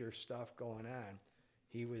stuff going on.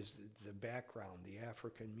 He was the background. The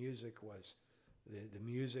African music was the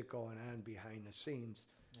music going on behind the scenes.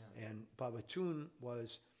 Yeah. And Baba Toon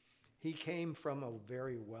he came from a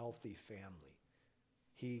very wealthy family.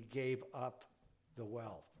 He gave up the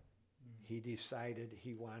wealth. He decided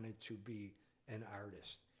he wanted to be an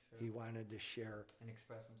artist. Sure. He wanted to share and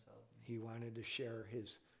express himself. He wanted to share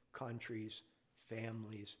his country's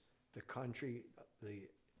families, the country, the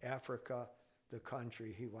Africa, the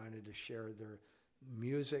country. He wanted to share their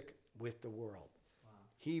music with the world. Wow.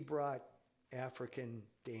 He brought African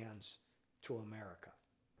dance to America.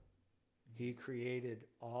 He created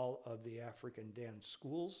all of the African dance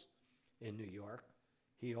schools in New York.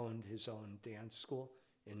 He owned his own dance school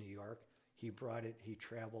in New York. He brought it, he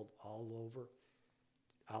traveled all over.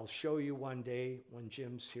 I'll show you one day when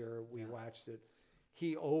Jim's here, we watched it.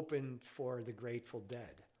 He opened for the Grateful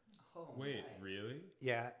Dead. Oh, wait, nice. really?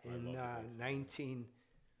 Yeah, in either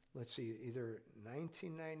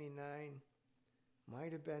 1999,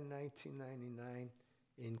 might have been 1999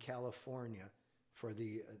 in California for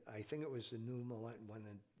I think it was the new millennium when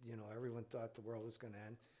everyone thought the world was going to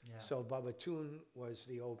end. Yeah. So Baba Toon was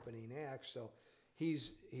the opening act. So he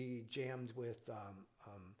jammed with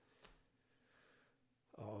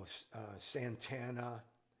Santana.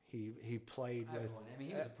 He played with. Everyone. I mean,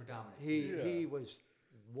 he was a predominant. He was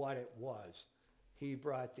what it was. He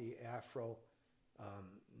brought the Afro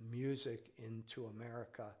music into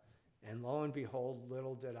America, and lo and behold,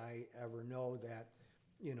 little did I ever know that.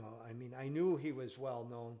 I mean, I knew he was well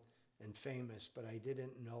known and famous, but I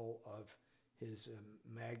didn't know of his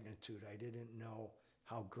magnitude. I didn't know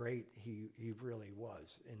how great he really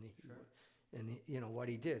was, and what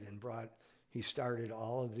he did, and he started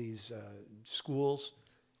all of these schools,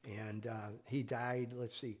 and he died.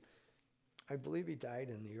 Let's see, I believe he died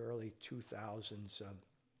in the early 2000s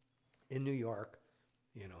in New York.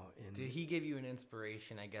 Did he give you an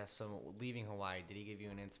inspiration? I guess leaving Hawaii, did he give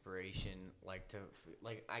you an inspiration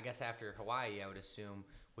I guess after Hawaii, I would assume.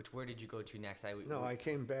 Where did you go to next? I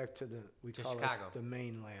came back to call Chicago. It the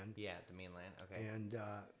mainland. Yeah, the mainland. Okay. And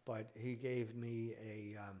but he gave me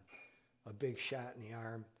a big shot in the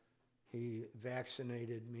arm. He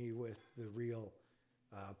vaccinated me with the real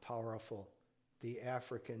powerful, the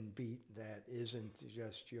African beat that isn't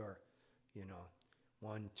just your,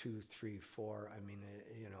 1, 2, 3, 4. I mean,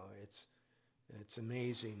 it's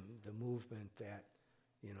amazing the movement that,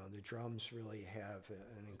 the drums really have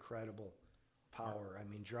an incredible power. I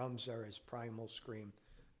mean, drums are as primal scream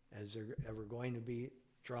as they're ever going to be.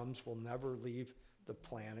 Drums will never leave the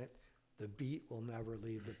planet. The beat will never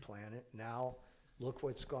leave the planet. Now, look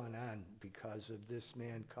what's gone on because of this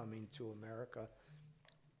man coming to America.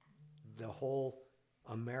 The whole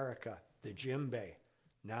America, the djembe,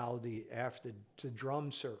 now after the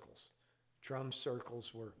drum circles. Drum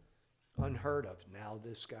circles were unheard of. Now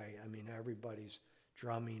this guy, I mean, everybody's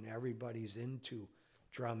drumming, everybody's into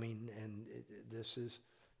drumming, and this is,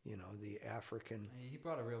 you know, the African. He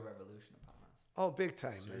brought a real revolution upon us. Oh, big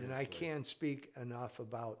time. Seriously. And I can't speak enough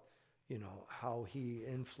about, you know, how he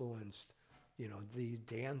influenced, you know, the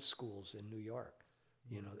dance schools in New York.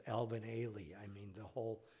 You know, Elvin Ailey, I mean, the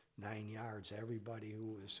whole 9 yards, everybody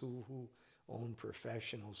who owned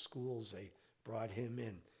professional schools, they brought him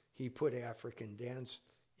in. He put African dance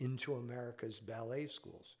into America's ballet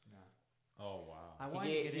schools. Yeah. Oh wow. I wanted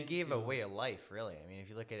to get He gave into- a way of life, really. I mean, if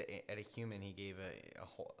you look at a human, he gave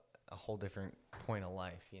a whole different point of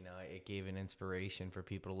life. You know, it gave an inspiration for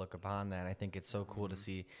people to look upon that. And I think it's so cool to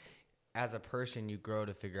see, as a person, you grow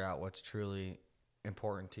to figure out what's truly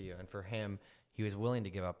important to you. And for him, he was willing to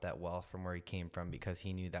give up that wealth from where he came from because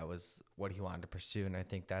he knew that was what he wanted to pursue. And I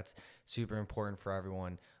think that's super important for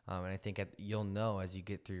everyone. And I think you'll know as you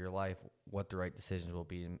get through your life what the right decisions will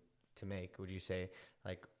be to make. Would you say,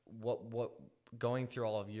 like, what going through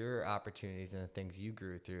all of your opportunities and the things you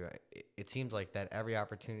grew through, it seems like that every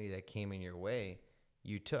opportunity that came in your way,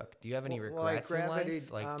 you took. Do you have any Well, I regrets in life?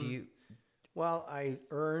 gravitated, Like, do you? Well, I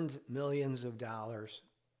earned millions of dollars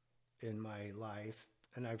in my life,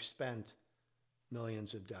 and I've spent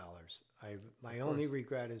millions of dollars. My only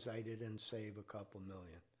regret is I didn't save a couple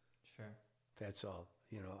million. Sure. That's all.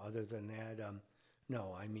 You know, other than that,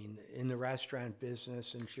 no. I mean, in the restaurant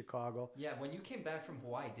business in Chicago, Yeah, when you came back from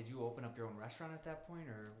Hawaii, did you open up your own restaurant at that point,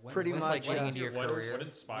 or when Pretty was- much, like getting yeah. into your What career. When's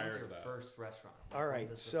inspired your that? first restaurant? All When right,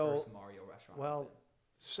 does the so- first Mario restaurant well, open?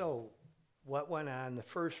 so what went on, the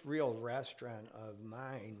first real restaurant of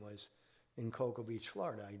mine was in Cocoa Beach,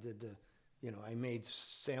 Florida. I did I made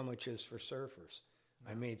sandwiches for surfers.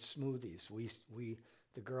 I made smoothies.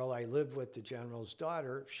 The girl I lived with, the general's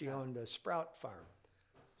daughter, she owned a sprout farm.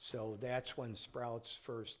 So that's when sprouts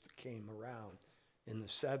first came around. In the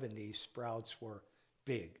 70s, sprouts were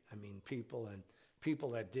big. I mean, people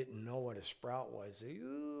that didn't know what a sprout was, they,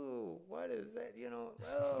 ooh, what is that? You know,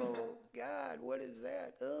 oh, God, what is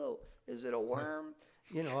that? Oh, is it a worm?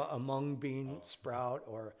 You know, a mung bean sprout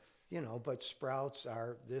or, you know, but sprouts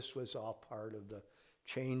this was all part of the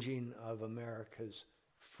changing of America's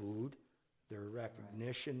food, their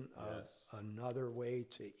recognition of another way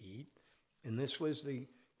to eat. And this was the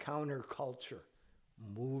counterculture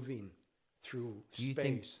moving through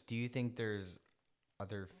space. Do you think there's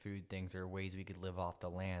other food things or ways we could live off the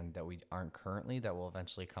land that we aren't currently that will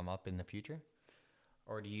eventually come up in the future?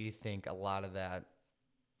 Or do you think a lot of that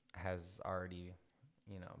has already,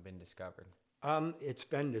 been discovered? It's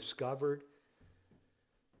been discovered.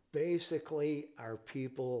 Basically, are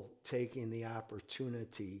people taking the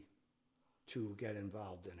opportunity to get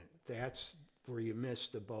involved in it? That's where you miss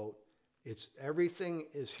the boat. Everything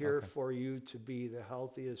is here for you to be the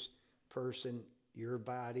healthiest person, your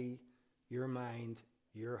body, your mind,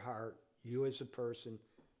 your heart, you as a person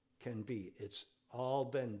can be. It's all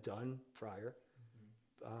been done prior.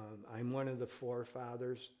 I'm one of the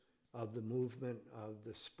forefathers of the movement of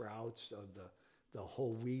the sprouts, of the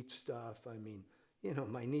whole wheat stuff. I mean,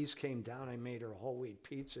 my niece came down. I made her whole wheat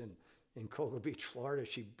pizza in Cocoa Beach, Florida.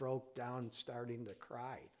 She broke down starting to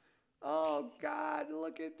cry. Oh, God,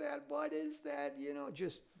 look at that. What is that?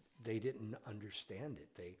 They didn't understand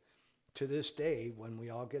it. To this day, when we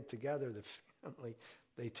all get together, the family,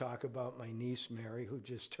 they talk about my niece, Mary, who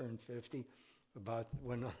just turned 50, about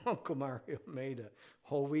when Uncle Mario made a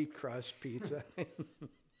whole wheat crust pizza.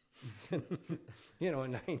 In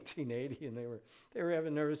 1980, and they were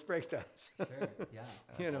having nervous breakdowns. Sure, yeah.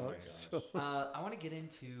 I want to get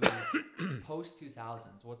into post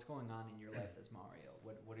 2000s. What's going on in your life as Mario?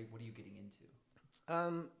 What are you getting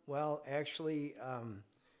into? Well, actually,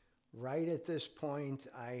 right at this point,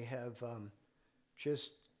 I have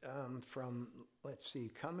just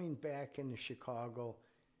coming back into Chicago.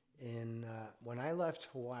 When I left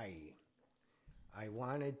Hawaii, I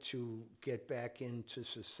wanted to get back into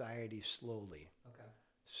society slowly. Okay.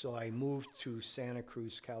 So I moved to Santa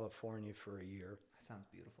Cruz, California for a year. That sounds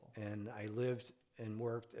beautiful. And I lived and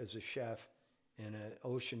worked as a chef in an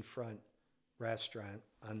oceanfront restaurant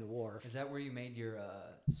on the wharf. Is that where you made your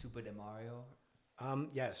Sopa de Mario?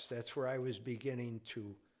 Yes, that's where I was beginning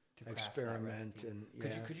to experiment. And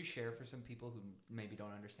Could you share for some people who maybe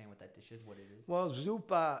don't understand what that dish is, what it is? Well,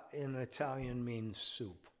 zuppa in Italian means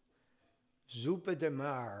soup. Zuppa de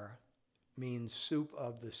mar means soup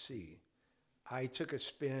of the sea. I took a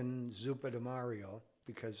spin, zuppa de Mario,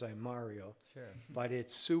 because I'm Mario. Sure. But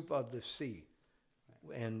it's soup of the sea.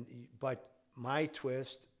 But my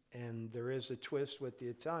twist, and there is a twist with the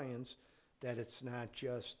Italians, that it's not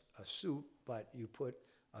just a soup, but you put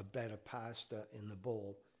a bed of pasta in the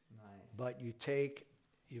bowl. Nice. But you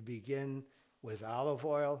begin with olive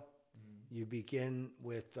oil, you begin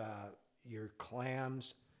with your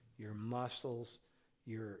clams, your mussels,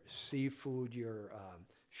 your seafood, your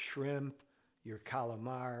shrimp, your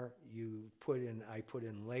calamari. I put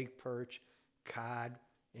in lake perch, cod,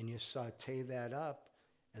 and you saute that up,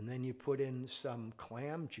 and then you put in some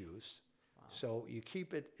clam juice. Wow. So you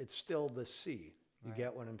keep it's still the sea. You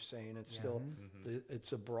get what I'm saying? It's still,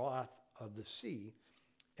 it's a broth of the sea.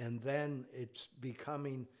 And then it's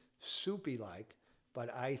becoming soupy-like,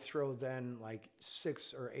 but I throw then like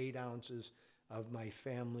 6 or 8 ounces of my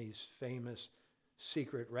family's famous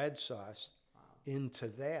secret red sauce into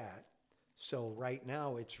that. So right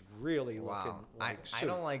now it's really looking like soup. I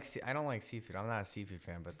don't like seafood. I'm not a seafood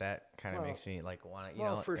fan, but that kind of makes me like want to.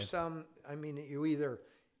 Well, for some, I mean,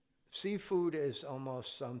 seafood is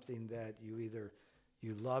almost something that you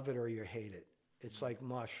love it or you hate it. It's like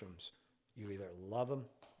mushrooms. You either love them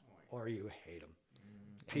or you hate them.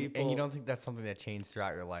 And you don't think that's something that changed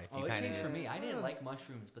throughout your life? Oh, it changed for me. I didn't like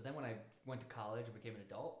mushrooms, but then when I went to college and became an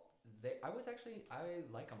adult, I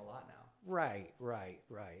like them a lot now. Right.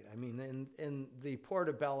 I mean, and the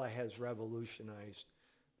portobello has revolutionized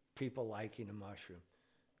people liking a mushroom.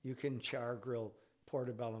 You can char grill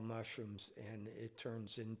portobello mushrooms, and it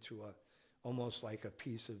turns into almost like a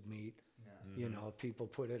piece of meat. Yeah. You know, people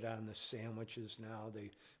put it on the sandwiches now. They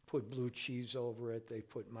put blue cheese over it. They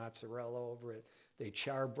put mozzarella over it. They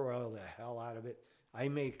charbroil the hell out of it. I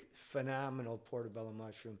make phenomenal portobello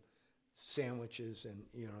mushroom sandwiches, and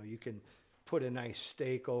you can put a nice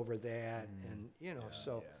steak over that, and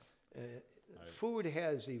food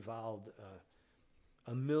has evolved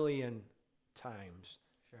a million times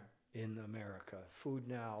in America. Food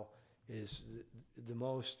now is the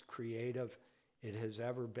most creative it has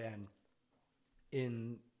ever been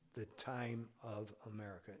in the time of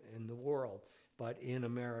America, in the world. But in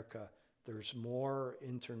America, there's more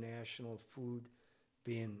international food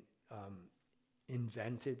being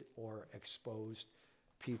invented or exposed.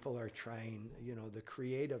 People are trying, the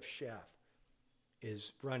creative chef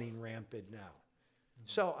is running rampant now.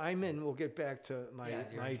 So we'll get back to my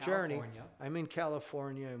journey. I'm in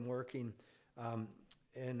California. I'm working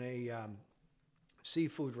in a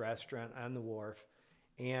seafood restaurant on the wharf.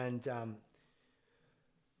 And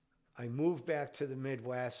I moved back to the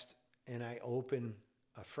Midwest, and a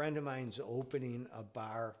friend of mine's opening a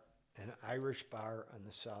bar, an Irish bar on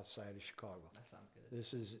the south side of Chicago. That sounds good.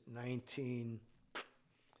 This is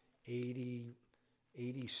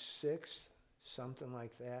 1986, something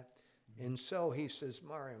like that. And so he says,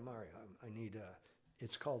 Mario, I need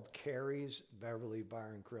it's called Carrie's Beverly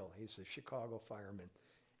Bar and Grill. He's a Chicago fireman.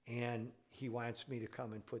 And he wants me to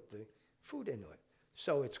come and put the food into it.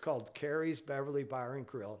 So it's called Carrie's Beverly Bar and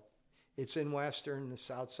Grill. It's in Western, the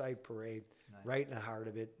South Side Parade, right in the heart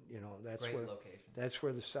of it. That's Great where location. That's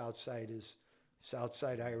where the South Side is. South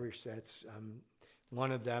Side Irish. That's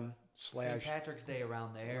one of them. St. Patrick's Day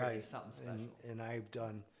around there is something special. And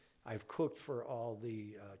I've cooked for all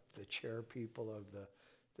the chair people of the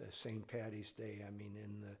St. Patty's Day. I mean,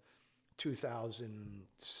 in the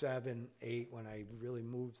 2007, 8, when I really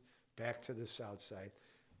moved back to the South Side.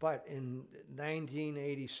 But in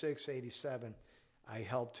 1986, 87, I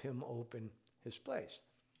helped him open his place.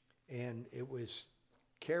 And it was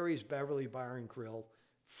Carrie's Beverly Bar and Grill,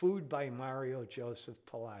 food by Mario Joseph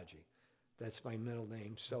Palaggi. That's my middle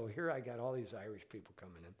name. So here I got all these Irish people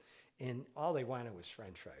coming in, and all they wanted was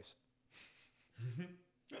French fries.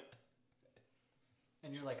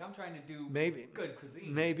 And you're like, I'm trying to do good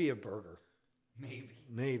cuisine. Maybe a burger.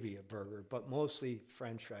 Maybe a burger, but mostly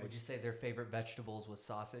French fries. Would you say their favorite vegetables was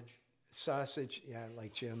sausage? Sausage, yeah,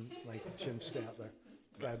 like Jim Statler.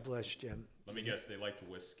 God bless Jim. Let me guess, they liked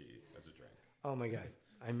whiskey as a drink. Oh my God.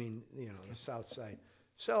 I mean, the South Side.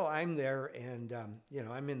 So I'm there, and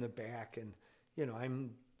I'm in the back, and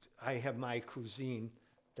I have my cuisine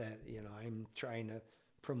that I'm trying to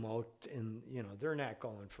promote, and they're not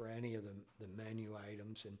going for any of the menu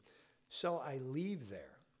items, and so I leave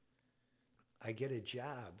there. I get a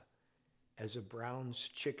job as a Brown's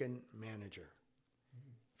Chicken manager.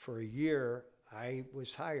 For a year, I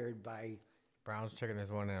was hired by Brown's Chicken.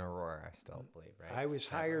 There's one in Aurora, I still believe, right? I was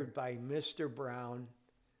hired by Mr. Brown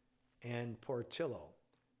and Portillo.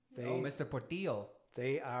 Mr. Portillo.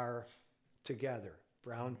 They are together.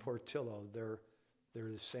 Brown Portillo. They're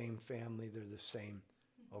the same family. They're the same.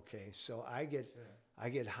 Okay, so I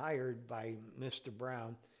get hired by Mr.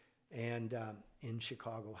 Brown, and in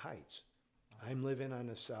Chicago Heights. I'm living on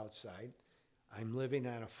the South Side. I'm living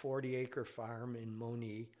on a 40-acre farm in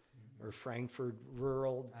Moni, or Frankfurt,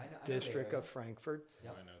 rural I know district the of area. Frankfurt.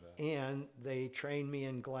 Yep. I know that. And they trained me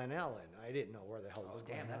in Glen Ellen. I didn't know where the hell Oh, was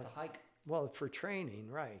Glen damn, Ellen. that's a hike. Well, for training,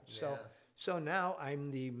 right. Yeah. So now I'm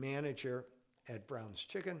the manager at Brown's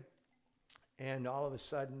Chicken. And all of a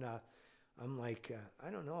sudden, I'm like, I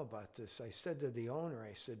don't know about this. I said to the owner,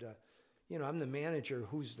 I said, I'm the manager.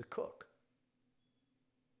 Who's the cook?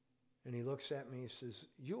 And he looks at me, he says,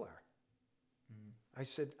 you are. I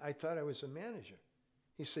said, I thought I was a manager.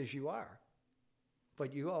 He says, you are.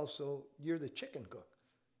 But you're the chicken cook.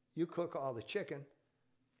 You cook all the chicken,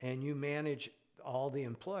 and you manage all the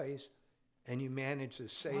employees, and you manage the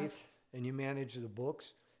safe, What? and you manage the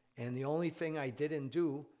books. And the only thing I didn't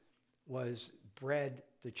do was bread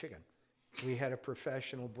the chicken. We had a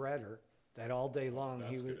professional breader that all day long,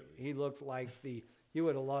 That's good of you. he looked like you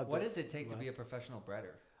would have loved What it. does it take to be a professional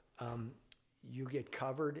breader? You get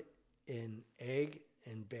covered in egg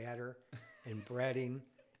and batter and breading.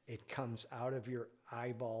 It comes out of your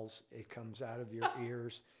eyeballs. It comes out of your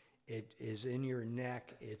ears. It is in your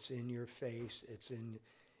neck. It's in your face.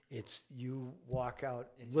 You walk out.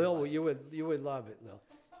 It's Lil, your life. you would love it, Lil.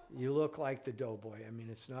 You look like the doughboy. I mean,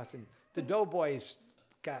 it's nothing. The doughboy's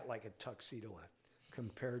got like a tuxedo on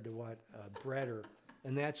compared to what a breader,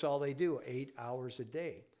 and that's all they do, 8 hours a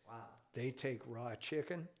day. Wow. They take raw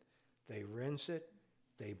chicken, they rinse it,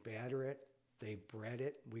 they batter it, they bread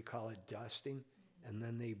it. We call it dusting. And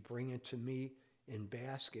then they bring it to me in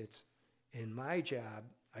baskets. In my job,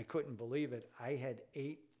 I couldn't believe it. I had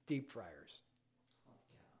 8 deep fryers.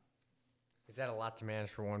 Is that a lot to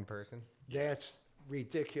manage for one person? That's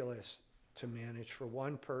ridiculous to manage for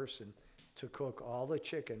one person to cook all the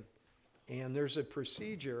chicken. And there's a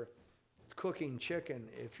procedure cooking chicken.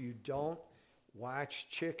 If you don't watch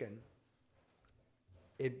chicken,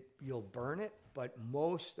 you'll burn it. But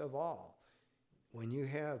most of all, when you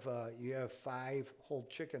have 5 whole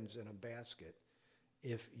chickens in a basket,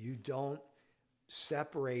 if you don't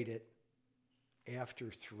separate it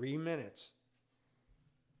after 3 minutes,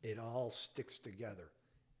 it all sticks together,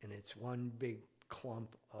 and it's one big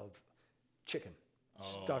clump of chicken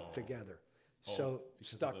stuck together. So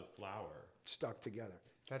because stuck of the flour. stuck together.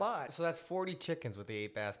 So that's 40 chickens with the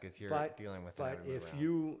 8 baskets you're dealing with. But if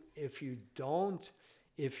you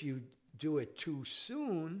do it too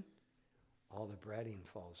soon, all the breading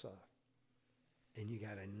falls off, and you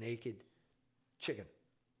got a naked chicken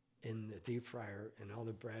in the deep fryer, and all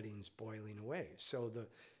the breading's boiling away. So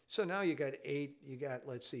now you got 8. You got,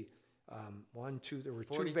 let's see, 1, 2. There were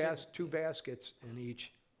 40 two baskets in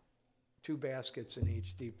each. 2 baskets in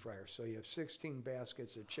each deep fryer. So you have 16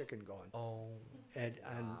 baskets of chicken going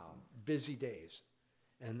on busy days.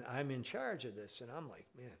 And I'm in charge of this, and I'm like,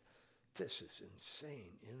 man, this is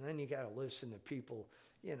insane. And then you got to listen to people,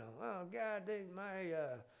 oh God,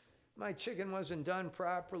 my chicken wasn't done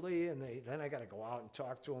properly, and then I got to go out and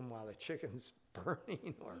talk to them while the chicken's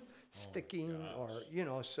burning or sticking,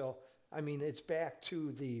 or so. I mean, it's back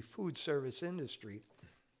to the food service industry.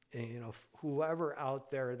 And, whoever out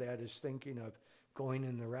there that is thinking of going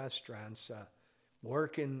in the restaurants,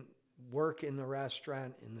 work in the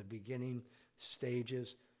restaurant in the beginning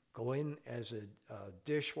stages, go in as a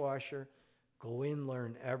dishwasher, go in,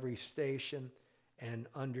 learn every station, and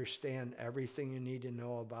understand everything you need to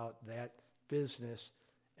know about that business,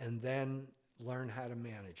 and then learn how to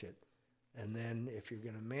manage it. And then if you're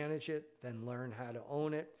going to manage it, then learn how to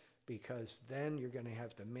own it, because then you're going to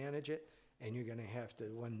have to manage it. And you're going to have to,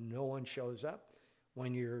 when no one shows up,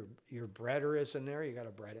 when your breader isn't there, you got to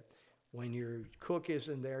bread it. When your cook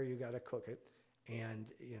isn't there, you got to cook it. And,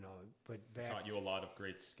 but back. Taught you a lot of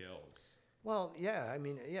great skills. Well, yeah, I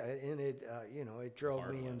mean, yeah, and it, it drove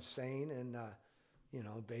Hard me way. insane, and,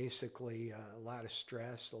 basically a lot of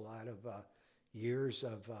stress, a lot of years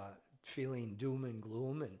of feeling doom and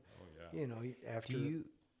gloom, and, after.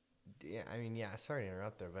 Sorry to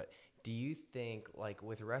interrupt there, but do you think, like,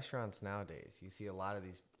 with restaurants nowadays, you see a lot of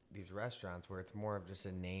these restaurants where it's more of just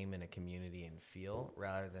a name and a community and feel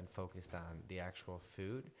rather than focused on the actual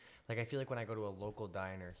food? Like, I feel like when I go to a local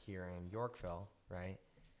diner here in Yorkville, right,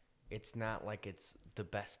 it's not like it's the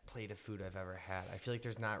best plate of food I've ever had. I feel like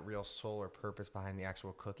there's not real soul or purpose behind the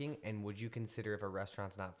actual cooking. And would you consider, if a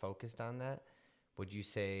restaurant's not focused on that, would you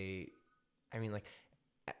say,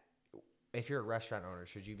 if you're a restaurant owner,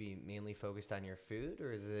 should you be mainly focused on your food,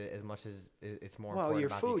 or is it as much as it's more important your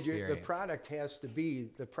about food, the experience? the product has to be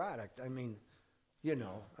the product. I mean,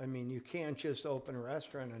 you can't just open a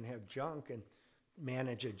restaurant and have junk and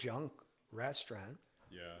manage a junk restaurant.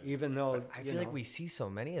 Yeah. Even though I feel like we see so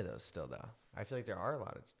many of those still, though. I feel like there are a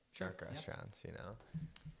lot of junk Sure, yeah. restaurants,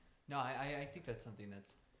 No, I think that's something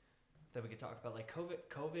that we could talk about. Like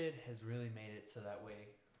COVID has really made it so that way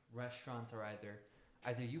restaurants are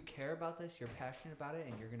either you care about this, you're passionate about it,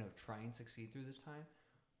 and you're gonna try and succeed through this time,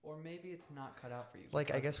 or maybe it's not cut out for you.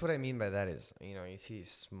 Like, I guess what I mean by that is, you see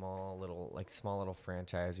small little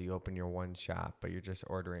franchise. You open your one shop, but you're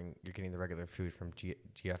getting the regular food from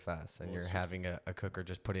GFS, and you're having a cooker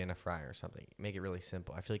just put in a fryer or something. Make it really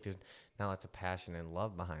simple. I feel like there's not lots of passion and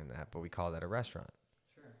love behind that, but we call that a restaurant.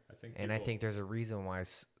 Sure. I think there's a reason why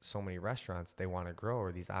so many restaurants, they want to grow,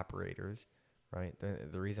 or these operators, right?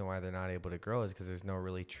 The reason why they're not able to grow is because there's no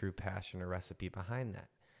really true passion or recipe behind that.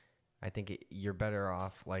 I think you're better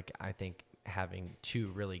off, having 2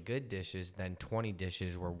 really good dishes than 20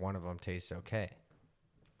 dishes where one of them tastes okay.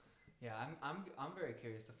 Yeah, I'm very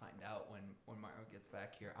curious to find out when Mario gets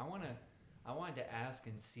back here. I wanted to ask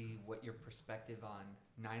and see what your perspective on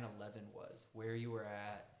 9/11 was, where you were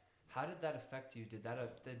at. How did that affect you?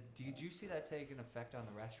 Did you see that take an effect on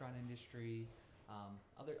the restaurant industry?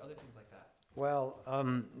 Other things like that. Well,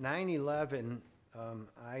 9/11,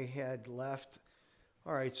 I had left.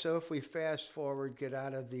 All right, so if we fast forward, get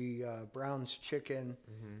out of the Brown's Chicken,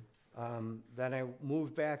 then I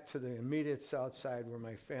moved back to the immediate south side where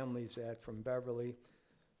my family's at from Beverly.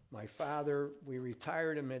 My father, we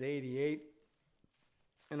retired him at 88,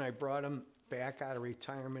 and I brought him back out of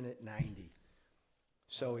retirement at 90.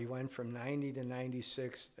 So he went from 90 to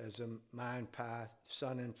 96 as a ma and pa,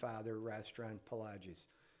 son and father restaurant, Palaggi's.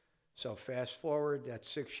 So fast forward, that's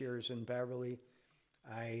 6 years in Beverly.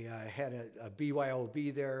 I had a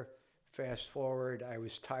BYOB there. Fast forward, I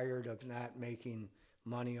was tired of not making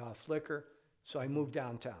money off liquor, so I moved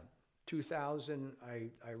downtown. 2000,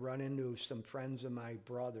 I run into some friends of my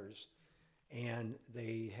brothers, and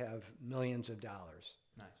they have millions of dollars.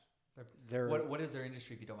 Nice. What is their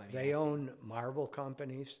industry, if you don't mind me They asking? own marble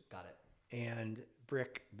companies. Got it. And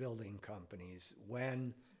brick building companies.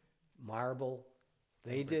 When marble,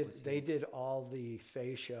 they brick was huge. did all the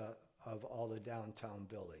fascia of all the downtown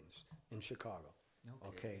buildings in Chicago.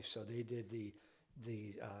 Okay, so they did the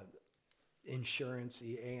insurance,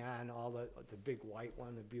 the Aon, all the big white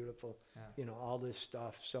one, the beautiful, all this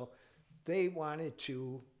stuff. So they wanted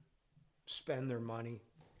to spend their money.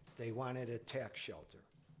 They wanted a tax shelter.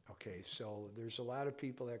 Okay, so there's a lot of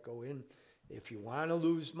people that go in. If you want to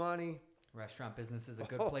lose money, restaurant business is a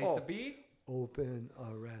good place to be. Open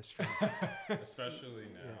a restaurant. Especially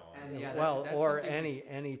now. And well, that's or something-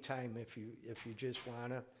 any time if you just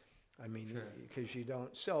wanna, I mean, Sure. because you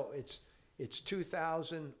don't. So it's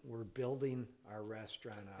 2000. We're building our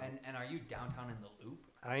restaurant out. And are you downtown in the Loop?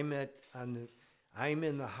 I'm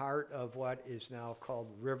in the heart of what is now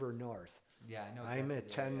called River North. Yeah, I know. I'm exactly at the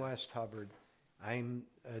 10 area. West Hubbard. I'm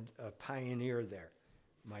a pioneer there.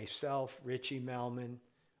 Myself, Richie Melman,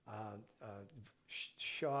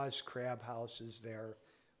 Shaw's Crab House is there.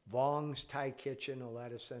 Vong's Thai Kitchen will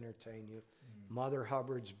let us entertain you. Mother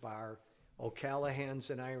Hubbard's Bar. O'Callahan's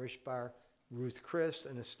an Irish bar. Ruth Chris,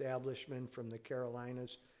 an establishment from the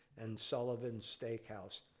Carolinas. And Sullivan's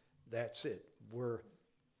Steakhouse. That's it.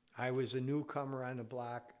 I was a newcomer on the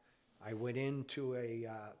block. I went into a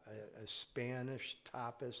Spanish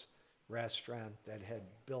tapas restaurant that had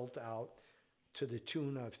built out to the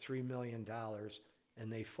tune of $3 million,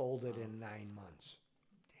 and they folded in 9 months.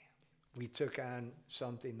 Damn. We took on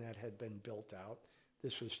something that had been built out.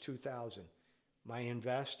 This was 2000. My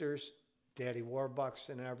investors, Daddy Warbucks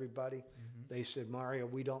and everybody, they said, Mario,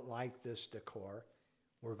 we don't like this decor.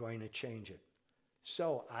 We're going to change it.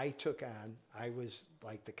 So I was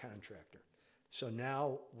like the contractor. So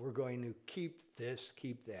now we're going to keep this,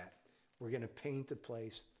 keep that. We're going to paint the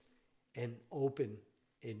place and open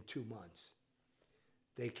in 2 months.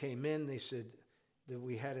 They came in, they said that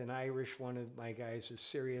we had an Irish, one of my guys, a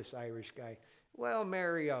serious Irish guy. Well,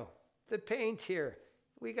 Mario, the paint here,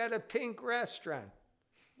 we got a pink restaurant.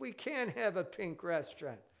 We can't have a pink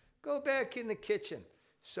restaurant. Go back in the kitchen.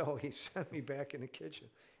 So he sent me back in the kitchen,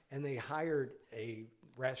 and they hired a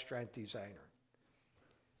restaurant designer.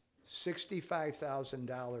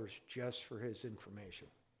 $65,000 just for his information.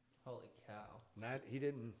 Holy cow. He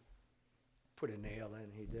didn't put a nail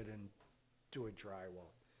in. He didn't do a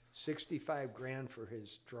drywall. $65,000 for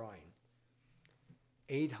his drawing.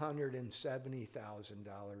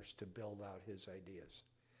 $870,000 to build out his ideas.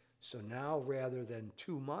 So now rather than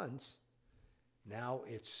 2 months, now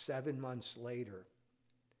it's 7 months later.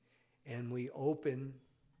 And we open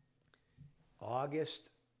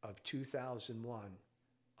August of 2001,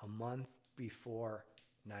 a month before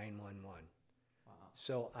 9/11. Wow.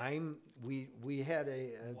 So we had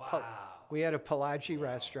Wow. we had a Palaggi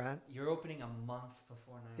restaurant. You're opening a month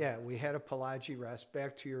before 9/11. Yeah, we had a Palaggi restaurant.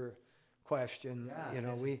 Back to your question. Yeah, You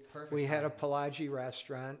know, this is perfect we had a timing. Palaggi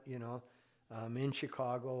restaurant, you know, in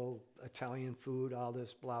Chicago, Italian food, all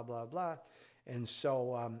this blah blah blah, and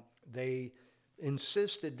so they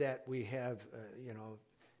insisted that we have, you know,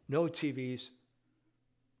 no TVs.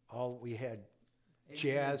 All we had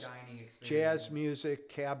Intimate jazz, dining jazz experience. music,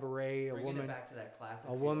 cabaret, Bringing it back to that classic a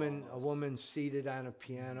feel woman almost. seated on a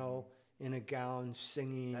piano in a gown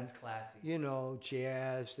singing, That's classy. you know,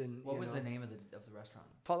 jazz and What you was know, the name of the restaurant?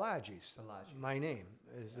 Palaggi's. Palaggi. My name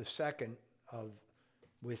is the second of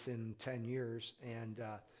within 10 years, and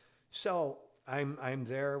so I'm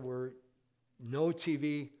there. We're no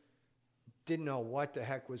TV. Didn't know what the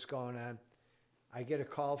heck was going on. I get a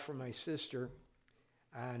call from my sister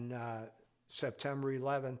on September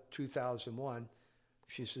 11th, 2001.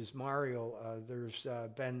 She says, Mario, there's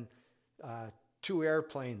been 2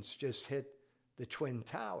 airplanes just hit the Twin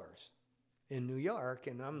Towers in New York.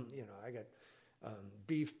 And I'm, you know, I got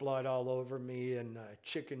beef blood all over me and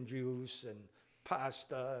chicken juice and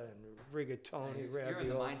pasta and rigatoni, You're in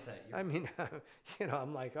the ravioli. mindset. I mean, you know,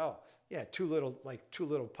 I'm like, oh, yeah, two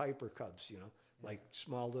little Piper Cubs, you know, like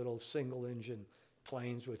small little single engine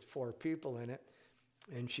planes with 4 people in it.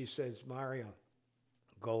 And she says, Mario,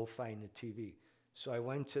 go find the TV. So I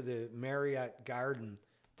went to the Marriott Garden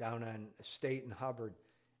down on State and Hubbard,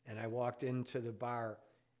 and I walked into the bar,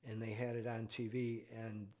 and they had it on TV,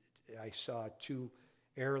 and I saw 2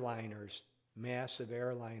 airliners, massive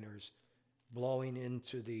airliners, blowing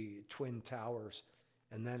into the Twin Towers.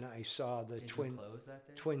 And then I saw the Did you close that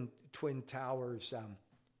day? Twin Towers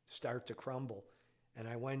start to crumble. And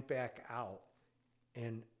I went back out,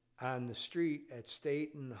 and on the street at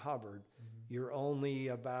State and Hubbard, you're only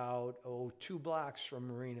about 2 blocks from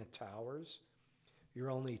Marina Towers.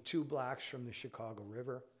 You're only 2 blocks from the Chicago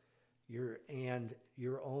River.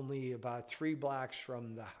 You're only about 3 blocks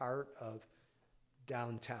from the heart of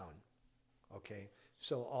downtown. Okay,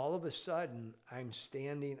 so all of a sudden, I'm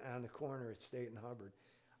standing on the corner at State and Hubbard.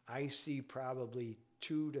 I see probably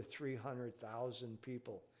 200,000 to 300,000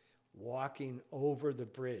 people walking over the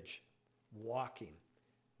bridge,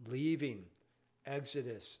 leaving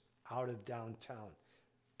Exodus out of downtown.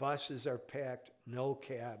 Buses are packed, no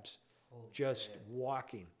cabs, Holy just shit.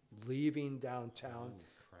 walking, leaving downtown.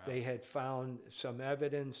 Crap. They had found some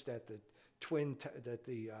evidence that the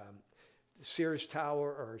Sears Tower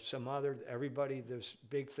or some other, everybody, this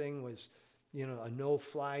big thing was, you know, a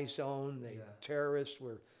no-fly zone. Terrorists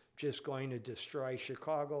were just going to destroy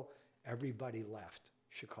Chicago. Everybody left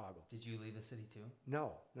Chicago. Did you leave the city too?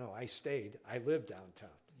 No, I stayed. I lived downtown.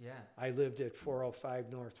 Yeah. I lived at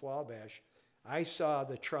 405 North Wabash. I saw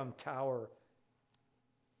the Trump Tower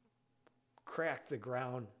crack the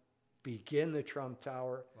ground, begin the Trump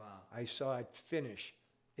Tower. Wow. I saw it finish.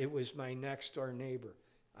 It was my next door neighbor.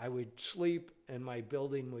 I would sleep and my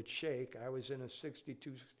building would shake. I was in a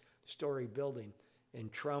 62-story building,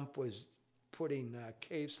 and Trump was putting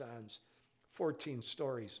caissons 14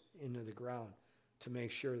 stories into the ground to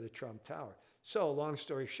make sure the Trump Tower. So long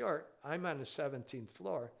story short, I'm on the 17th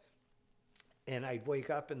floor, and I'd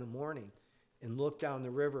wake up in the morning and look down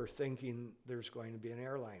the river thinking there's going to be an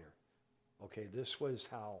airliner. Okay, this was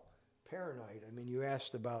how paranoid. I mean, you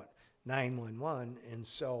asked about 911, and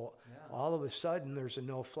so all of a sudden there's a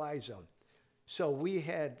no-fly zone. So we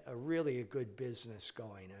had a good business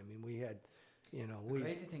going. I mean, we had, you know, The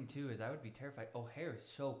crazy thing too is I would be terrified. O'Hare is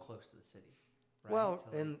so close to the city. Right? Well,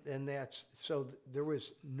 So, like, and that's, so there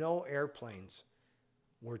was no airplanes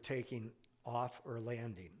were taking off or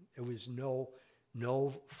landing. It was no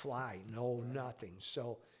fly, nothing.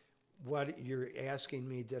 So what you're asking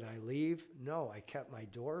me, did I leave? No, I kept my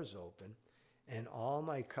doors open. And all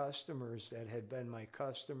my customers that had been my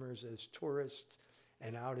customers as tourists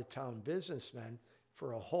and out-of-town businessmen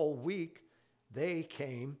for a whole week, they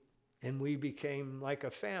came and we became like a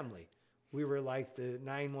family. We were like the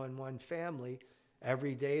 911 family.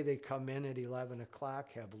 Every day they'd come in at 11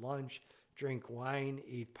 o'clock, have lunch, drink wine,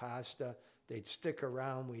 eat pasta. They'd stick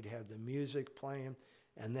around. We'd have the music playing.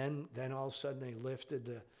 And then all of a sudden they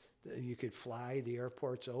lifted you could fly, the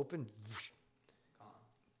airport's open. gone.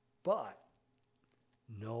 But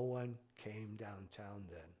no one came downtown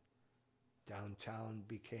then. Downtown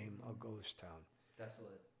became a ghost town.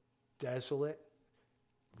 Desolate.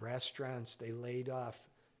 Restaurants, they laid off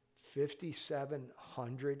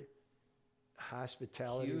 5,700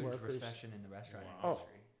 hospitality Huge workers. recession in the restaurant Wow.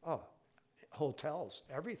 industry. Oh, hotels,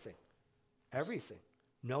 everything.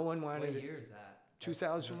 No one wanted What it. year is that?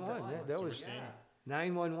 2001. That's That so was yeah.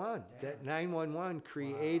 911. Damn. That 911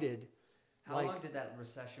 created How like long did that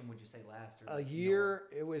recession, would you say, last? Or a like, year.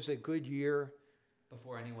 It was a good year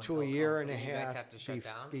before anyone to a felt year and a Did you guys half have to shut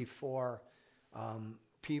down? before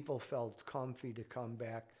people felt comfy to come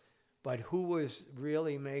back. But who was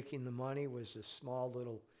really making the money was the small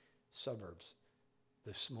little suburbs,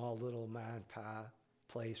 the small little mom and pop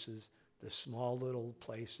places, the small little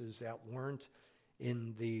places that weren't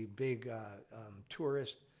in the big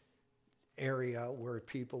tourist area where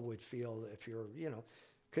people would feel if you're,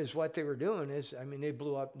 because what they were doing is, I mean, they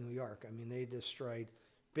blew up New York. I mean, they destroyed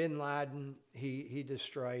Bin Laden. He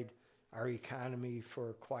destroyed our economy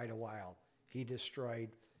for quite a while. He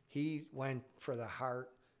went for the heart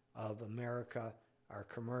of America, our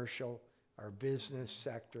commercial, our business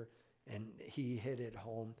sector, and he hit it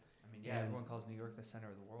home. I mean, yeah, everyone calls New York the center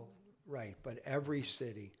of the world. Right, but every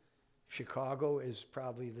city, Chicago is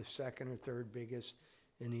probably the second or third biggest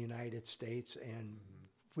in the United States, and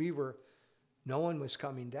no one was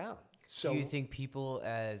coming down. So do you think people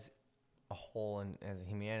as a whole and as a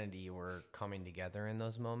humanity were coming together in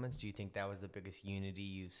those moments? Do you think that was the biggest unity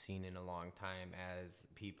you've seen in a long time as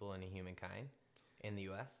people in a humankind in the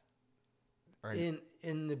U.S.? Or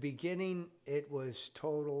in the beginning, it was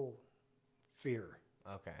total fear.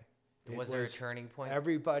 Okay. Was there a turning point?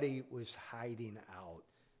 Everybody was hiding out.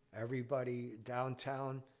 Everybody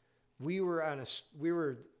downtown. We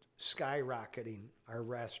were skyrocketing our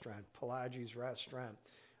restaurant, Palaggi's restaurant.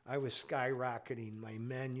 I was skyrocketing my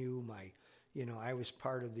menu. I was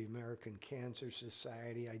part of the American Cancer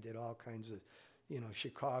Society. I did all kinds of,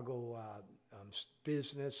 Chicago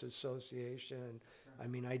Business Association. I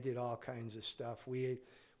mean, I did all kinds of stuff.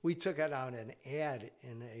 We took it out an ad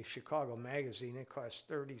in a Chicago magazine. It cost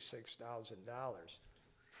 $36,000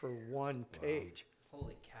 for one page. Wow.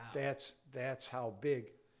 Holy cow! That's how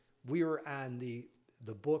big. We were on the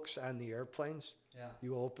books on the airplanes. Yeah.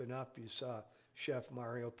 You open up, you saw Chef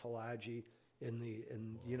Mario Palaggi in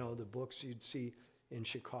the books you'd see in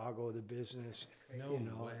Chicago, the business. No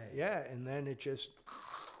way. Yeah, and then it just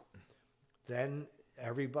then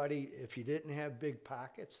everybody, if you didn't have big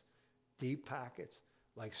pockets, deep pockets,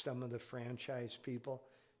 like some of the franchise people,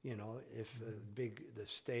 if the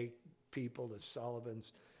steak people, the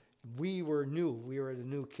Sullivans, we were new. We were the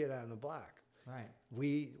new kid on the block. Right.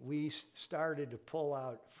 We started to pull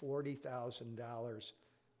out $40,000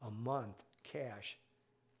 a month cash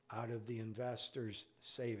out of the investors'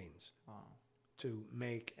 savings. Wow. To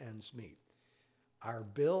make ends meet. Our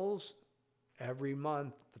bills every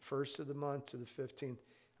month, the first of the month to the 15th,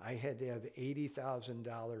 I had to have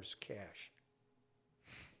 $80,000 cash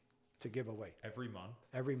to give away. Every month?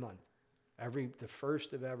 Every month. The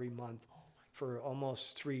first of every month for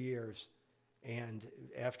almost 3 years. And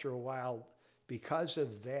after a while, because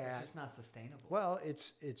of that... It's just not sustainable. Well,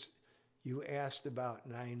 it's you asked about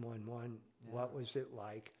 911. Yeah. What was it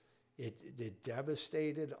like? It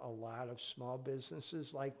devastated a lot of small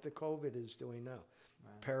businesses like the COVID is doing now.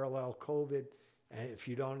 Right. Parallel COVID, if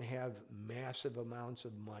you don't have massive amounts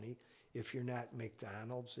of money, if you're not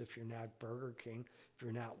McDonald's, if you're not Burger King, if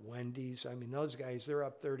you're not Wendy's, I mean, those guys, they're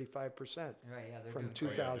up 35% right, yeah, from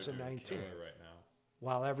 2019. Right now.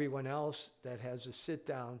 While everyone else that has a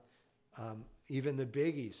sit-down, even the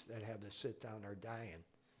biggies that have the sit-down are dying.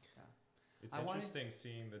 Yeah. It's interesting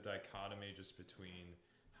seeing the dichotomy just between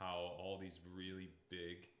how all these really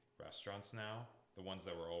big restaurants now, the ones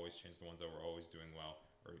that were always chains, the ones that were always doing well,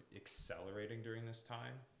 are accelerating during this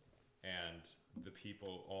time. And the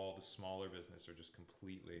people, all the smaller business are just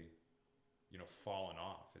completely, falling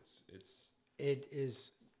off. It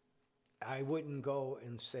is, I wouldn't go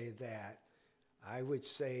and say that. I would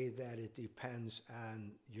say that it depends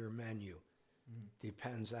on your menu,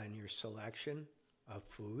 depends on your selection of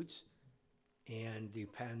foods, and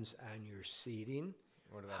depends on your seating.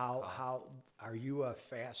 How are you a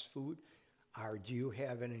fast food? Do you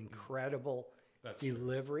have an incredible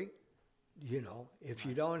delivery? True. If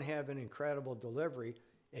you don't have an incredible delivery,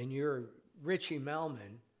 and your Richie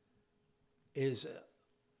Melman is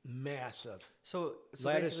massive. So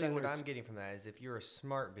basically what I'm getting from that is if you're a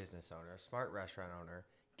smart business owner, a smart restaurant owner,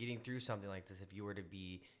 getting through something like this, if you were to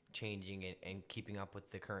be changing it and keeping up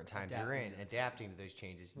with the current times you're in, adapting to those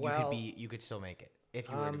changes, you could still make it if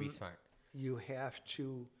you were to be smart. You have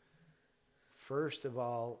to, first of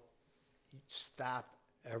all, stop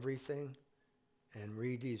everything and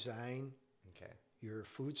redesign your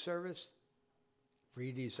food service,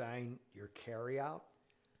 redesign your carry-out.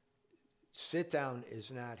 Sit-down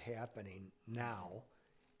is not happening now.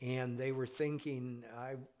 And they were thinking,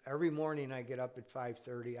 every morning I get up at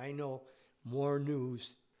 5:30, I know more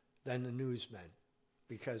news than the newsmen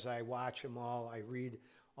because I watch them all. I read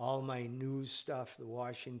all my news stuff, the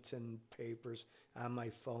Washington papers on my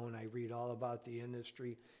phone. I read all about the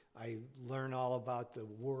industry. I learn all about the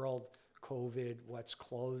world, COVID, what's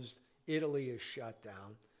closed. Italy is shut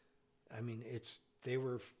down. I mean, it's they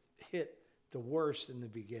were hit the worst in the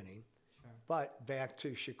beginning. Sure. But back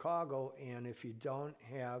to Chicago, and if you don't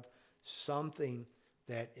have something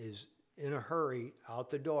that is in a hurry out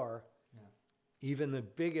the door, Yeah. even the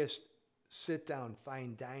biggest sit-down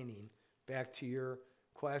fine dining, back to your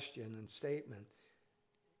question and statement,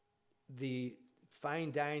 the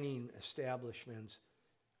fine dining establishments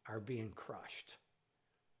are being crushed.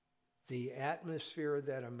 The atmosphere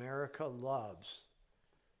that America loves,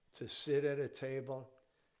 to sit at a table,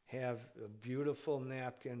 have a beautiful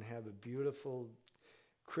napkin, have a beautiful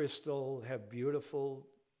crystal, have beautiful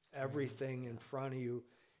everything in front of you,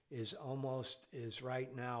 is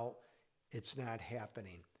right now, it's not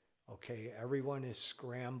happening. Okay, everyone is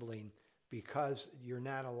scrambling because you're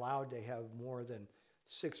not allowed to have more than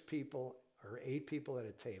 6 people or 8 people at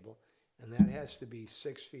a table, and that has to be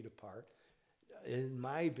 6 feet apart. In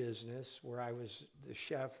my business, where I was the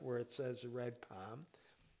chef, where it says the Red Palm,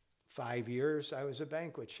 5 years I was a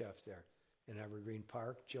banquet chef there in Evergreen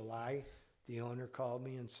Park. July, the owner called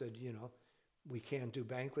me and said, we can't do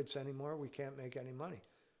banquets anymore. We can't make any money.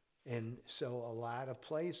 And so a lot of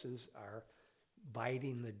places are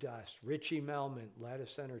biting the dust. Richie Melman,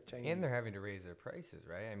 Lettuce Entertainment. And they're having to raise their prices,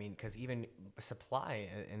 right? I mean, because even supply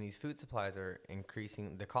and these food supplies are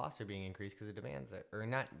increasing. The costs are being increased because the demands are, or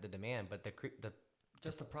not the demand, but the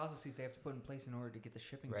just the processes they have to put in place in order to get the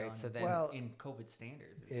shipping right. done. So then, In COVID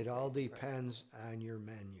standards, it all depends on your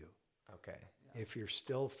menu. okay. If you're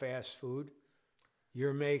still fast food,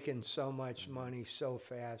 you're making so much money so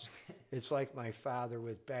fast. It's like my father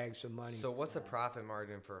with bags of money. So what's a profit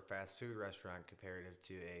margin for a fast food restaurant comparative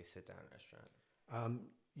to a sit-down restaurant?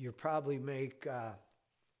 You probably make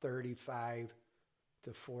 35 to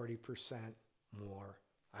 40% more,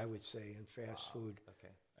 I would say, in fast food.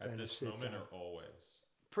 Okay. At than a this moment sit-down. or always?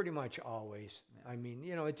 Pretty much always. Yeah. I mean,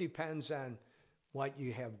 it depends on what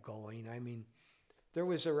you have going. I mean, there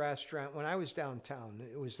was a restaurant, when I was downtown,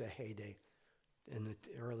 it was the heyday in the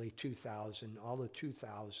early 2000s. All the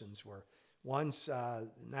 2000s were, once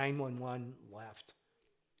 911 left,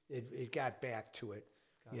 it got back to it,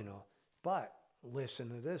 But listen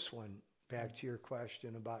to this one, back to your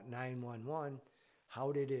question about 911,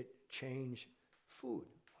 how did it change food,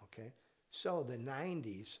 okay? So the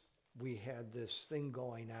 90s, we had this thing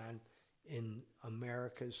going on in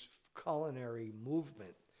America's culinary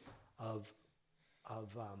movement of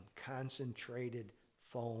concentrated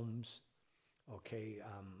foams, okay,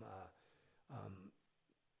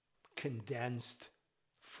 condensed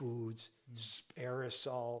foods,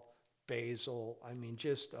 aerosol, basil. I mean,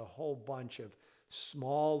 just a whole bunch of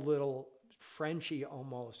small little Frenchy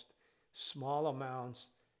almost, small amounts,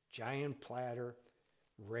 giant platter,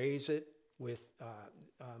 raise it with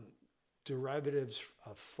derivatives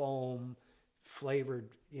of foam, flavored,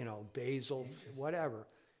 basil, whatever.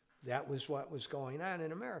 That was what was going on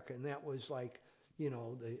in America. And that was like,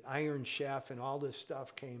 the Iron Chef and all this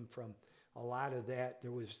stuff came from a lot of that.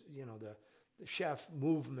 There was, the chef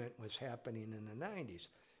movement was happening in the 90s.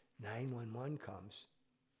 911 comes,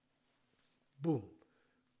 boom,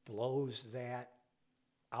 blows that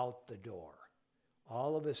out the door.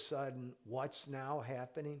 All of a sudden, what's now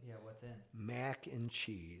happening? Yeah, what's in? Mac and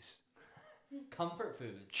cheese, Comfort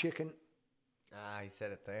food. chicken He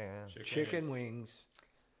said it there. Yeah. chicken is- wings,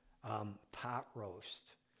 pot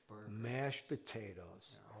roast, Burger. mashed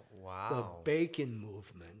potatoes, the Wow. bacon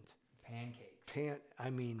movement. Pancakes.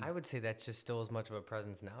 I would say that's just still as much of a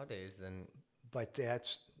presence nowadays than. But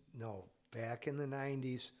back in the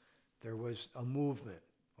 90s, there was a movement,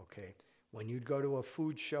 okay? When you'd go to a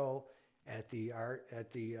food show at the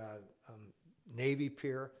Navy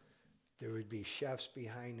Pier, there would be chefs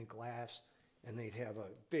behind the glass, and they'd have a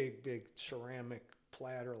big ceramic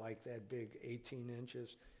platter like that big, 18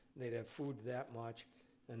 inches. They'd have food that much,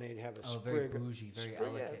 and they'd have a Very sprig. bougie, very sprig,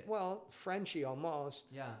 elegant. well, Frenchy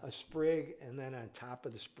almost. Yeah. A sprig, and then on top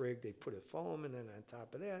of the sprig, they put a foam, and then on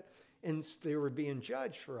top of that, and they were being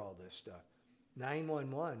judged for all this stuff.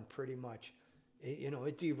 911 pretty much,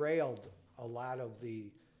 it derailed a lot of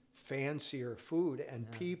the fancier food, and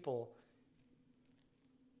people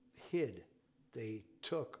hid. They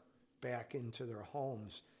took back into their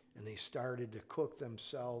homes, and they started to cook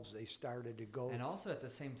themselves. They started to go. And also at the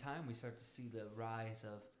same time, we start to see the rise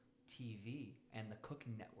of TV and the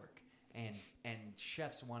cooking network, and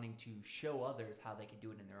chefs wanting to show others how they can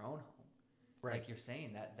do it in their own home. Right. Like you're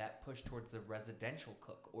saying, that push towards the residential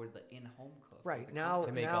cook or the in-home cook. Right. the Now-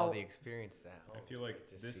 To make all the experience at home. I feel like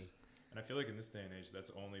Just this see. And I feel like in this day and age,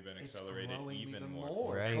 that's only been It's accelerated growing even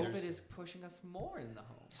more. Right. COVID is pushing us more in the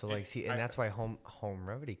home. So like, see, and that's why home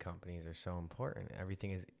remedy companies are so important.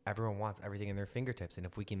 Everyone wants everything in their fingertips, and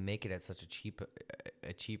if we can make it at such a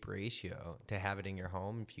cheap ratio to have it in your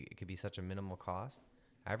home, it could be such a minimal cost.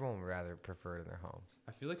 Everyone would rather prefer it in their homes.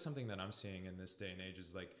 I feel like something that I'm seeing in this day and age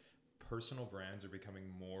is like personal brands are becoming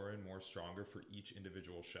more and more stronger for each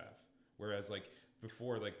individual chef. Whereas like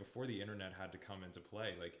before the internet had to come into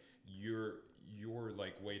play, like your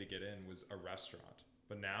like way to get in was a restaurant.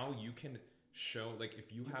 But now you can show, like,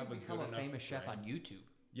 if you have can become a famous chef on YouTube.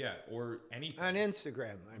 Yeah, or anything. On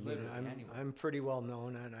Instagram. I mean, Literally I'm pretty well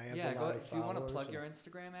known, and I have a lot of followers. Do you want to plug your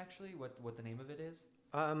Instagram, actually? What the name of it is?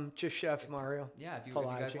 Just Chef Mario. Yeah, if you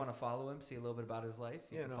Palaggi. guys want to follow him, see a little bit about his life,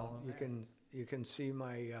 you can follow him. You can see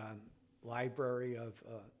my library of.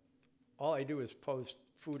 All I do is post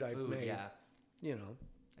food I've made. Yeah. You know.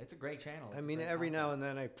 It's a great channel. I mean, every now and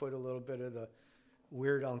then I put a little bit of the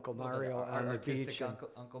weird Uncle Mario on the beach, and,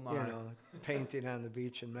 Uncle Mario. you know, painting on the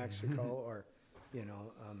beach in Mexico, or, you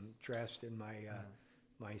know, dressed in my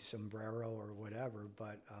my sombrero or whatever.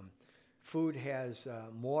 But food has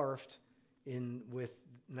morphed with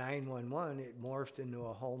 911. It morphed into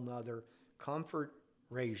a whole nother comfort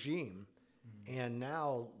regime, and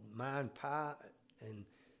now ma and pa and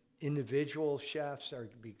individual chefs are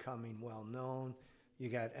becoming well known. You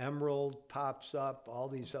got Emerald pops up, all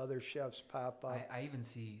these other chefs pop up. I even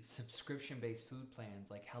see subscription-based food plans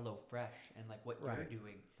like HelloFresh and like what you're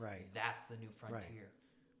doing. Right. That's the new frontier. Right.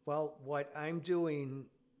 Well, what I'm doing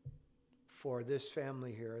for this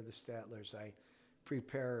family here, the Statlers, I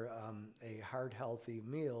prepare a heart healthy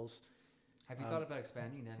meals. Have you thought about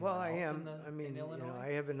expanding anywhere Well, I else am. in Illinois? You know,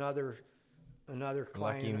 I have another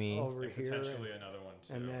client over and here, potentially another one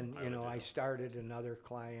too. and then I started another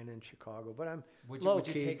client in Chicago. But I'm would low you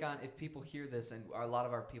key. take on, if people hear this, and a lot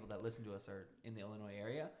of our people that listen to us are in the Illinois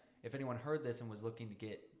area, if anyone heard this and was looking to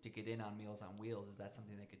get in on Meals on Wheels, is that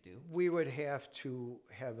something they could do? We would have to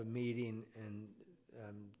have a meeting and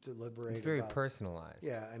deliberate. It's very about, personalized.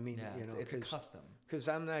 Yeah, I mean, Yeah, you know, it's a custom. Because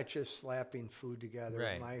I'm not just slapping food together.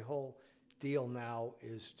 Right. My whole deal now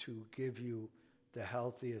is to give you the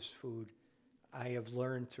healthiest food I have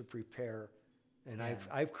learned to prepare, and Yeah.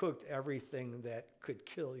 I've cooked everything that could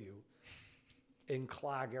kill you and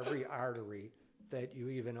clog every artery that you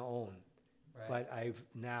even own. Right. But I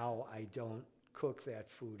don't cook that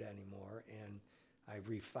food anymore, and I've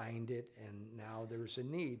refined it, and now there's a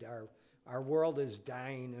need. Our world is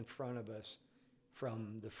dying in front of us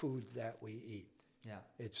from the food that we eat. Yeah.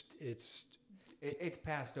 It's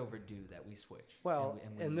past overdue that we switch. well,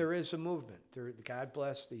 we and there is a movement. God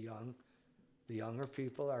bless the young. The younger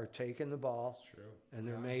people are taking the ball. That's true. And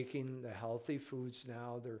they're making the healthy foods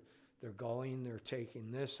now. They're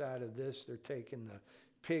taking this out of this. They're taking the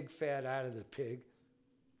pig fat out of the pig,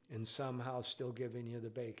 and somehow still giving you the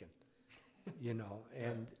bacon. You know,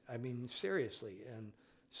 and I mean, seriously. And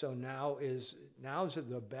so now's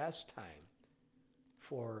the best time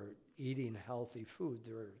for eating healthy food.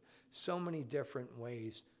 There are so many different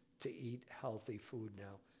ways to eat healthy food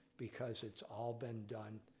now because it's all been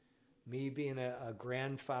done. Me being a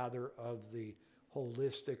grandfather of the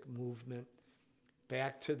holistic movement,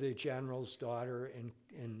 back to the general's daughter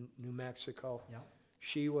in New Mexico. Yeah.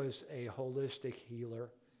 She was a holistic healer.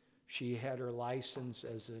 She had her license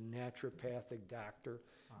as a naturopathic doctor.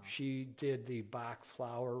 Wow. She did the Bach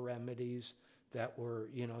flower remedies that were,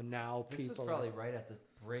 now This people. is probably right at the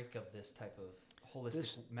break of this type of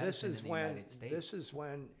holistic medicine in the United States. This is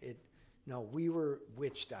when we were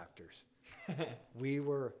witch doctors. We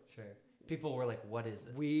were. Sure. People were like, "What is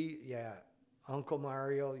this?" Uncle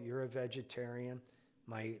Mario, you're a vegetarian.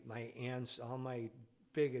 My aunts, all my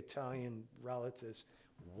big Italian relatives,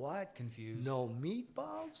 what? Confused. No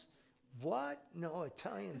meatballs? What? No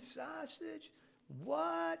Italian sausage?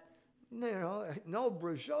 What? No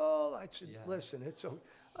brajol? I said, listen, it's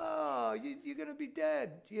you're gonna be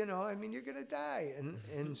dead. You're gonna die.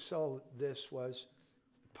 And so this was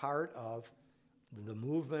part of the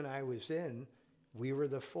movement I was in. We were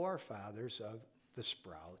the forefathers of the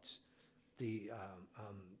sprouts, the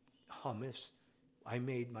hummus. I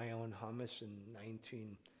made my own hummus in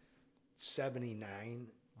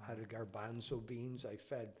 1979 out of garbanzo beans. I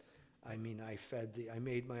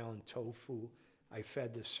made my own tofu. I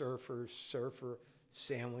fed the surfer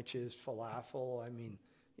sandwiches, falafel.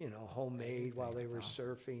 Homemade while they were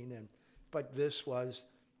surfing. But this was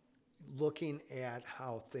looking at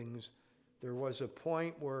how things. There was a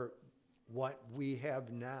point where what we have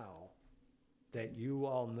now that you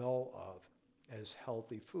all know of as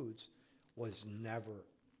healthy foods was never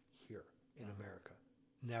here in America.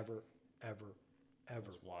 Never, ever, ever.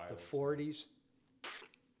 That's wild. The 40s,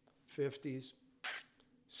 50s,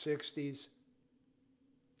 60s,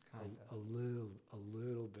 a little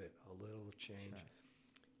change. Sure.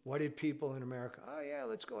 What did people in America? Oh yeah,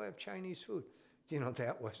 let's go have Chinese food.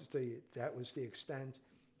 That was the extent.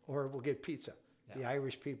 Or we'll get pizza. Yeah. The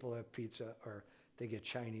Irish people have pizza, or they get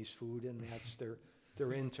Chinese food, and that's their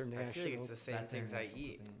international. I feel like it's the same That's things I international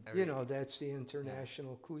eat. cuisine. That's the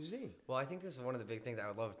international cuisine. Well, I think this is one of the big things I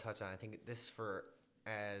would love to touch on. I think this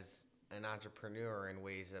as an entrepreneur in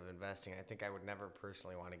ways of investing, I think I would never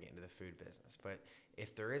personally want to get into the food business. But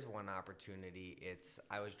if there is one opportunity,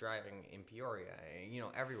 I was driving in Peoria,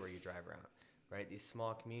 everywhere you drive around, right? These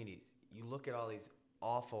small communities, you look at all these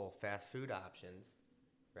awful fast food options,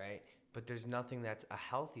 right? But there's nothing that's a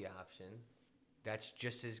healthy option that's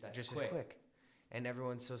just as quick. And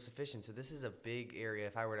everyone's so sufficient. So this is a big area.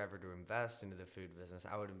 If I were ever to invest into the food business,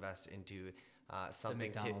 I would invest into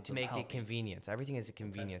something to make it convenience. Everything is a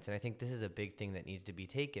convenience. Okay. And I think this is a big thing that needs to be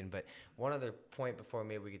taken. But one other point before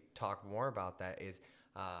maybe we could talk more about that is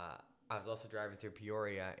I was also driving through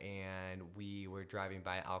Peoria, and we were driving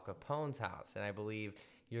by Al Capone's house. And I believe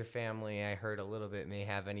your family, I heard a little bit, may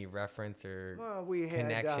have any reference or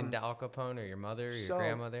connection to Al Capone, or your mother or your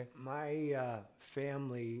grandmother? My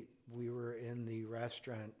family, we were in the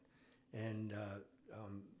restaurant and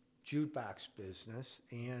jukebox business,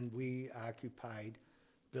 and we occupied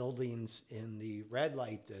buildings in the red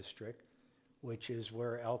light district, which is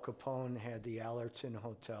where Al Capone had the Allerton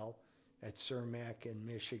Hotel at Cermak in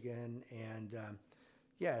Michigan. And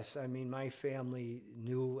yes, I mean, my family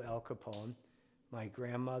knew Al Capone. My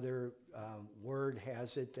grandmother, word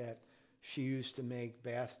has it that she used to make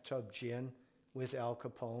bathtub gin with Al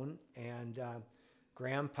Capone. And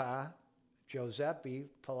Grandpa Giuseppe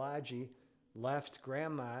Palaggi left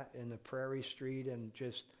Grandma in the Prairie Street and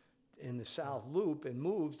just in the South Loop and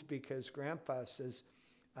moved because Grandpa says,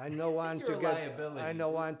 I don't want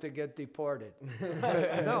to get deported.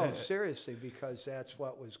 No, seriously, because that's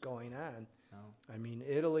what was going on. Oh. I mean,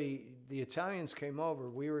 Italy, the Italians came over.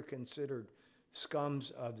 We were considered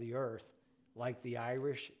scums of the earth, like the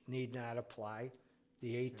Irish need not apply.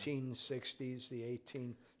 The 1860s, the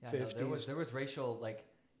 1850s. Yeah, no, there was racial, like,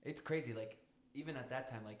 it's crazy. Like, even at that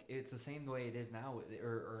time, like, it's the same way it is now,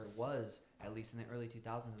 or it was, at least in the early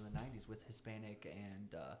 2000s and the 90s, with Hispanic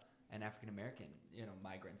and African American,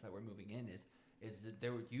 migrants that were moving in, is that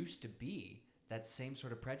there used to be that same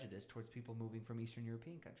sort of prejudice towards people moving from Eastern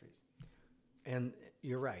European countries. And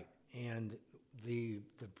you're right. And the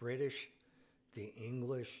British, the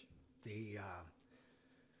English, the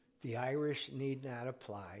Irish need not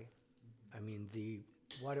apply. I mean,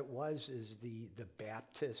 what it was is the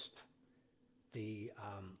Baptist, the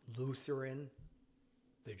Lutheran,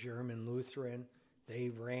 the German Lutheran, they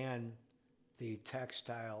ran the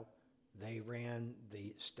textile, they ran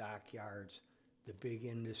the stockyards. The big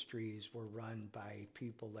industries were run by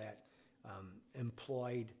people that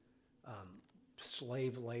employed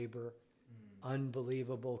slave labor,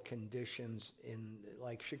 unbelievable conditions in,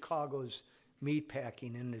 like, Chicago's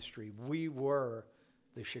meatpacking industry. We were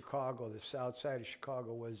the south side of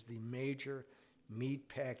Chicago was the major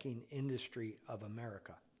meatpacking industry of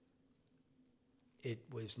America. It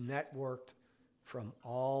was networked from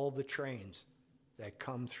all the trains that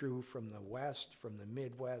come through from the west, from the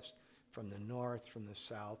Midwest, from the north, from the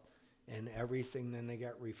south, and everything. Then they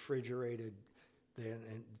got refrigerated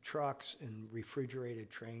and trucks and refrigerated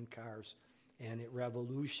train cars, and it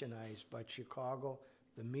revolutionized. But Chicago,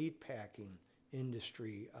 the meatpacking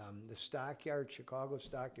industry, the stockyard, Chicago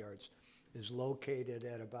Stockyards, is located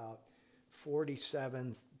at about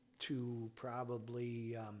 47th to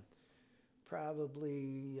probably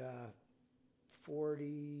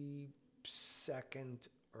 42nd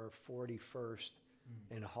or 41st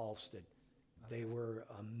in Halsted. They were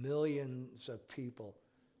millions of people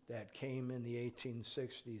that came in the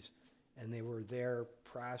 1860s, and they were there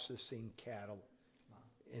processing cattle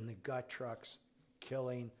in the gut trucks,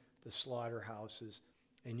 killing the slaughterhouses,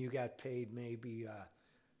 and you got paid maybe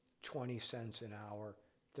 20 cents an hour,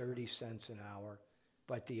 30 cents an hour.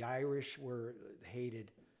 But the Irish were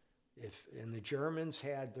hated. And the Germans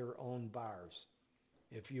had their own bars.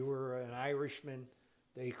 If you were an Irishman,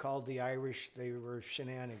 they called the Irish, they were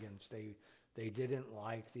shenanigans. They didn't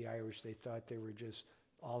like the Irish. They thought they were just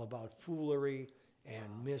all about foolery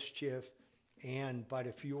and mischief. But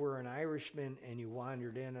if you were an Irishman and you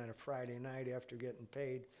wandered in on a Friday night after getting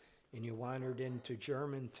paid, and you wandered into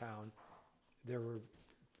Germantown, there were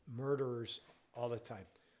murderers all the time.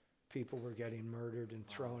 People were getting murdered and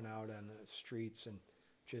thrown out on the streets, and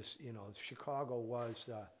just, Chicago was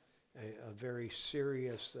a very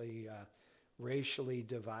seriously racially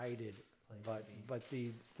divided place but to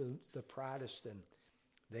be. but the Protestant,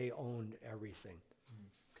 they owned everything.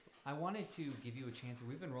 I wanted to give you a chance.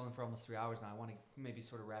 We've been rolling for almost 3 hours now. I want to maybe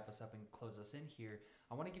sort of wrap us up and close us in here.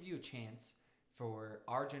 I want to give you a chance for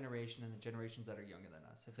our generation and the generations that are younger than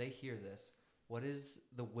us. If they hear this, what is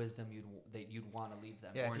the wisdom that you'd want to leave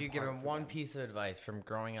them? Yeah, or if you give impart them for one piece of advice from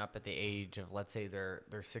growing up at the age of, let's say they're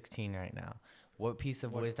 16 right now, what piece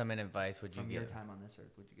of wisdom and advice would you from give your them? time on this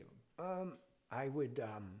earth would you give them? I would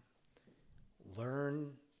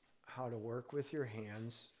learn how to work with your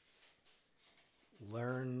hands,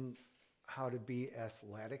 learn how to be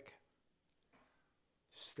athletic,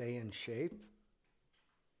 stay in shape,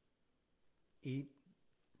 eat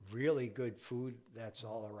really good food that's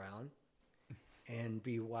all around, and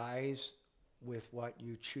be wise with what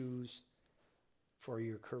you choose for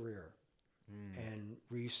your career. And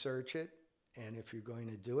research it, and if you're going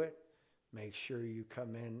to do it, make sure you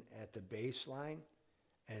come in at the baseline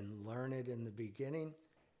and learn it in the beginning,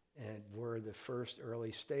 and where the first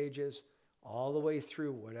early stages, all the way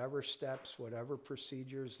through whatever steps, whatever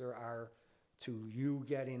procedures there are to you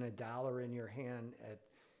getting $1 in your hand at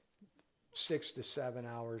 6 to 7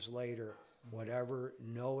 hours later, whatever,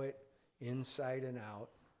 know it inside and out,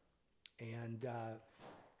 and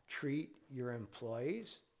treat your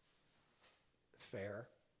employees fair,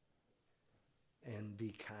 and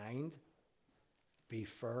be kind, be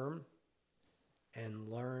firm, and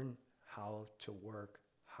learn how to work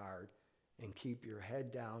hard, and keep your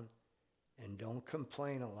head down, and don't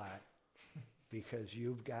complain a lot because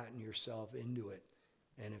you've gotten yourself into it.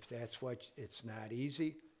 And if that's what, it's not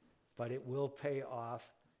easy, but it will pay off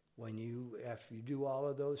if you do all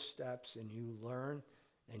of those steps and you learn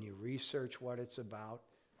and you research what it's about,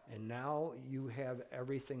 and now you have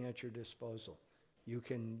everything at your disposal. You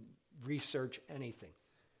can research anything.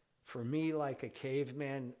 For me, like a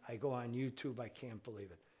caveman, I go on YouTube, I can't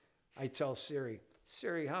believe it. I tell Siri,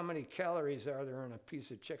 how many calories are there in a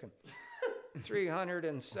piece of chicken?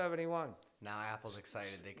 371. Now Apple's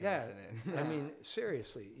excited they can Yeah, listen in. I mean,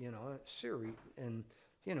 seriously, Siri, and,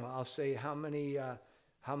 I'll say how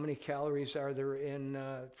many calories are there in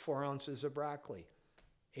 4 ounces of broccoli?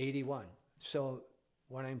 81. So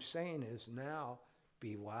what I'm saying is now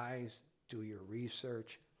be wise, do your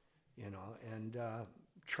research, and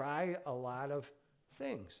try a lot of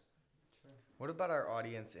things. What about our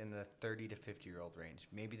audience in the 30 to 50-year-old range?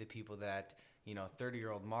 Maybe the people that,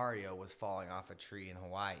 30-year-old Mario was falling off a tree in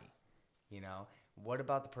Hawaii. What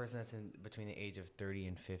about the person that's in between the age of 30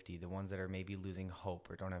 and 50, the ones that are maybe losing hope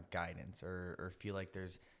or don't have guidance or feel like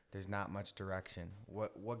there's not much direction?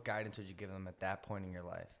 What guidance would you give them at that point in your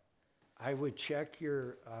life? I would check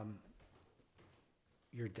your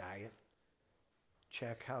diet,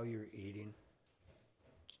 check how you're eating,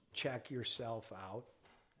 check yourself out,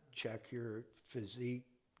 check your physique,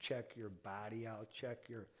 check your body out,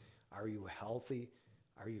 are you healthy?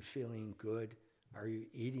 Are you feeling good? Are you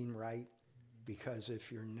eating right? Because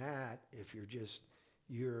if you're not, if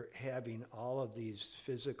you're having all of these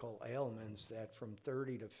physical ailments that from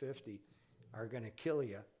 30 to 50 are going to kill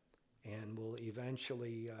you and will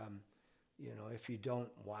eventually, if you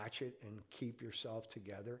don't watch it and keep yourself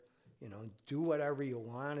together, do whatever you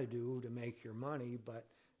want to do to make your money, but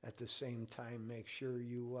at the same time, make sure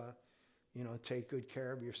you, take good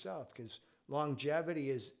care of yourself, because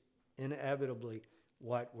longevity is inevitably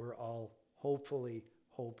what we're all hopefully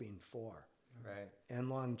hoping for. Right. And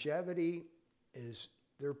longevity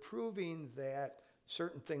they're proving that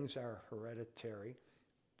certain things are hereditary,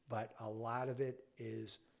 but a lot of it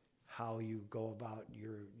is how you go about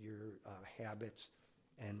your habits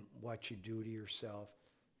and what you do to yourself,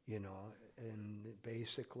 and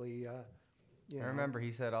basically, I remember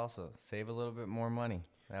he said also, save a little bit more money.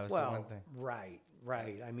 That was the one thing.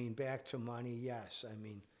 Right. I mean, back to money, yes. I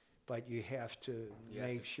mean, but you have to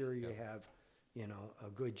make sure you have, a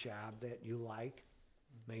good job that you like.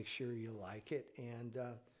 Make sure you like it,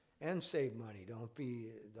 and save money.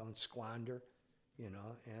 Don't squander,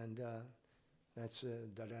 and that's One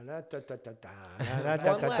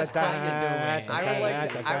last question,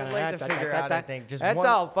 I would like to figure out, I think, just that's one,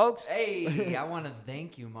 all, folks. Hey, I want to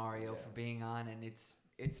thank you, Mario, for being on, and it's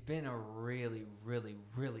been a really, really,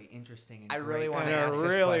 really interesting and I really great wanna And ask a this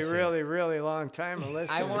really, question. really, really long time to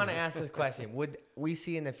listen. I want to ask this question. Would we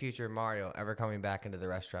see in the future Mario ever coming back into the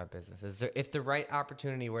restaurant business? If the right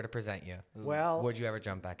opportunity were to present you, Well, would you ever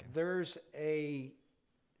jump back in? there's a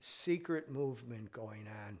secret movement going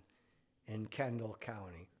on in Kendall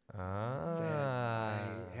County that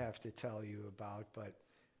I have to tell you about, but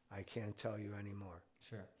I can't tell you anymore.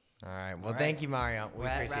 Sure. All right. Well, All right. thank you, Mario. We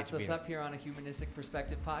appreciate wraps you us being up here on a Humanistic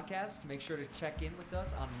Perspective podcast. Make sure to check in with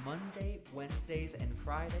us on Monday, Wednesdays, and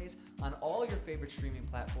Fridays on all your favorite streaming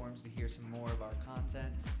platforms to hear some more of our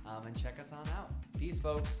content, and check us on out. Peace,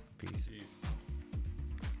 folks. Peace. Peace.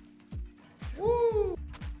 Woo!